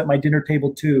stories at my dinner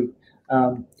table too.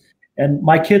 And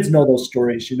my kids know those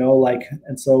stories, you know, like,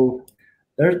 and so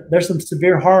there's some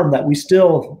severe harm that we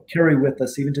still carry with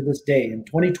us even to this day. In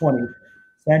 2020,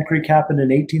 Sand Creek happened in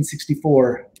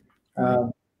 1864.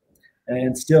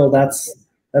 And still that's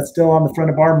still on the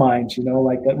front of our minds, you know,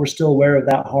 like, that we're still aware of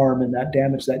that harm and that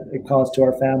damage that it caused to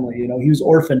our family. You know, he was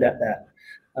orphaned at that.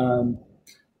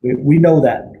 We know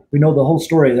that. We know the whole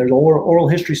story. There's an oral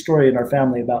history story in our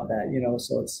family about that, you know,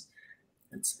 so it's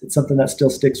something that still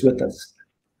sticks with us.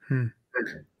 And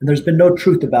there's been no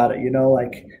truth about it, you know,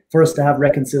 like, for us to have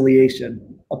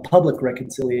reconciliation, a public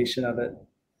reconciliation of it.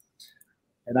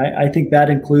 And I think that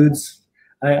includes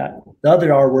the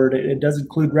other R word. It does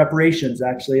include reparations,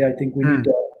 actually. I think we need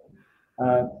to,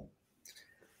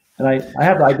 and I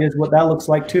have ideas what that looks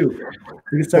like too.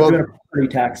 We can start doing a property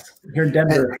tax here in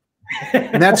Denver.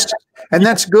 And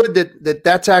that's good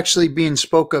that's actually being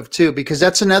spoke of too, because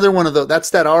that's another one of those, that's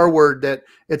that R word that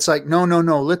it's like, no,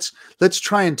 let's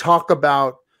try and talk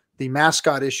about the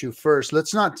mascot issue first.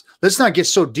 Let's not get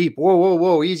so deep.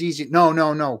 Whoa, easy.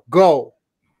 No, go.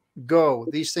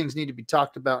 These things need to be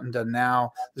talked about and done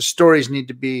now. The stories need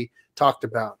to be talked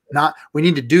about. We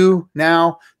need to do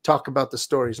now, talk about the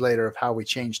stories later of how we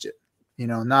changed it. You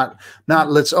know, not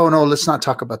let's not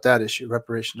talk about that issue,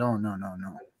 reparation. No.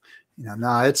 You know,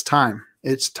 no, it's time.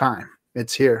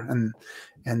 It's here.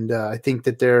 And I think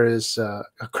that there is a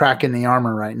crack in the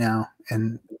armor right now,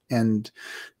 and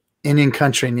Indian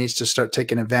country needs to start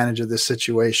taking advantage of this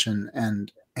situation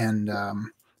and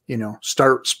you know,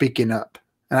 start speaking up.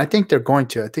 And I think they're going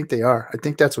to. I think they are. I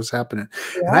think that's what's happening.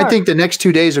 And I think the next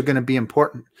 2 days are going to be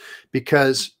important,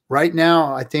 because right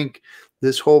now I think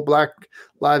this whole Black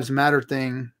Lives Matter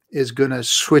thing is going to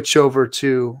switch over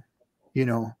to, you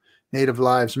know, Native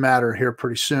Lives Matter here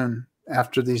pretty soon.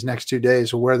 after these next 2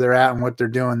 days, where they're at and what they're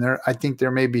doing. I think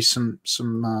there may be some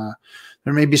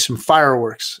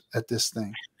fireworks at this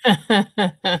thing.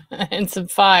 And some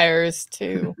fires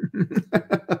too.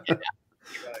 Yeah.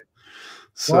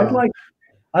 So well,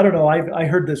 I don't know. I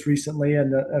heard this recently,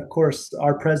 and of course,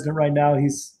 our president right now,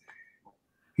 he's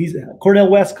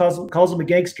Cornel West calls him a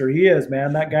gangster. He is,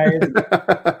 man. That guy is.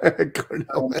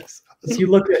 Cornel West. If you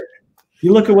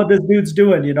look at what this dude's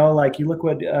doing, you know, like you look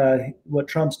what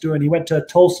Trump's doing. He went to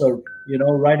Tulsa, you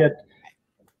know, right at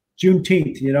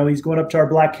Juneteenth. You know, he's going up to our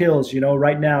Black Hills, you know,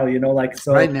 right now, you know, like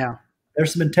so. Right now,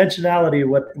 there's some intentionality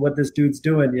what this dude's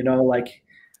doing, you know, like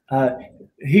when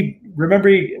he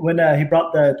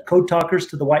brought the code talkers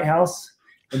to the White House.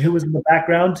 And who was in the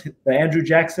background? The Andrew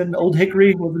Jackson, Old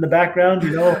Hickory was in the background,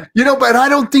 you know. You know, but I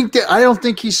don't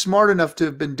think he's smart enough to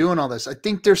have been doing all this. I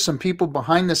think there's some people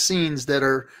behind the scenes that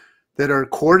are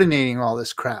coordinating all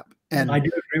this crap. And I do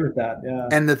agree with that. Yeah.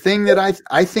 And the thing that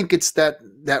I think it's that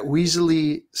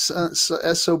Weasley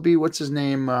SOB, what's his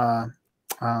name?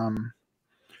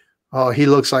 He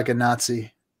looks like a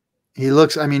Nazi.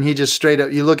 He just straight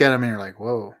up. You look at him and you're like,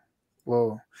 whoa.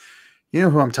 You know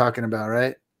who I'm talking about,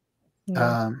 right?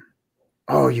 No.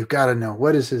 You gotta know,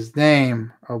 what is his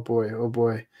name? Oh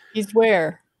boy. He's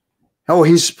where? Oh,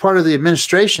 he's part of the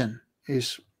administration.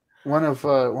 He's one of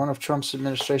Trump's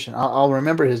administration. I'll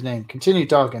remember his name. Continue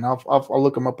talking. I'll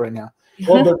look him up right now.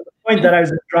 Well, the point that I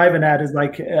was driving at is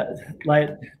like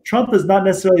Trump is not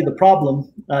necessarily the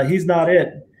problem. He's not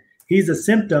it. He's a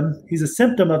symptom. He's a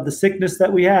symptom of the sickness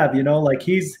that we have. You know, like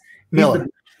he's the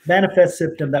manifest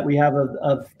symptom that we have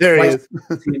of there he is.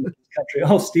 Country.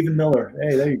 Oh, Stephen Miller.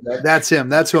 Hey, there you go. That's him.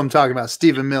 That's who I'm talking about,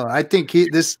 Stephen Miller. I think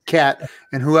this cat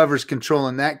and whoever's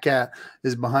controlling that cat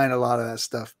is behind a lot of that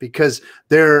stuff, because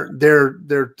they're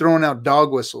throwing out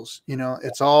dog whistles. You know,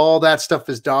 it's all that stuff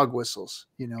is dog whistles.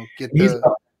 You know,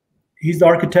 he's the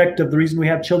architect of the reason we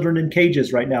have children in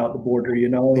cages right now at the border. You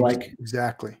know, like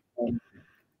exactly,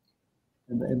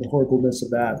 and the horribleness of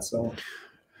that.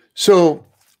 So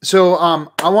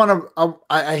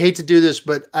I hate to do this,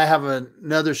 but I have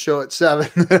another show at 7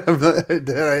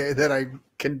 that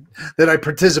I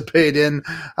participate in.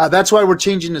 That's why we're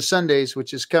changing to Sundays,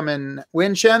 which is coming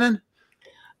when, Shannon?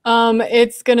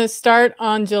 It's going to start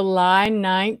on July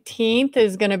 19th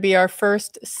is going to be our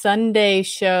first Sunday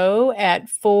show at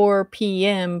 4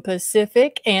 p.m.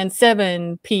 Pacific and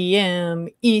 7 p.m.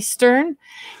 Eastern.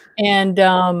 And,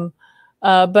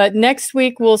 but next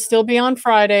week we'll still be on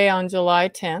Friday on July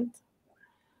 10th.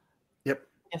 Yep.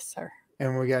 Yes, sir.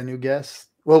 And we got a new guest.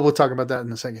 Well, we'll talk about that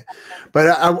in a second. But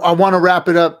I want to wrap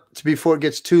it up before it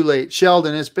gets too late.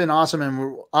 Sheldon, it's been awesome.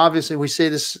 And obviously we say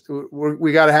this,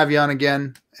 we got to have you on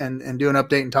again and do an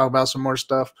update and talk about some more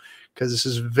stuff, because this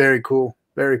is very cool.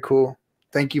 Very cool.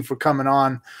 Thank you for coming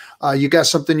on. You got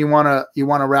something you want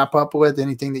to wrap up with?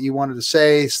 Anything that you wanted to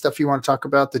say, stuff you want to talk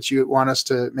about that you want us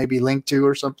to maybe link to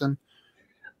or something?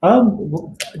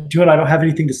 Dude, I don't have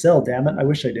anything to sell. Damn it! I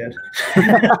wish I did.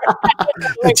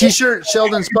 A T-shirt,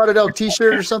 Sheldon Spotted Elk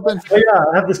T-shirt or something. Oh yeah,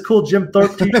 I have this cool Jim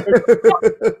Thorpe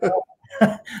T-shirt.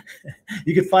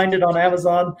 You can find it on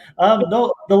Amazon.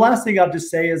 No, the last thing I'll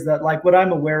just say is that, like, what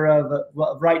I'm aware of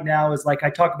right now is, like, I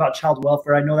talk about child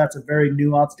welfare. I know that's a very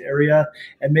nuanced area,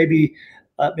 and maybe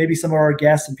some of our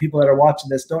guests and people that are watching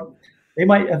this they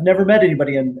might have never met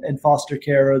anybody in foster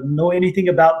care or know anything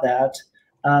about that.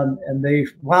 And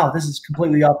this is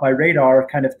completely off my radar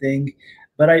kind of thing.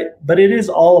 But it is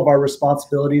all of our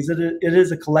responsibilities. It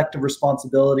is a collective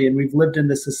responsibility. And we've lived in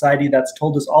this society that's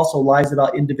told us also lies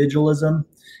about individualism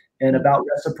and about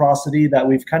reciprocity, that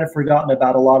we've kind of forgotten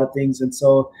about a lot of things. And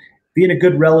so being a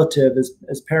good relative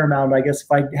is paramount. I guess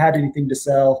if I had anything to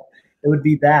sell, it would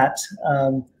be that.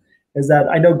 Is that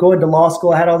I know going to law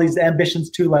school, I had all these ambitions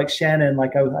too, like Shannon.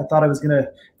 Like I thought I was going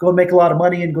to go and make a lot of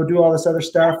money and go do all this other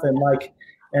stuff. And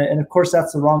of course,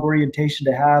 that's the wrong orientation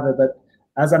to have. But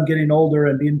as I'm getting older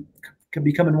and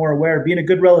becoming more aware, being a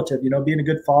good relative, being a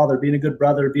good father, being a good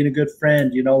brother, being a good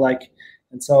friend,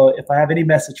 and so if I have any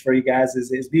message for you guys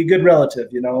is be a good relative,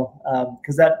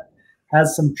 because that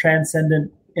has some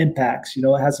transcendent impacts, it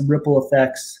has some ripple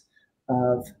effects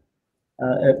of,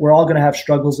 we're all going to have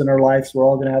struggles in our lives. We're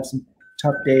all going to have some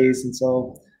tough days. And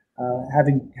so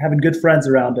having good friends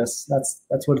around us,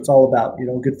 that's what it's all about,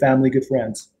 good family, good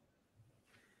friends.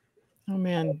 Oh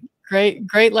man,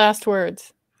 great last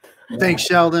words. Thanks,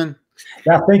 Sheldon.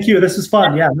 Yeah, thank you. This is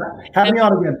fun. Yeah, have me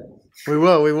on again. We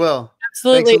will.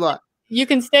 Absolutely. Thanks a lot. You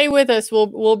can stay with us.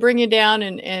 We'll bring you down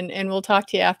and we'll talk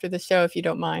to you after the show if you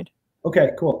don't mind.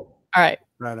 Okay, cool. All right.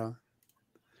 Right on.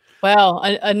 Well,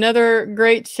 another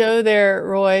great show there,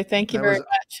 Roy. Thank you very much.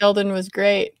 Sheldon was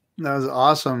great. That was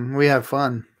awesome. We had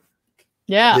fun.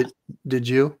 Yeah. Did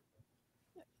you?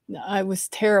 I was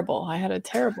terrible. I had a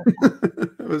terrible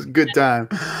It was a good time.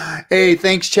 Hey,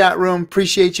 thanks, chat room.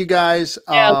 Appreciate you guys.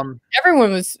 Yeah,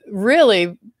 everyone was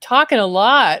really talking a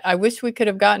lot. I wish we could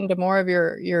have gotten to more of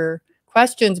your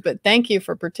questions, but thank you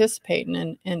for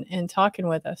participating and talking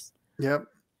with us. Yep.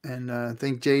 And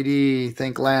thank JD,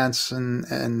 thank Lance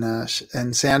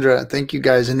and Sandra. Thank you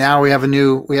guys. And now we have a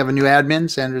new admin.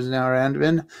 Sandra's now our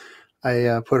admin.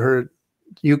 I put her.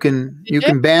 You can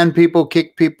ban people,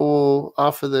 kick people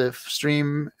off of the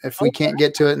stream if we can't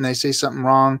get to it and they say something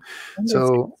wrong.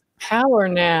 So power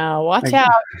now. Watch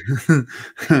out.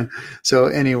 So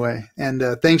anyway, and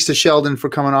thanks to Sheldon for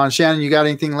coming on. Shannon, you got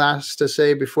anything last to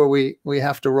say before we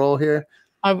have to roll here?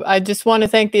 I just want to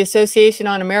thank the Association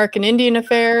on American Indian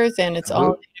Affairs and its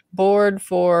all board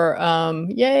for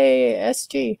yay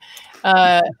SG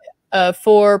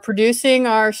for producing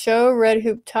our show Red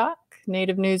Hoop Talk,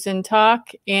 Native News and Talk.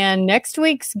 And next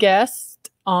week's guest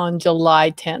on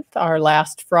July 10th, our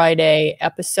last Friday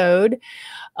episode,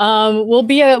 will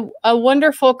be a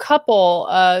wonderful couple,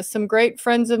 some great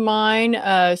friends of mine,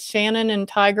 Shannon and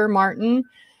Tiger Martin.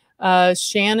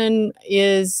 Shannon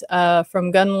is from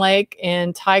Gun Lake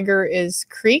and Tiger is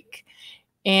Creek.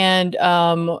 And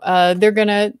they're going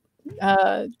to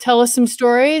tell us some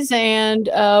stories and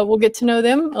we'll get to know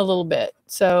them a little bit.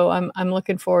 So I'm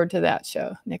looking forward to that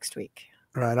show next week.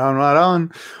 Right on, right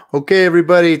on. Okay,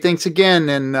 everybody. Thanks again.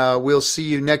 And we'll see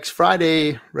you next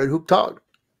Friday. Red Hoop Talk.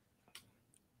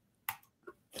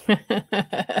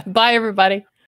 Bye, everybody.